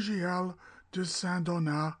Collégiale de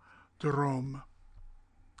Saint-Donat de Rome.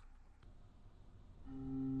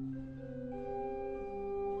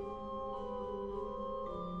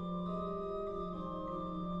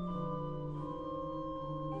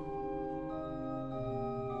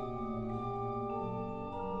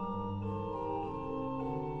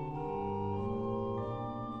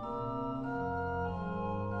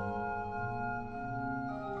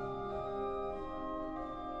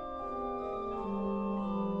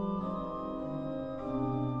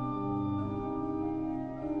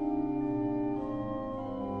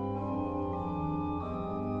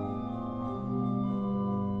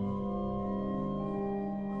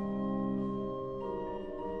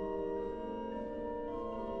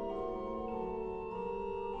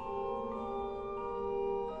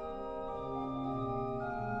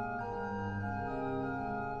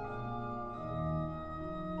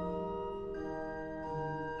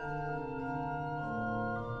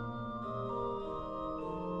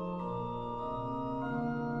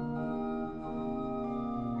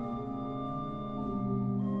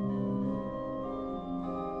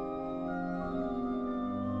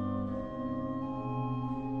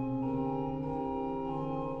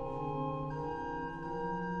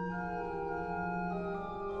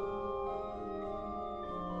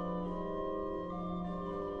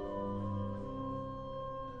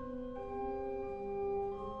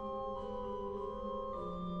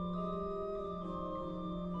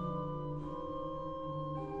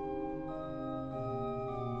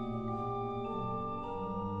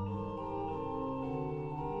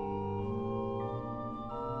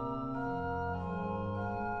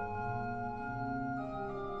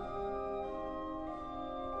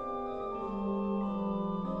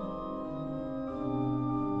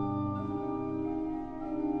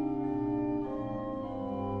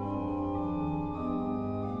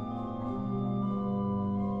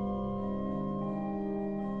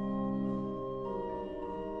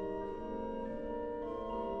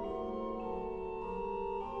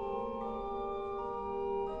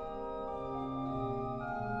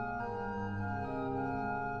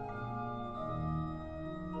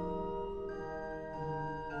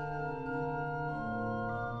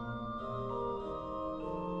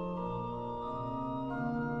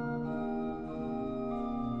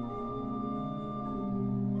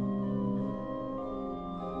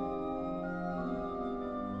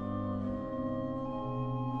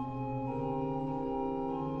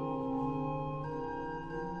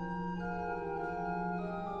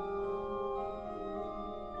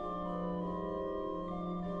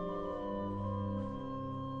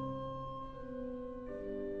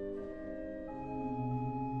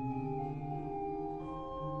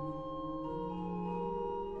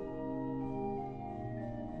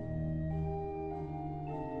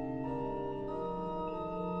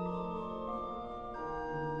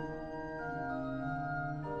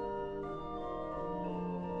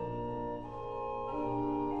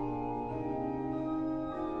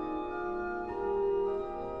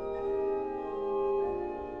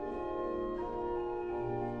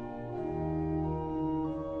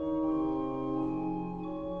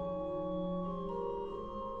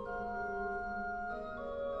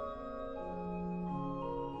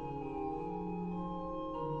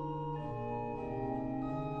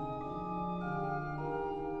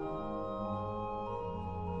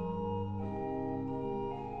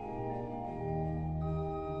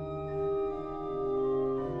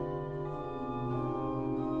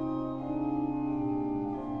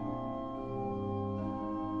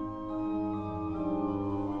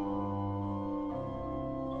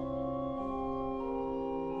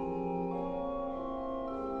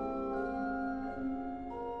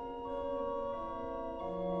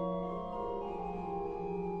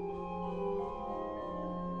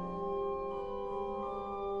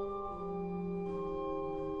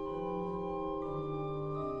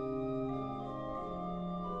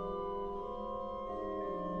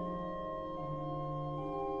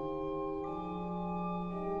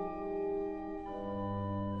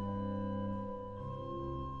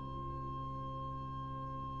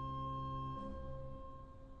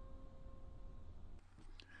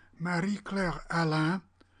 Marie-Claire Alain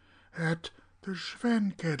at the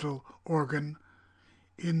Schweinketel organ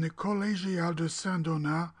in the Collégiale de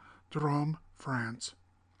Saint-Donat, Drôme, France.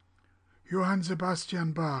 Johann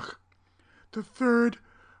Sebastian Bach, the third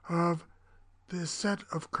of the set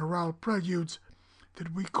of chorale preludes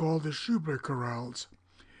that we call the Schubert chorales.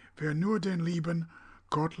 Wer nur den lieben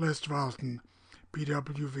Gott lässt walten,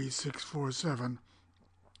 BWV 647.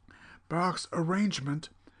 Bach's arrangement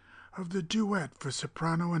of the duet for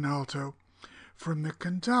soprano and alto from the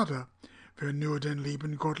cantata Wer nur den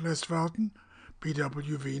lieben Gott lässt walten,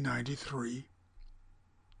 BWV 93.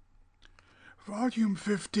 Volume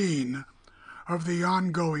 15 of the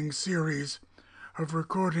ongoing series of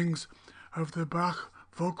recordings of the Bach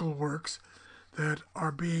vocal works that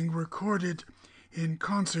are being recorded in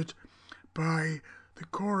concert by the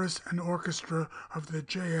chorus and orchestra of the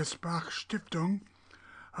J.S. Bach Stiftung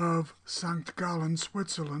of St. Gallen,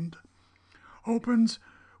 Switzerland, opens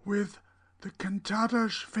with the Cantata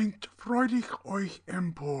Schwingt freudig euch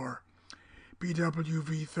empor,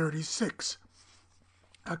 BWV 36,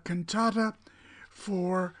 a cantata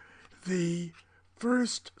for the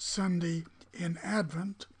first Sunday in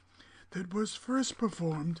Advent that was first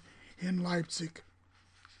performed in Leipzig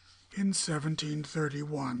in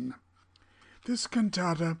 1731. This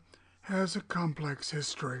cantata has a complex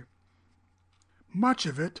history. Much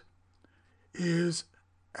of it is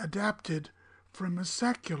adapted from a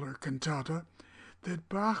secular cantata that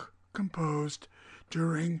Bach composed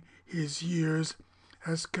during his years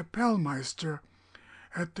as Kapellmeister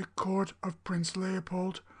at the court of Prince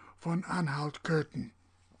Leopold von Anhalt-Köthen.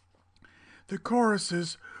 The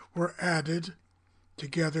choruses were added,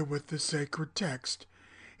 together with the sacred text,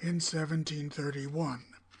 in 1731.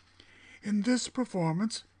 In this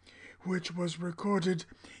performance, which was recorded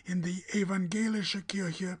in the Evangelische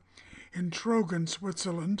Kirche in Trogen,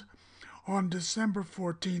 Switzerland, on December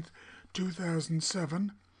 14,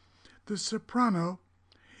 2007, the soprano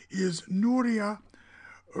is Nuria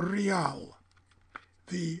Rial,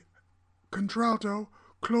 the contralto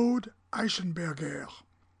Claude Eichenberger,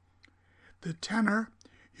 the tenor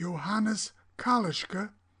Johannes Kalischke,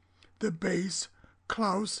 the bass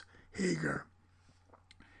Klaus Heger.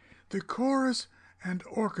 The chorus and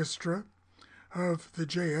orchestra of the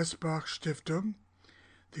J.S. Bach Stiftung,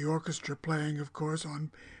 the orchestra playing, of course,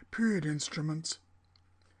 on period instruments,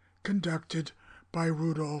 conducted by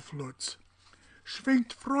Rudolf Lutz.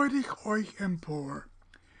 Schwingt freudig euch empor,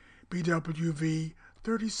 BWV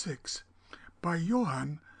 36, by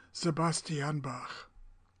Johann Sebastian Bach.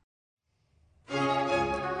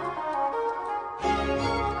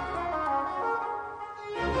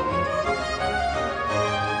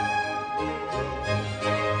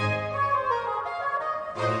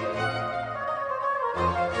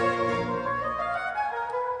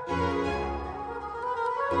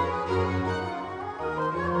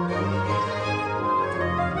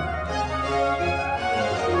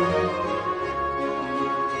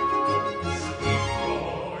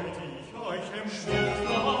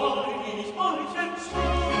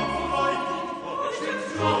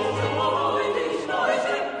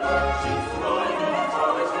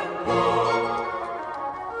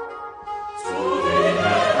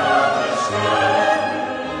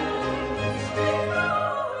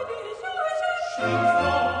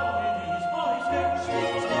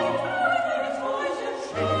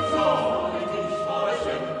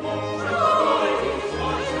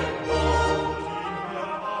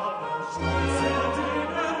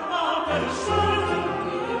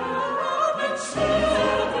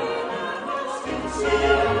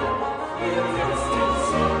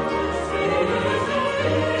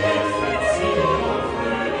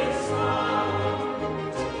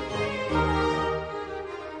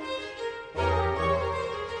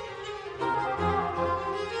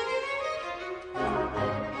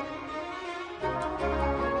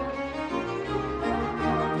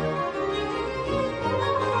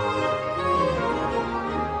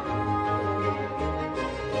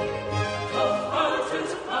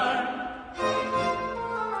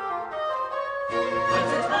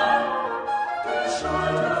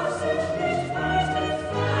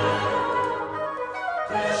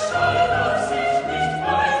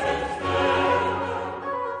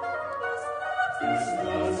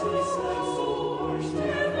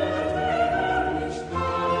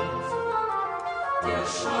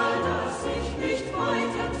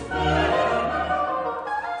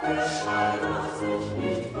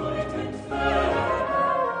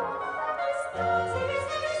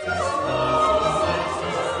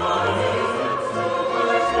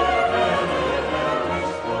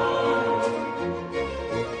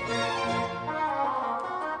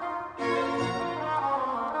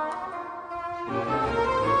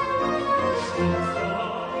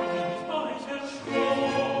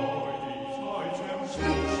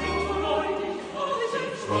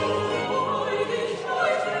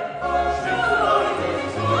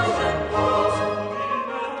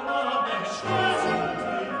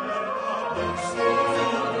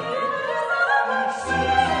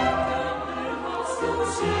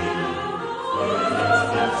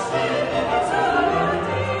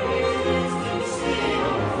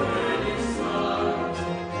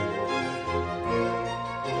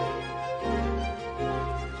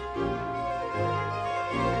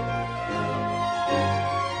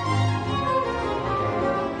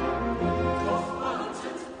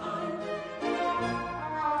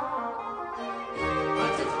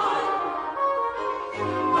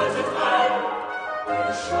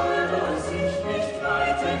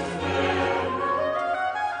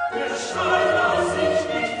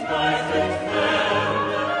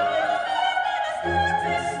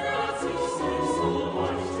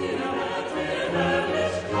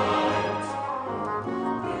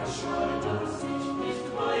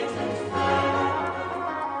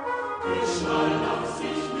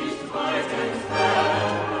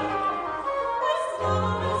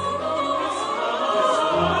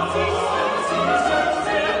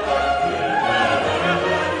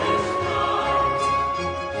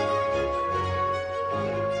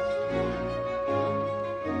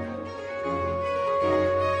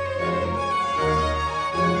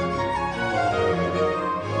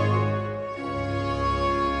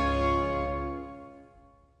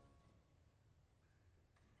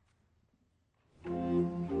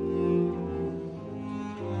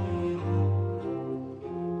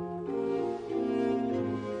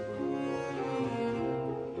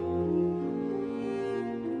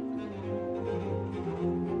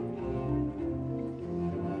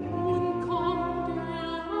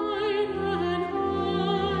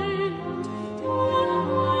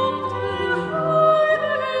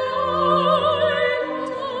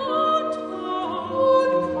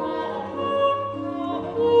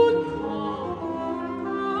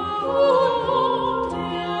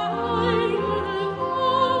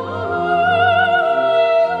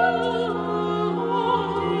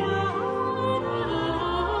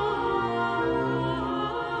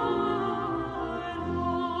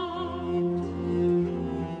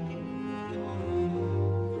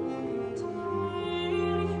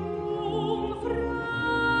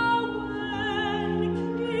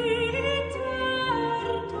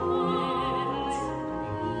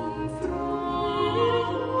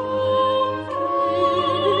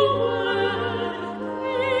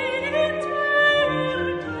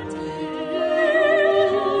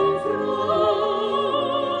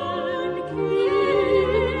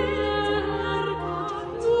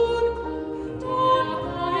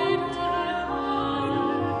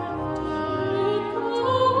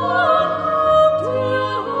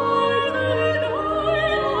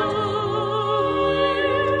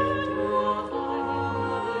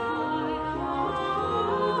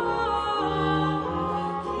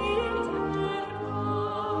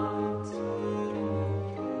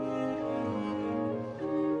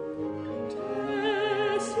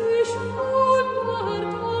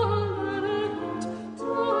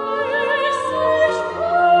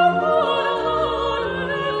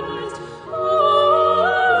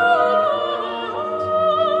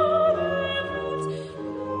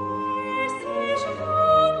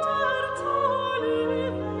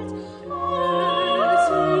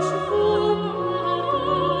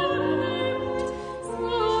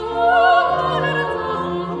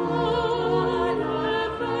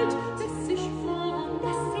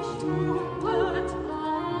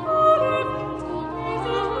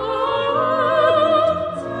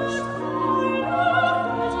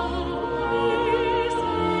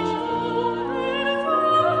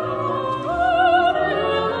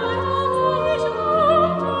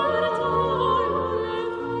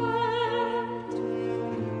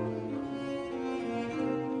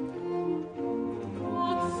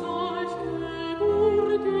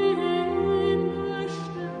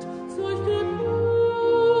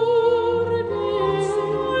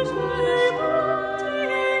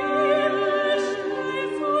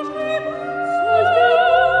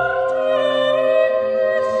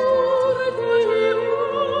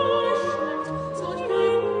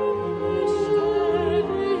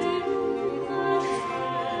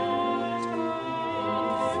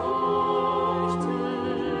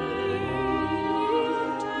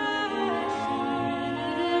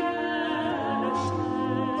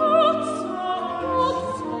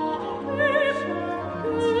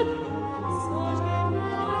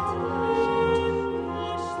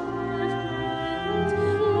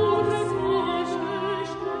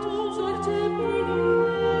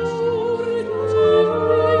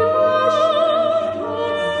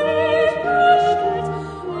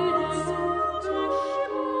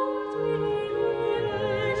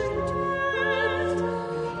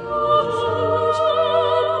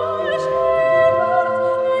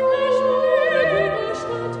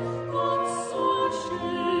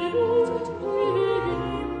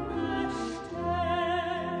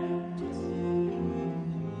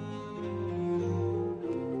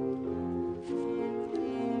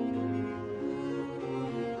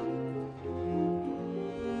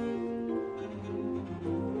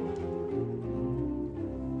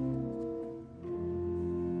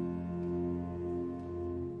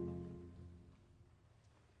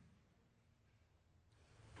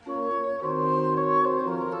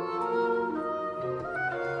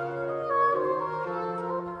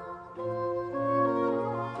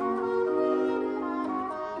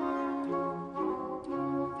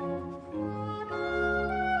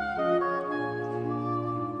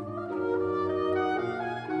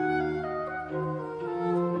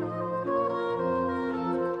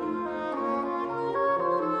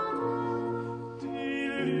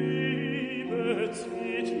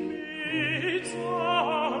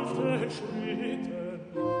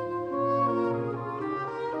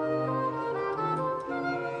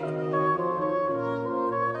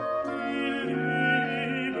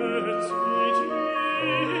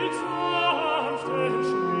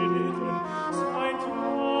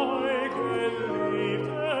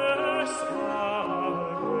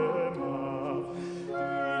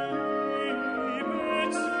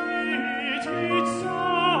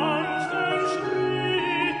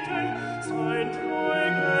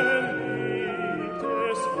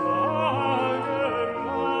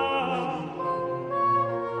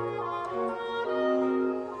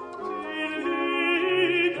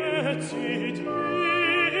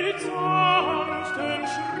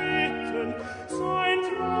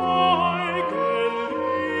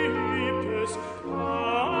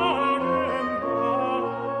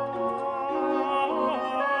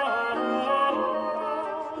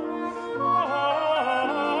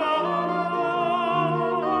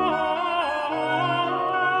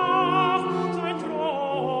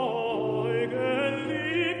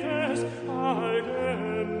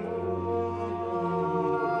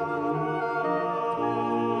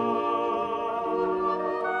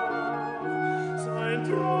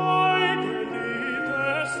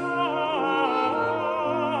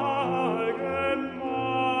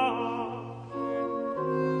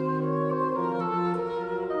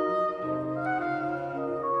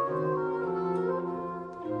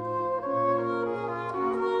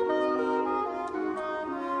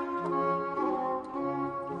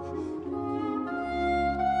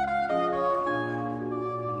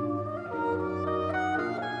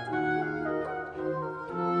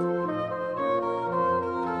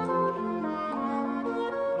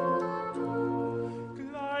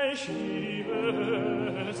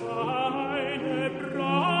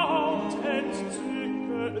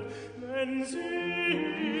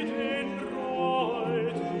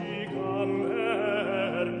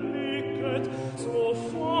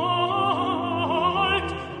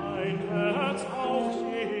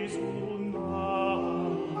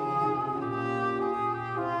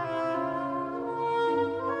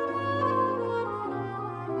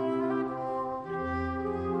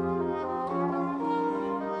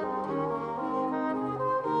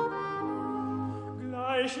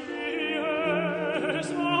 Gleich wie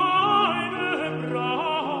es eine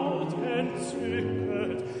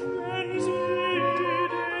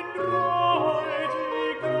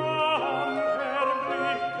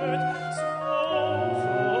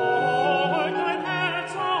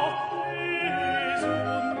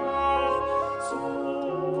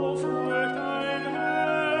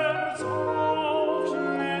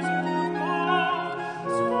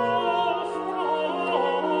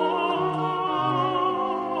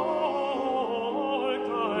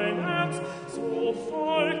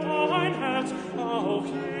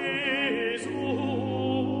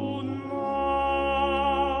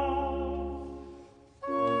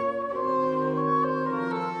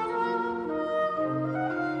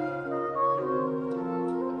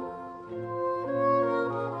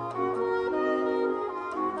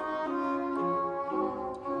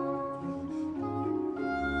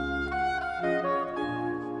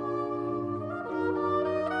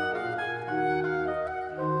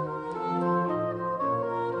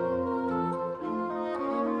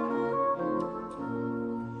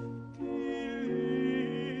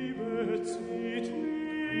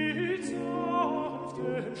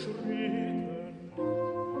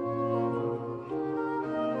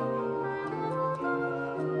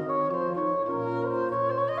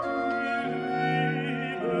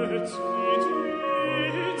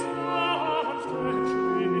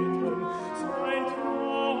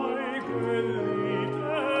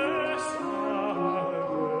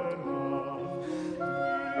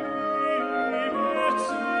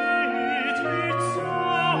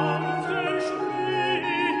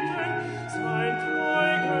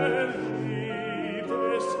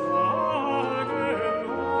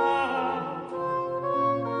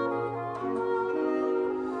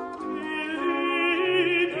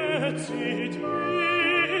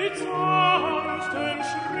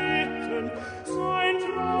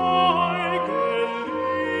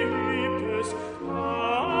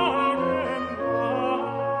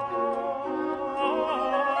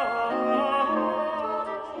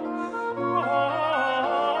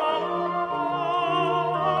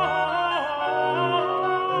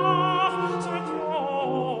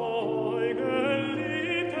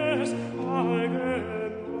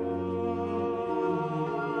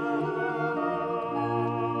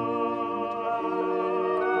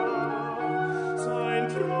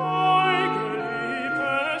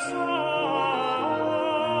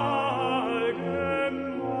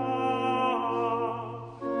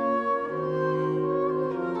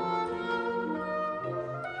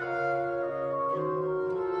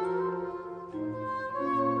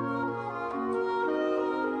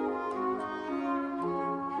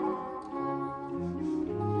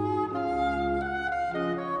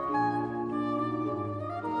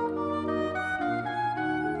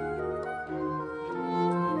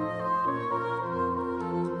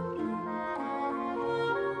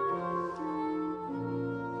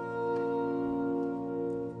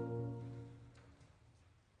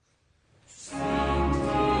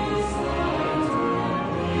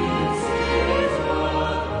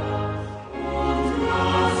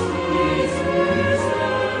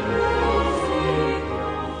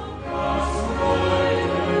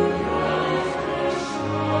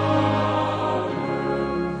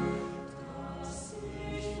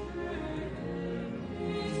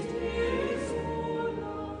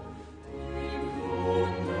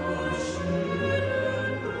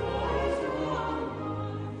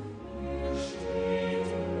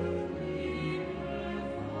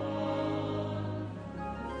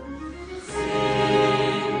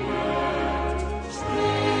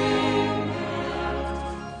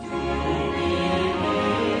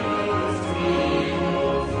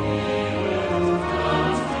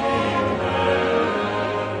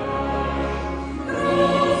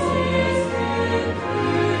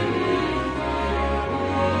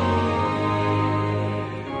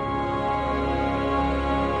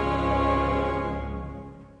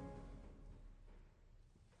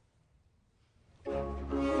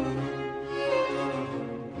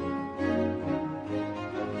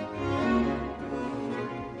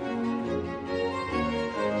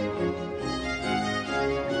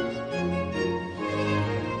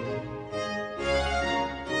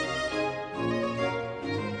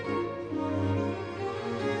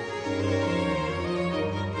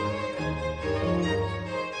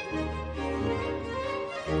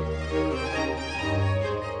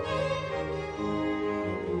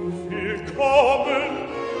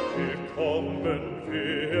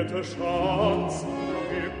wird der Schatz,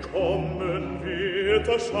 willkommen wird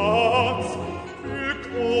der Schatz,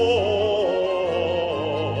 willkommen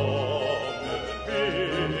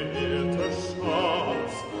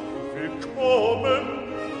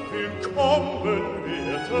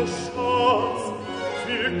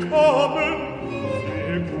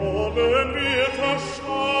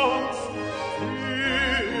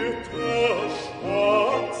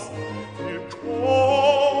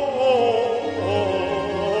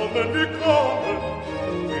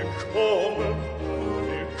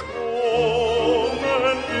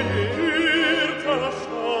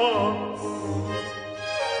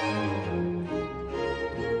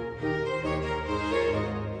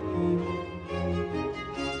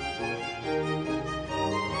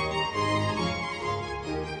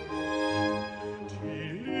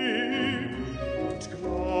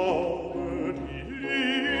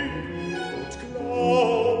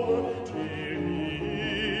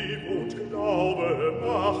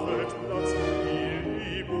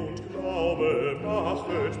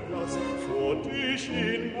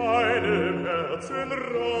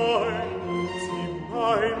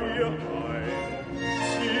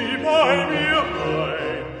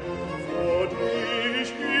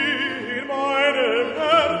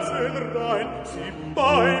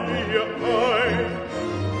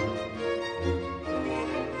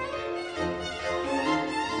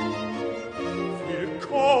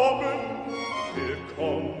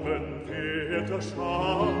wird der Schatz, willkommen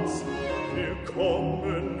wird der Schatz,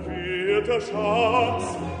 willkommen wird der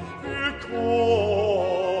Schatz,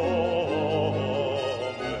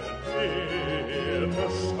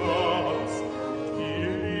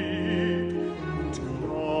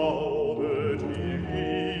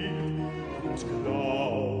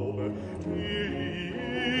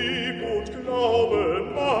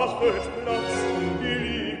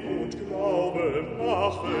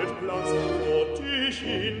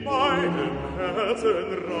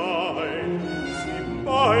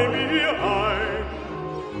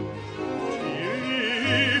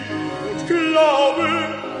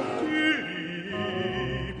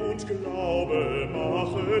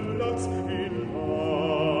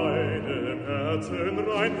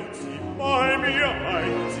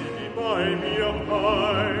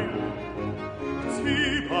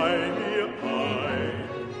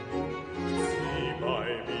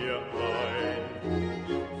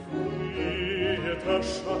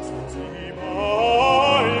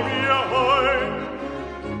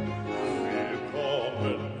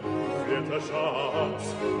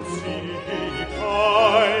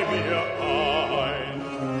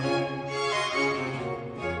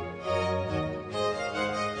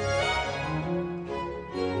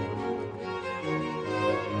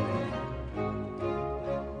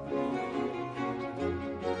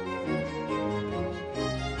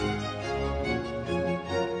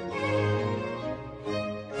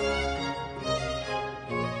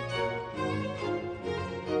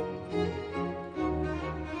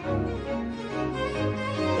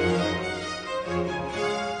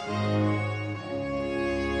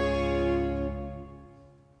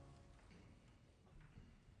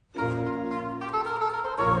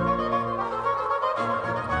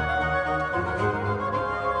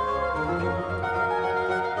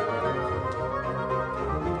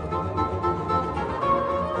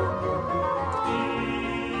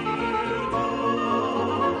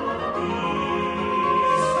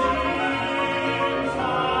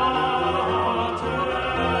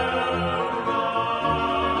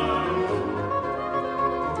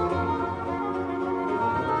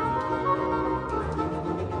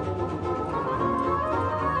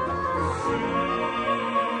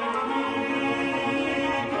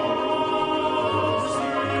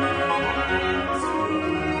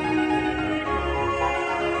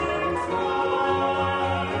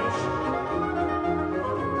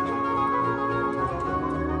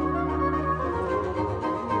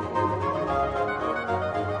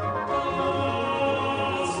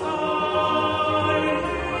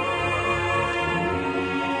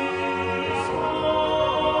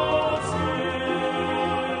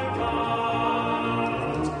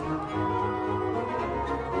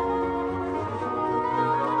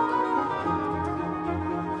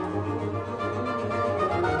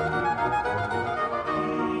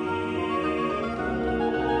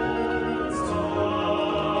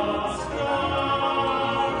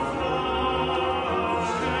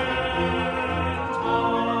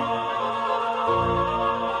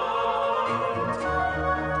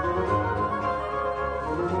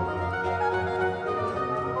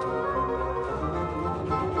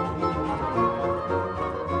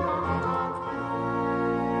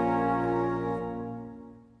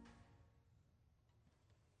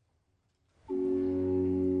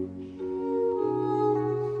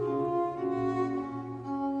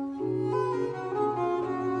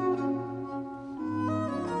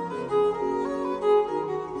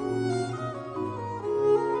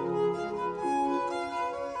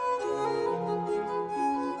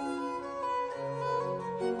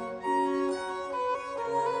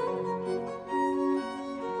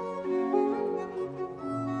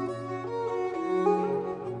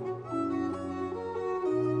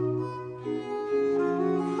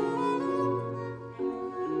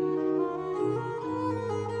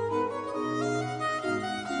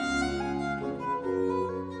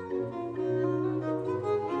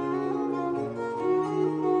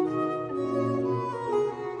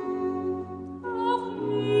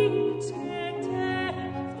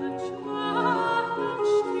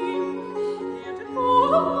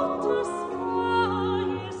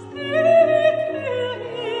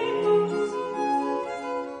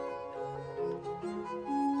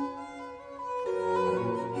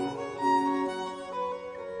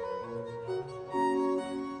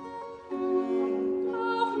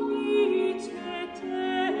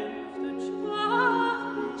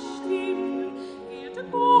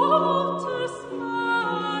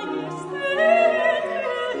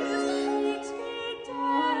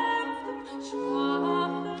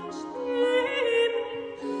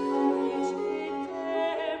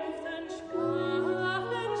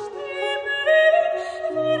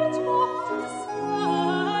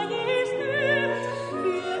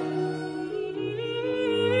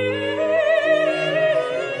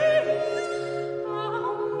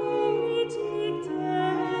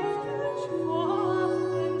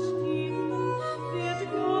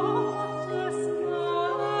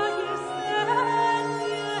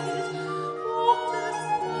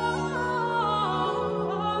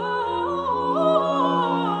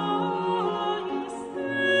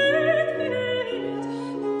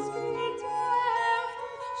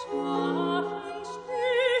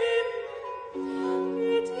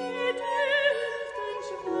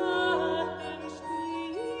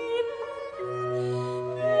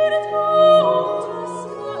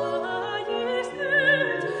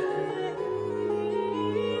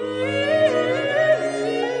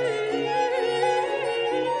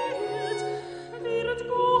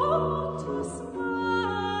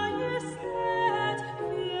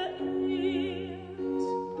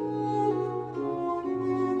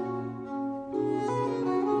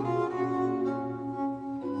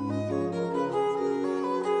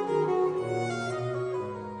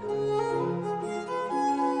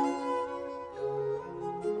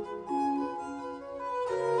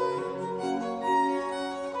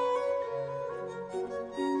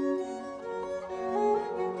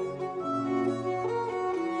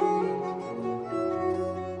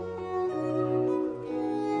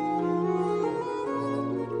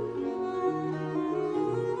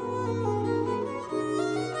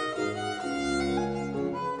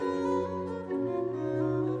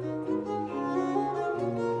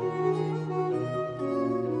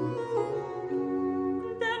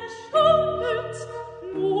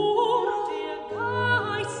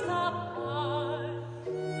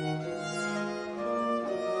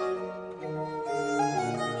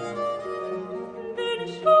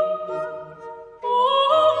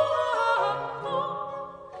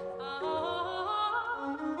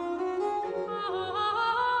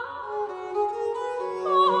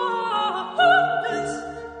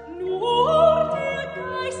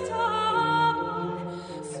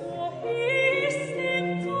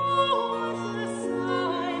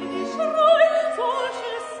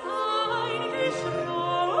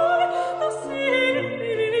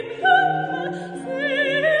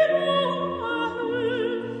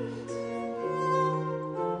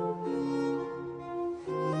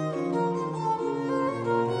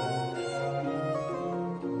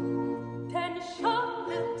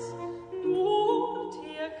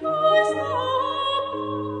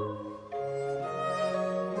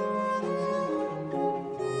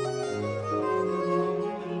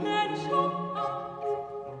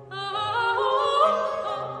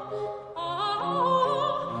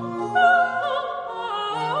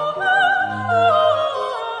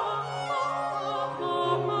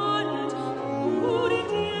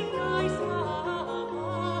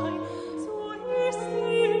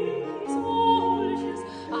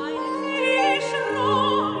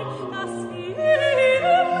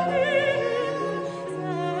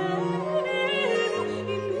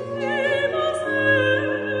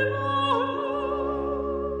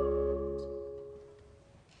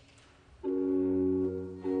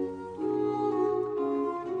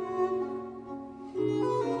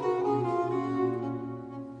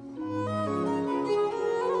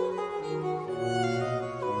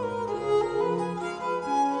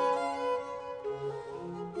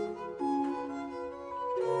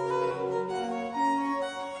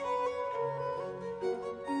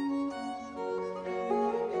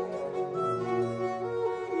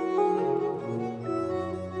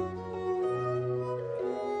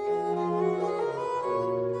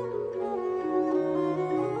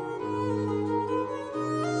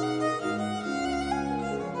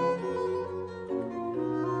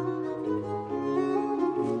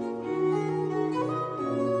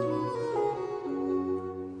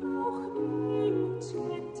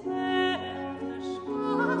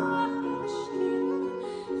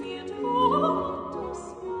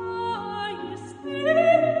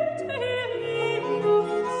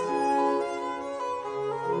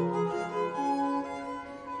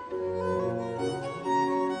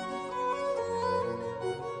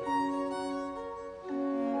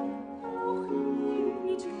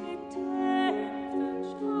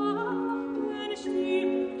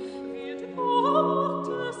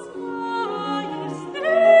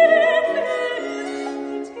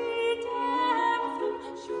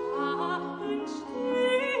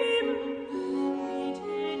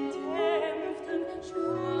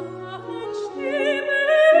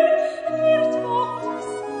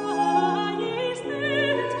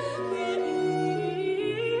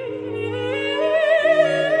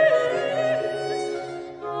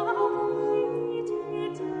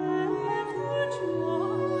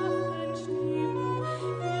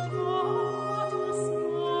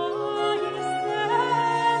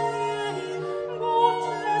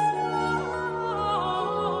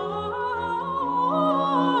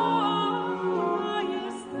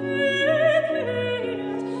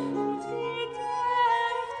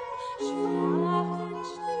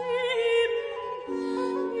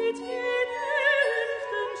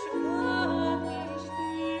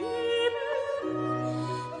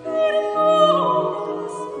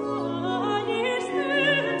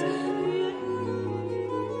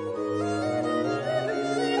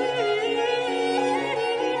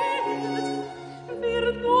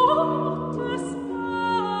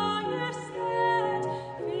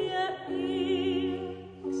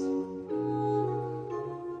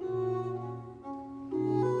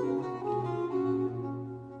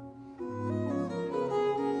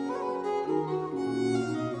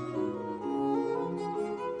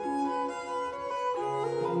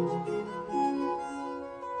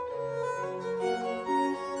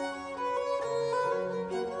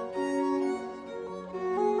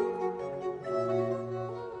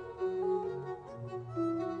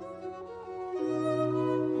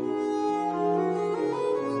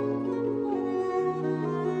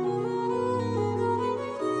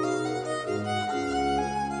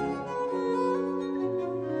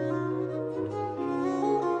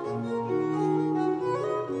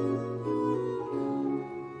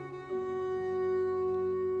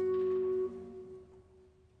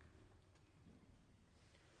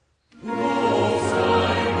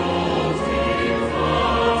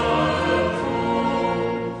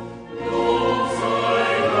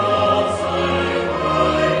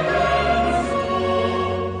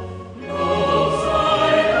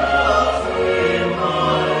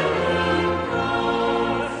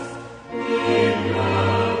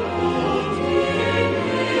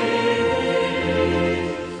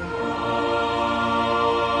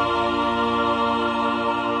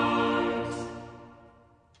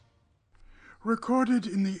 recorded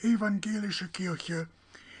in the Evangelische Kirche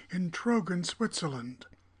in Trogen, Switzerland,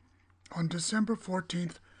 on December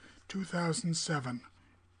 14th, 2007.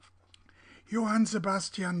 Johann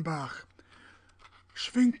Sebastian Bach,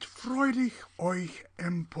 Schwingt freudig euch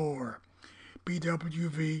empor,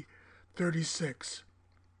 BWV 36,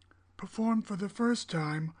 performed for the first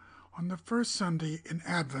time on the first Sunday in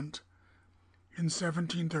Advent in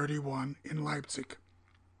 1731 in Leipzig.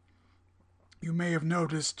 You may have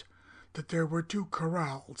noticed that there were two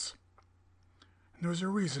chorales. And there's a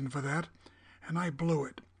reason for that, and I blew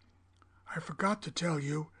it. I forgot to tell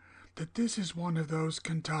you that this is one of those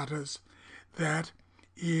cantatas that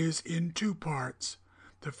is in two parts.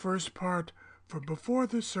 The first part for before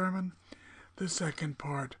the sermon, the second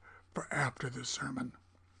part for after the sermon.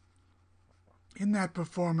 In that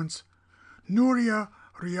performance, Nuria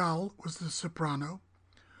Rial was the soprano,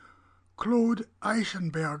 Claude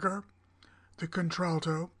Eichenberger, the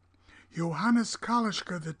contralto, Johannes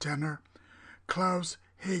Kalischka, the tenor, Klaus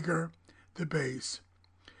Hager, the bass.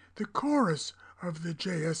 The chorus of the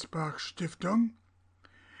J.S. Bach Stiftung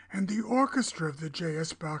and the orchestra of the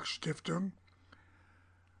J.S. Bach Stiftung,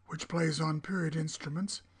 which plays on period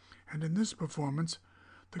instruments, and in this performance,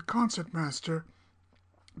 the concertmaster,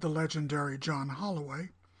 the legendary John Holloway,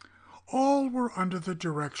 all were under the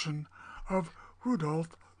direction of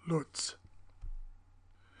Rudolf Lutz.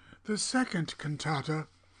 The second cantata,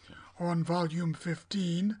 on volume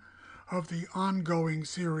 15 of the ongoing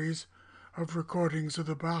series of recordings of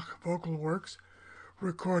the Bach vocal works,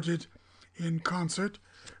 recorded in concert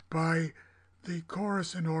by the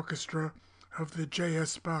chorus and orchestra of the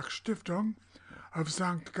J.S. Bach Stiftung of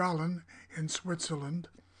St. Gallen in Switzerland,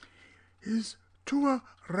 is Zur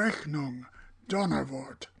Rechnung,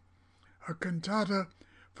 Donnerwort, a cantata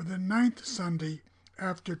for the 9th Sunday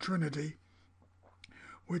after Trinity,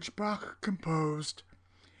 which Bach composed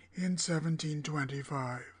in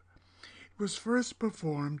 1725. It was first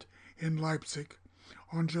performed in Leipzig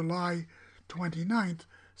on July 29th,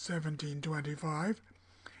 1725,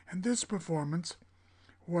 and this performance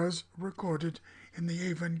was recorded in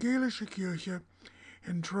the Evangelische Kirche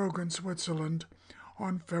in Trogen, Switzerland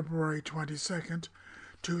on February 22nd,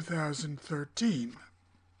 2013.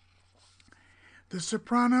 The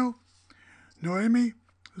soprano, Noemi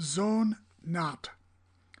Sohn-Naht.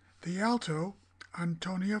 The alto,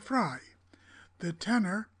 Antonia Frey. The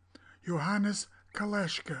tenor, Johannes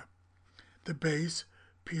Kaleschka. The bass,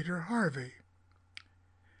 Peter Harvey.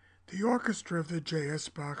 The orchestra of the J.S.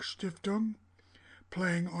 Bach Stiftung,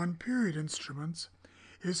 playing on period instruments,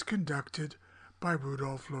 is conducted by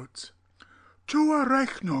Rudolf Lutz. Zur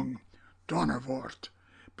Rechnung, Donnerwort,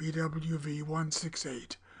 BWV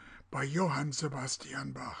 168, by Johann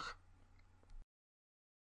Sebastian Bach.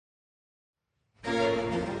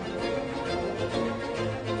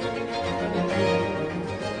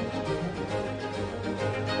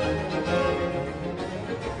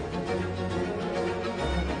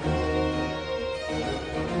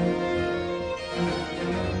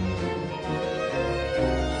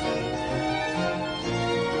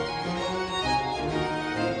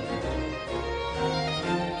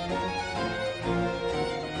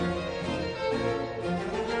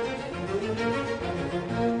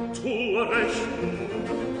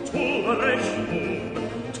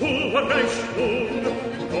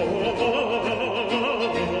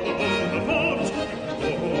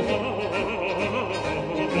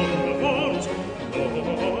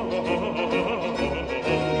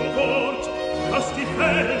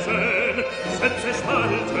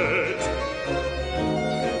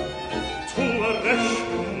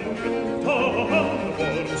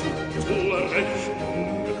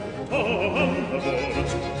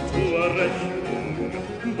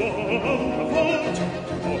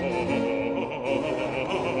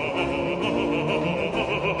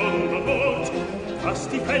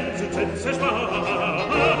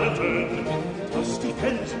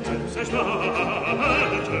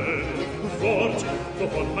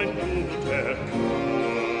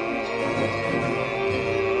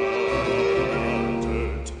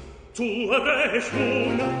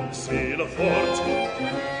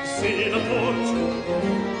 Seele fort,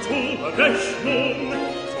 zur Rechnung,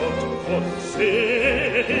 fort,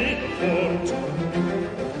 Seele fort.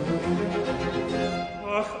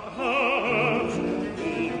 Ach,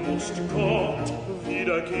 du musst Gott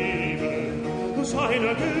wiedergeben,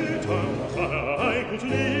 seiner Güter Heil und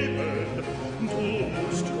Leben. Du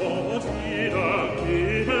musst Gott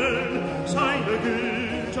wiedergeben, seine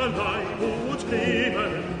Güter Heil und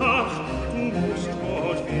Leben. Ach, du musst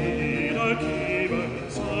Gott wiedergeben,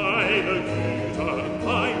 seine Güter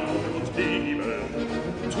Heil und Leben.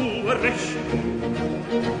 Zur Rechnung,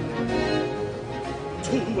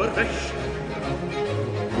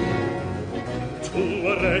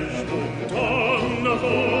 tue Rechnung,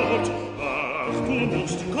 Donnerwort. Ach, du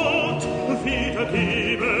musst Gott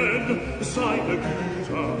wiedergeben seine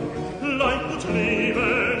Güter, Leib und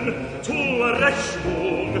Leben. Tue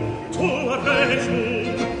Rechnung,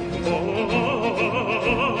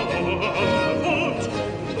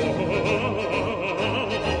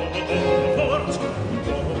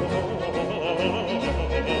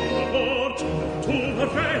 Wort, tue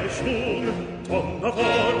Rechnung,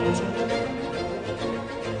 Donnerwort.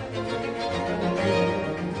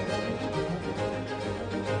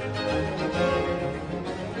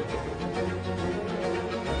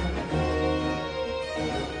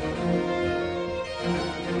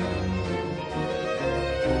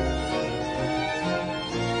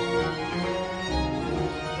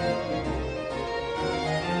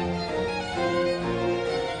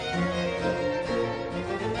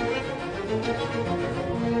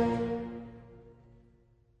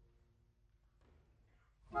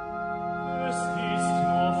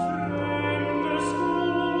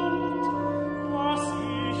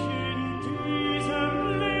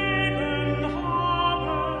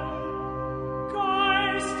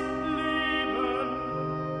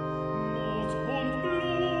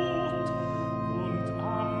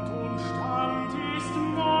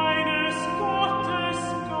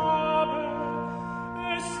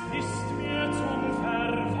 Ist mir zum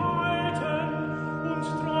Verwalten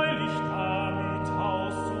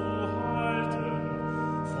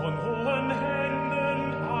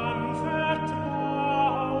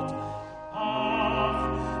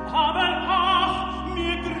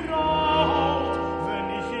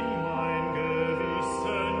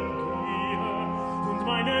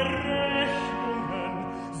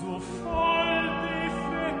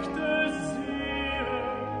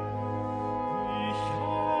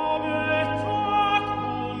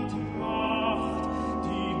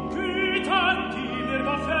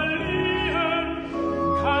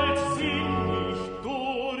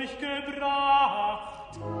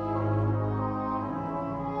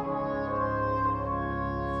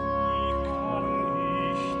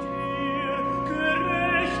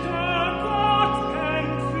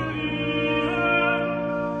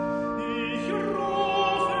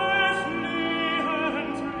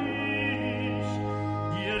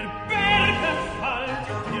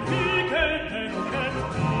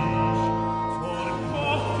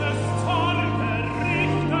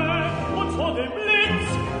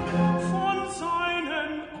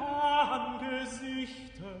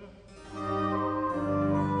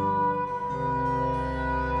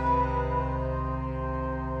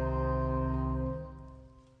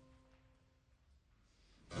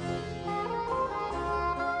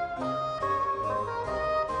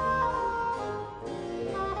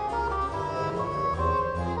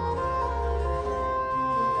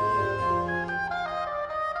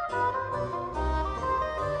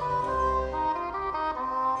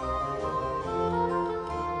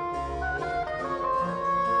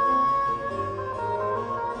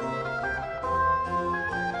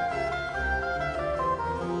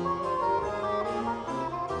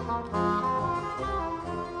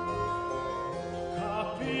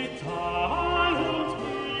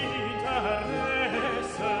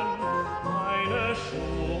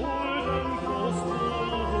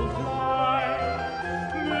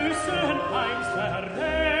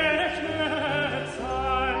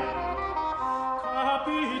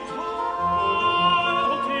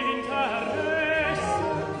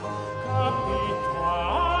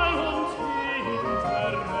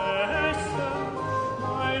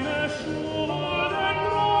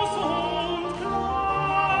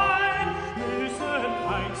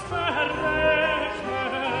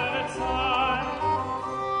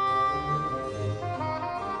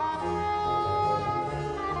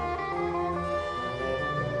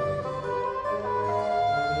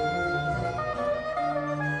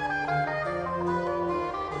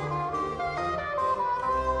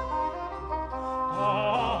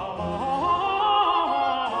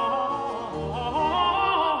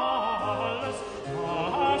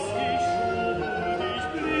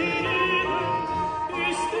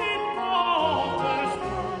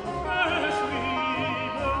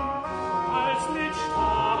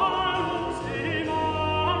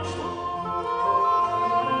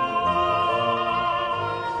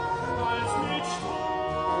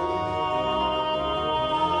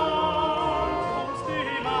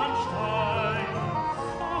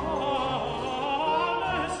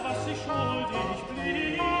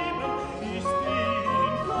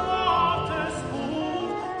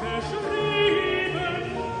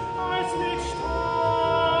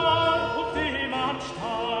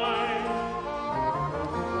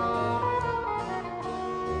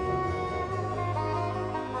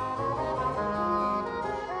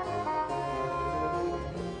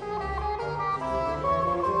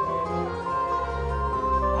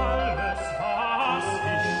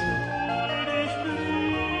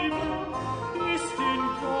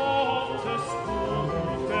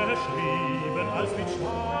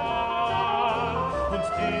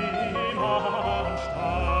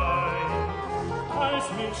Haus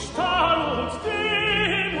mit Stahl und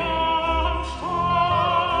Dämmerstein.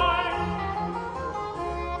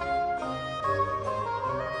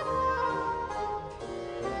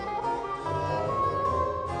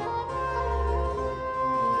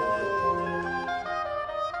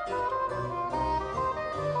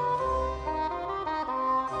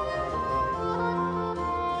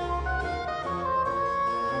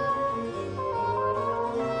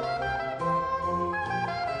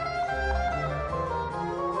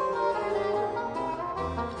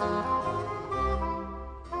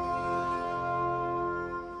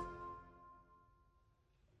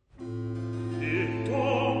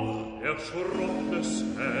 Erschrockenes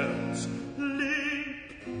Herz,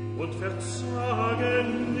 lieb und verzage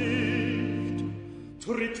nicht,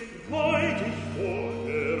 tritt freudig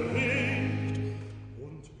vorgeregt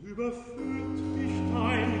und überführt dich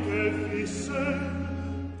dein Gewissen,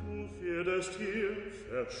 du werdest hier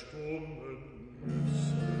verstummen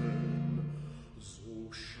müssen.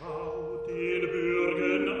 So schau den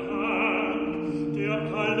Bürgen an, der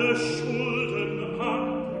alle Schulden abgetan.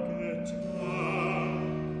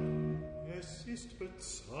 Es ist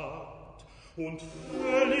bezahlt und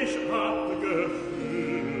völlig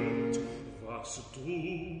abgeführt, was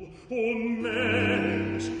du, o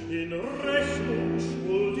Mensch, in Rechnung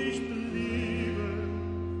schuldig bliebe.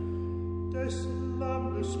 Des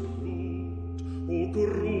Lammes Blut, o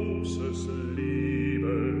großes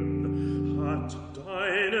Leben, hat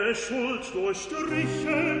deine Schuld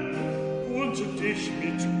durchstrichen und dich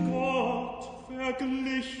mit Gott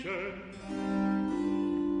verglichen.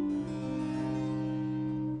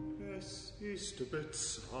 Ist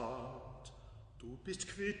bezahlt, du bist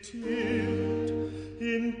quittiert,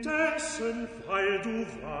 indessen, weil du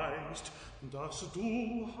weißt, dass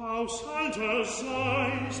du Haushalter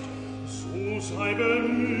seist, so sei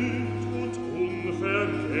bemüht und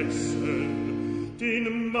unvergessen,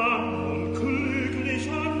 den Mammon klüglich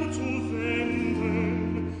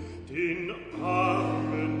anzuwenden, den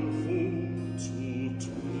Armen wohl zu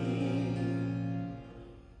tun.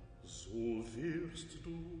 So wirst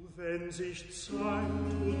du, wenn sich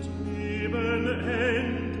Zeit und Leben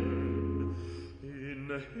enden, in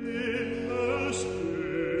Himmelsgüten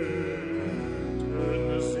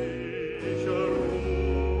sicher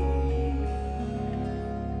ruhen.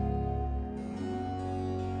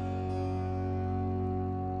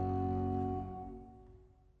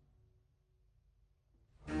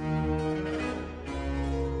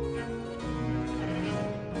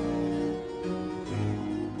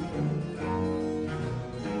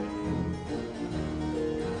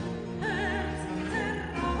 Herz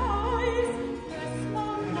zerreißt des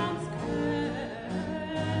Mannes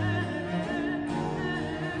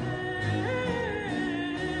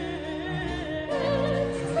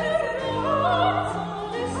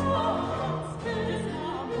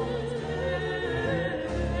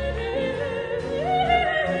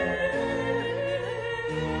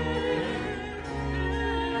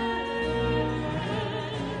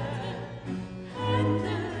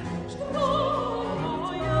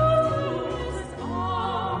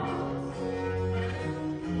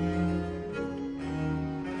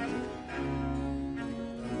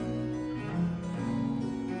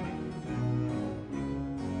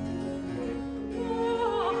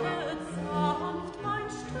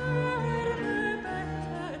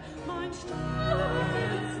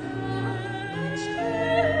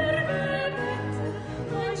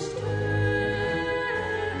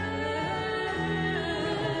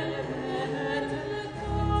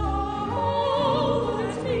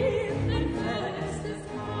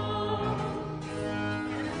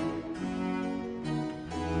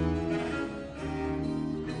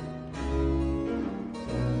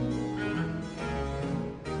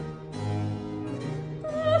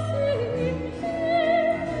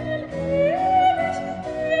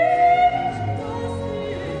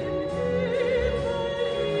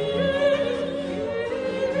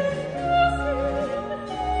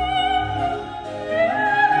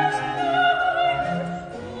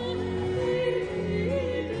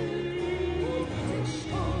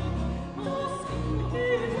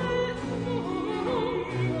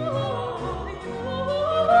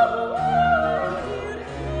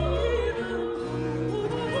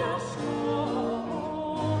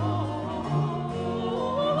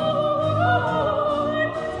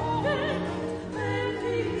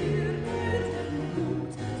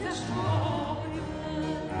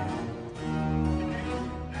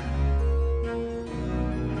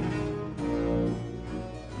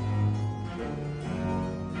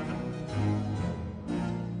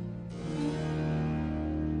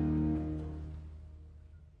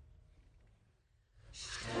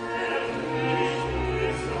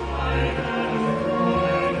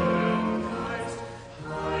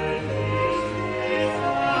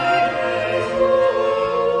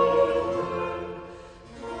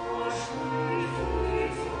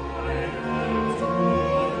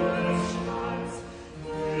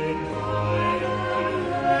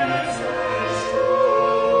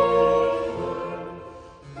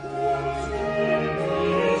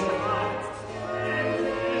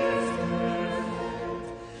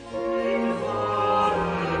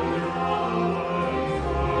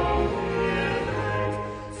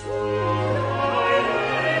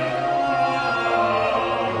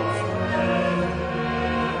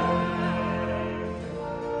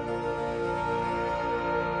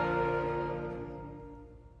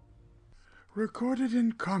recorded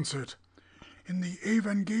in concert in the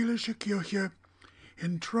Evangelische Kirche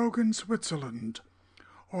in Trogen, Switzerland,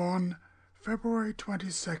 on February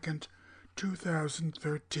 22nd,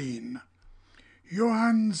 2013.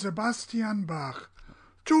 Johann Sebastian Bach,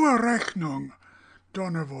 Zur Rechnung,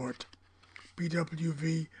 Donnerwort,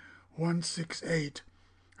 BWV 168,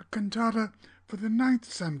 a cantata for the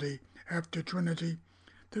ninth Sunday after Trinity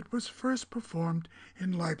that was first performed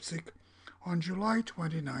in Leipzig on July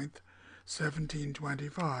 29th,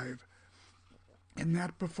 1725. In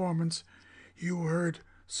that performance, you heard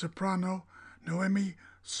soprano Noemi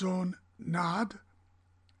Sohn-Naad,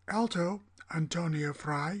 alto Antonia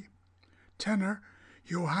Frey, tenor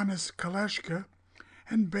Johannes Kaleschke,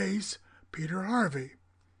 and bass Peter Harvey.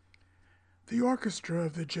 The orchestra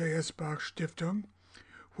of the J.S. Bach Stiftung,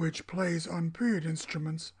 which plays on period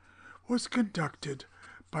instruments, was conducted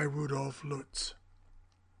by Rudolf Lutz.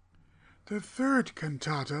 The third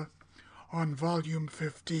cantata on Volume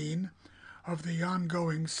 15 of the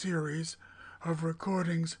ongoing series of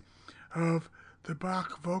recordings of the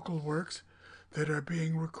Bach vocal works that are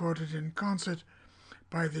being recorded in concert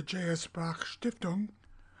by the J.S. Bach Stiftung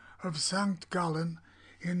of St. Gallen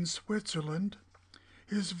in Switzerland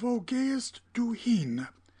is Wo gehst du hin,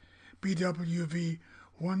 BWV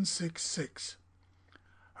 166,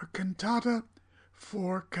 a cantata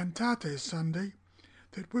for Cantate Sunday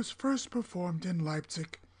that was first performed in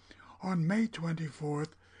Leipzig on May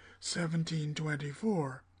 24th,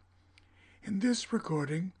 1724. In this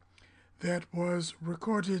recording, that was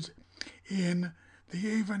recorded in the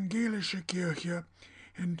Evangelische Kirche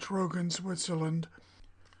in Trogen, Switzerland,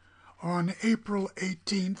 on April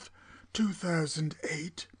 18th,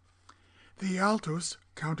 2008, the altus,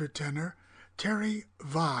 countertenor, Terry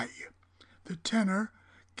Vai, the tenor,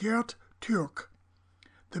 Gerd Türk,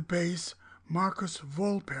 the bass, Markus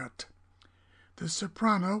Volpert, the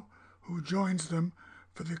soprano, who joins them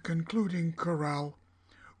for the concluding chorale,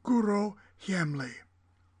 Guro Hiemli.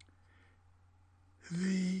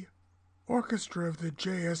 The orchestra of the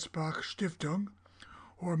J.S. Bach Stiftung,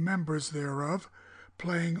 or members thereof,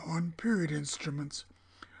 playing on period instruments,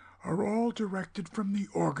 are all directed from the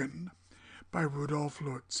organ by Rudolf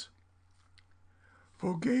Lutz.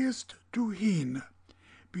 Wo gehst du hin,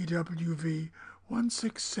 BWV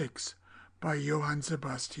 166 by Johann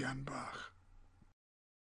Sebastian Bach.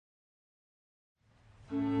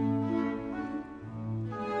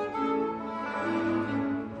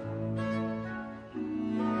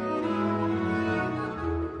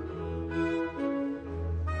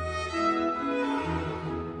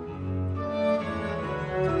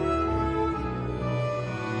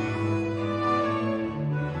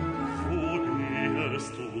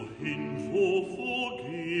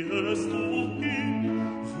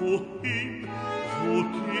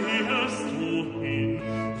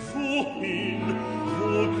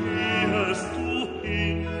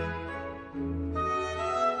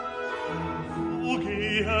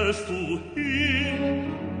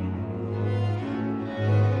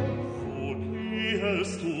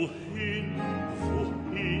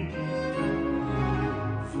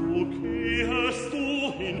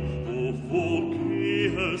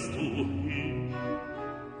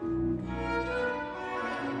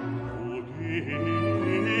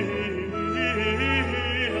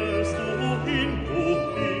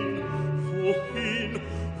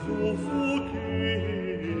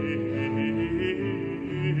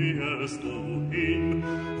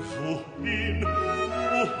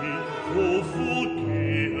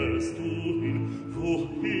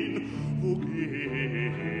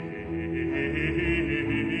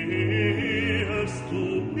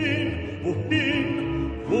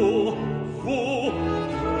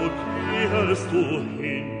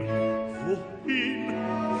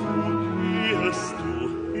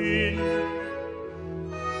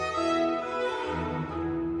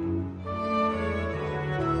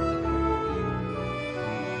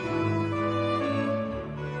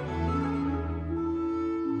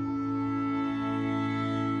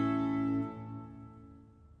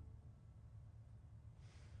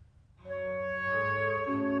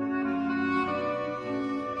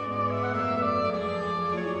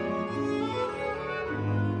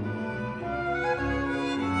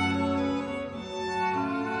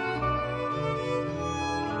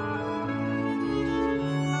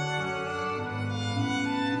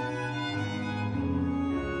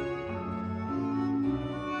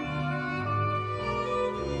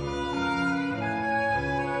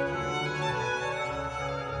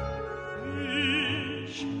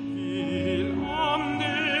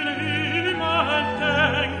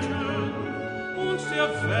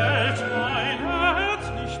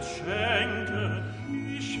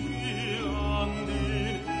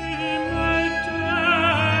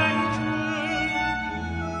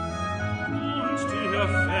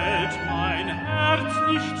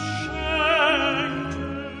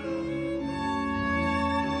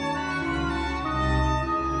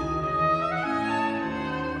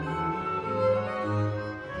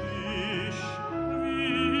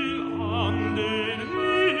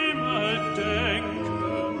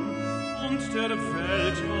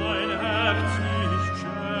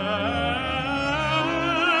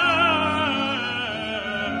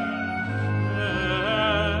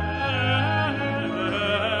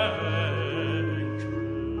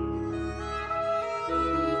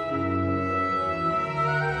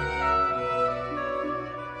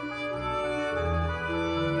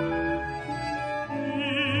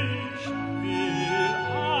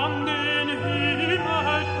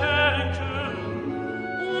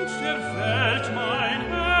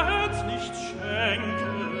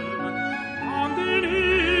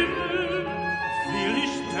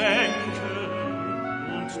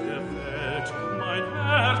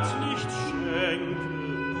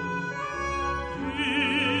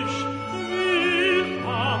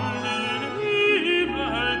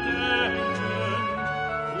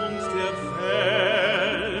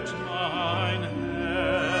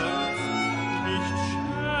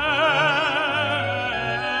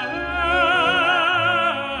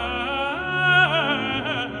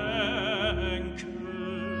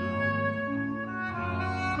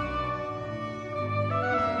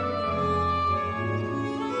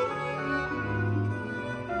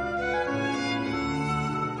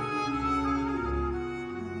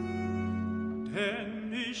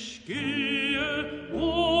 denn ich gehe,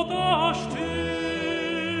 wo da steht.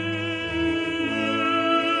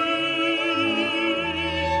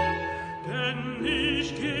 Denn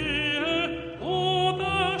ich gehe, wo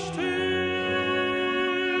da steht.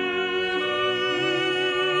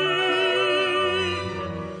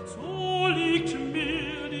 So liegt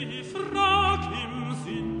mir die Frag im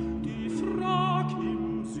Sinn, die Frag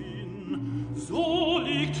im Sinn. So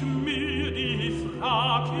liegt mir die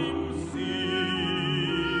Frag im Sinn.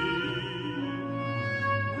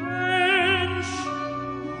 Mensch,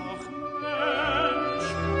 ach Mensch,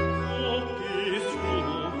 wo gehst du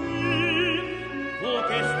hin? Wo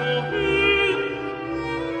gehst du hin?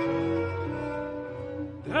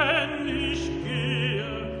 Denn ich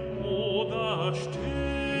gehe, wo da steht.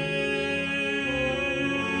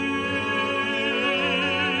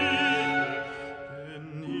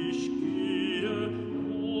 Denn ich gehe,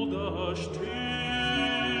 wo da steht.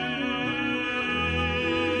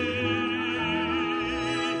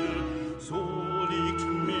 So liegt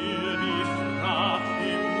mir die Frag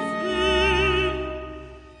im Sinn.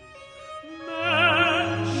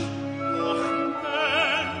 Mensch, ach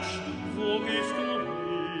Mensch, wo gehst du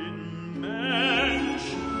hin? Mensch,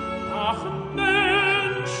 ach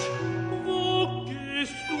Mensch, wo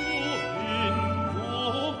gehst du hin? Wo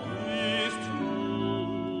gehst du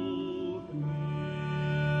hin?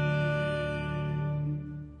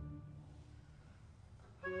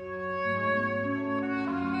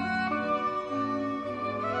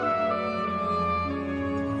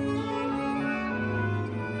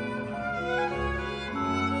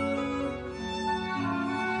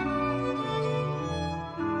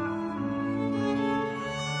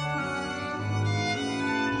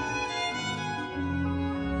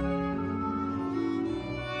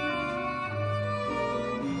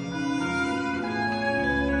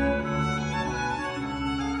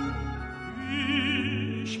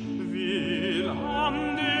 Ich will an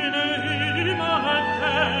den Himmel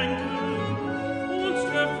denken und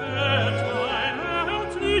der Welt mein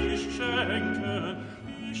Herz nicht schenken.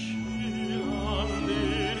 Ich will an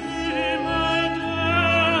den Himmel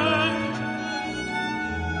denken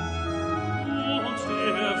und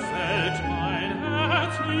der Welt mein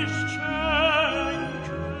Herz nicht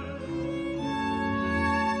schenken.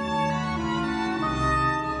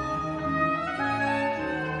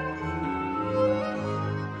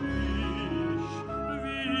 Ich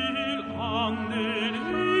will an den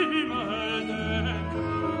Himmel denken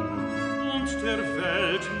und der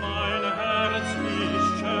Welt mein Herz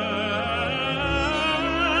nicht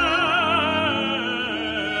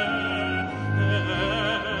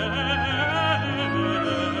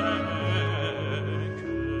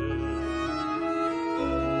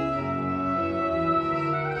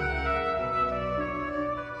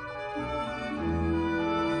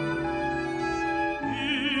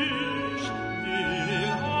Ich will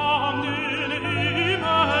an den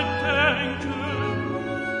Himmel denken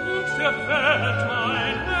und der Welt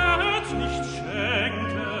mein Herz nicht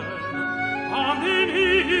schenken. An den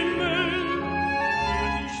Himmel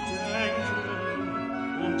will ich denken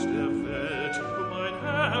und der Welt mein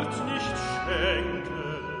Herz nicht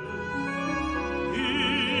schenken.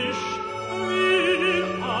 Ich will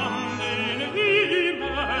an den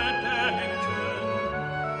Himmel denken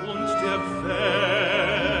und der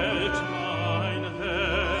Welt mein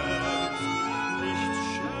Herz nicht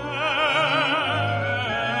schenken.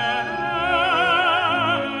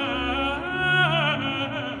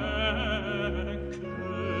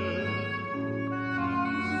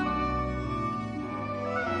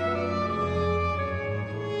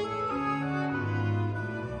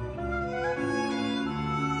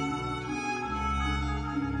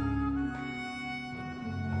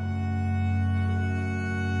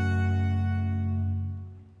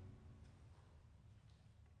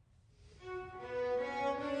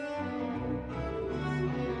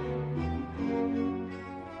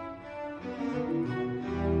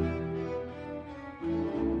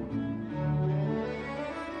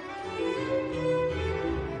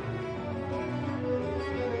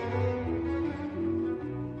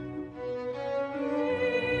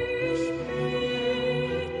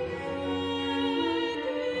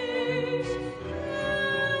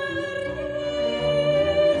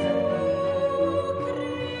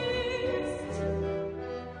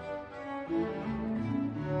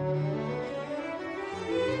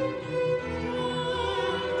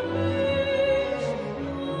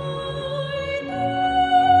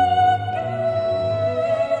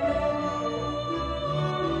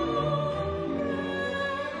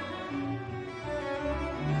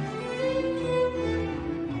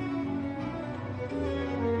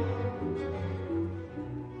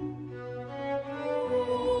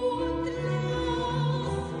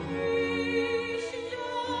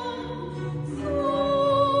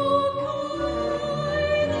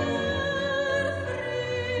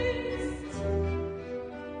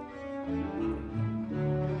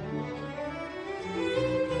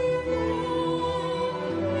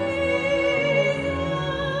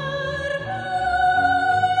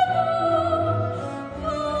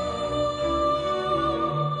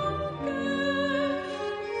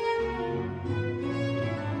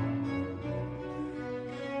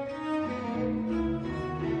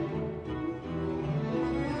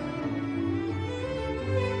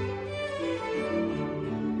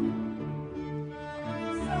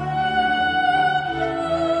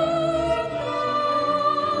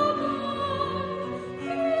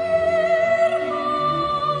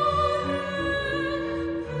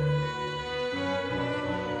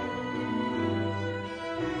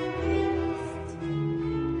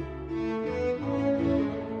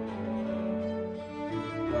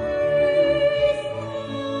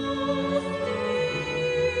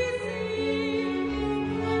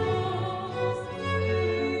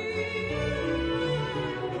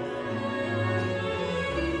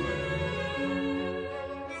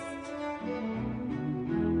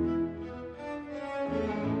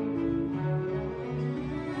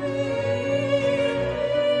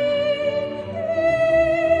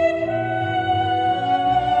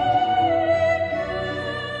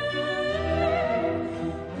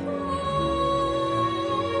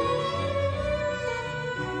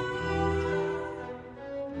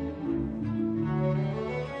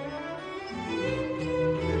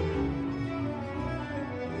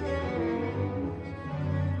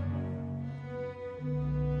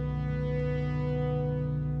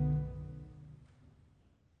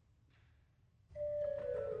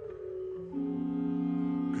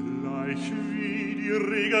 ich wie die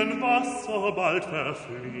Regenwasser bald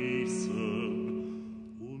verfließen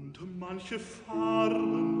und manche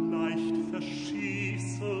Farben leicht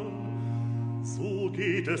verschießen, so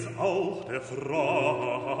geht es auch der Freude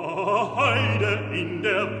in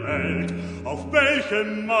der Welt, auf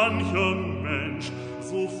welchen mancher Mensch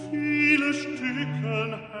so viele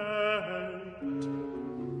Stücken hält.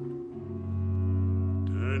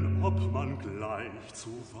 Denn ob man gleich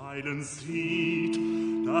zuweilen sieht,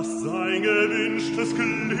 dass sein gewünschtes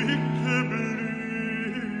Glück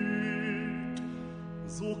blüht,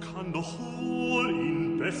 so kann doch wohl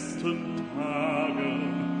in besten Tagen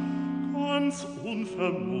ganz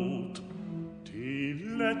unvermut die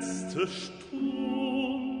letzte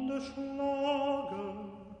Stunde schlagen.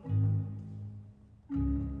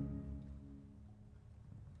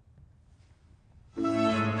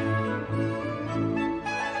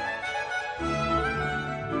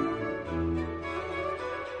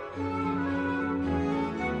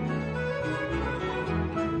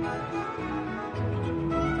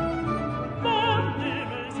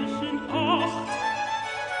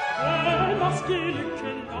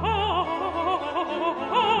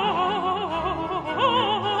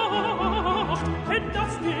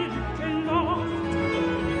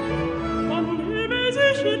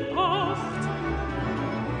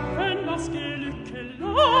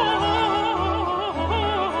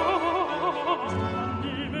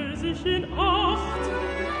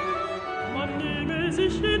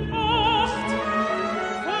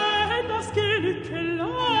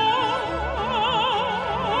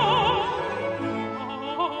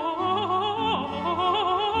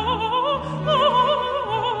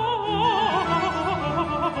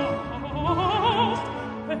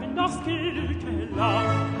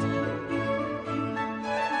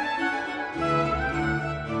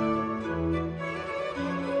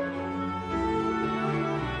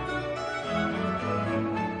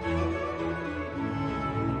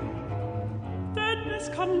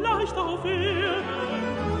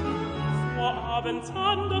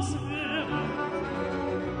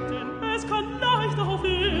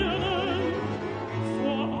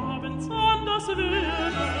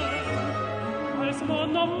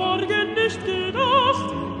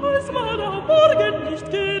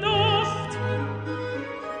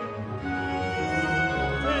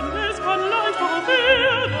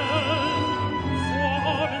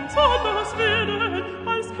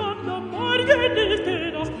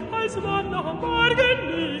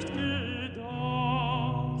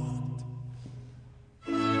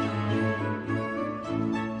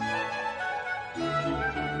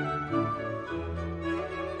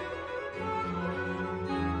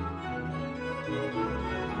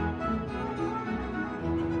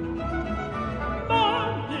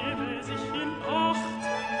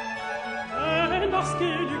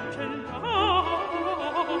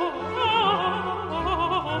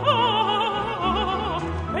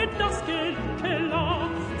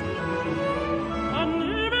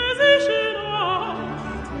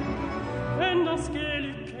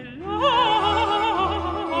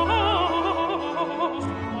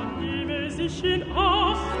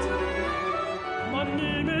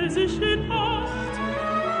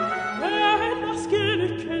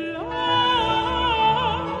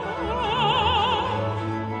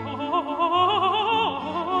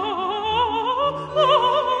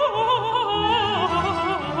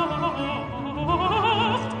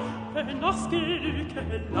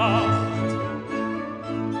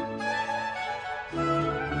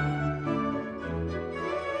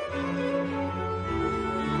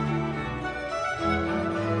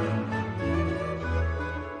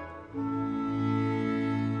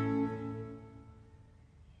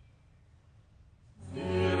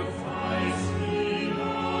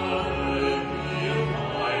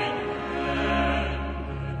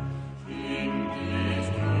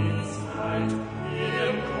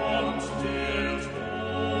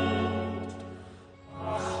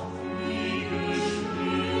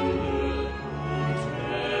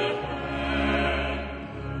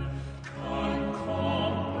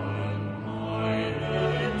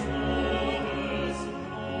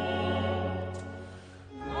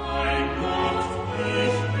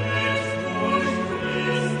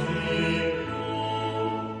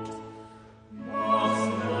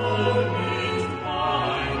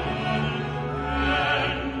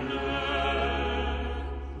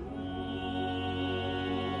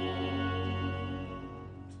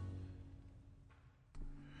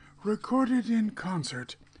 Recorded in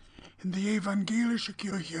concert in the Evangelische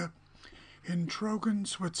Kirche in Trogen,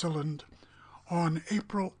 Switzerland on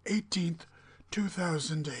April 18th,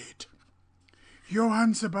 2008.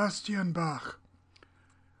 Johann Sebastian Bach,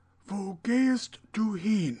 O Gayest du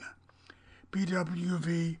Hin,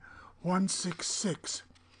 BWV 166,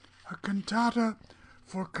 a cantata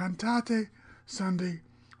for Cantate Sunday,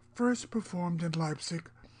 first performed in Leipzig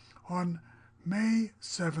on May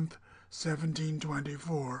 7th,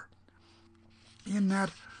 1724. In that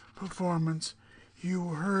performance,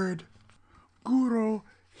 you heard Guro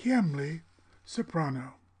Hiemli,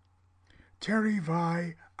 soprano, Terry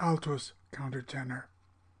Vai, altus, countertenor,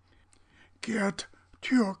 Gerd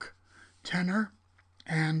Türk, tenor,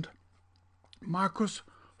 and Markus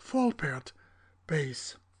Volpert,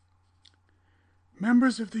 bass.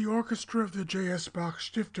 Members of the orchestra of the J.S. Bach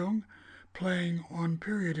Stiftung, playing on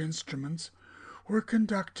period instruments, were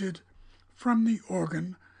conducted from the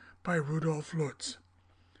organ by Rudolf Lutz.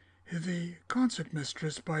 The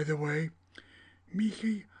concertmistress, by the way,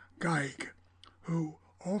 Michi Geig, who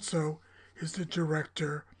also is the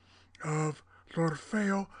director of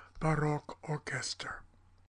l'Orfeo Baroque Orchestra.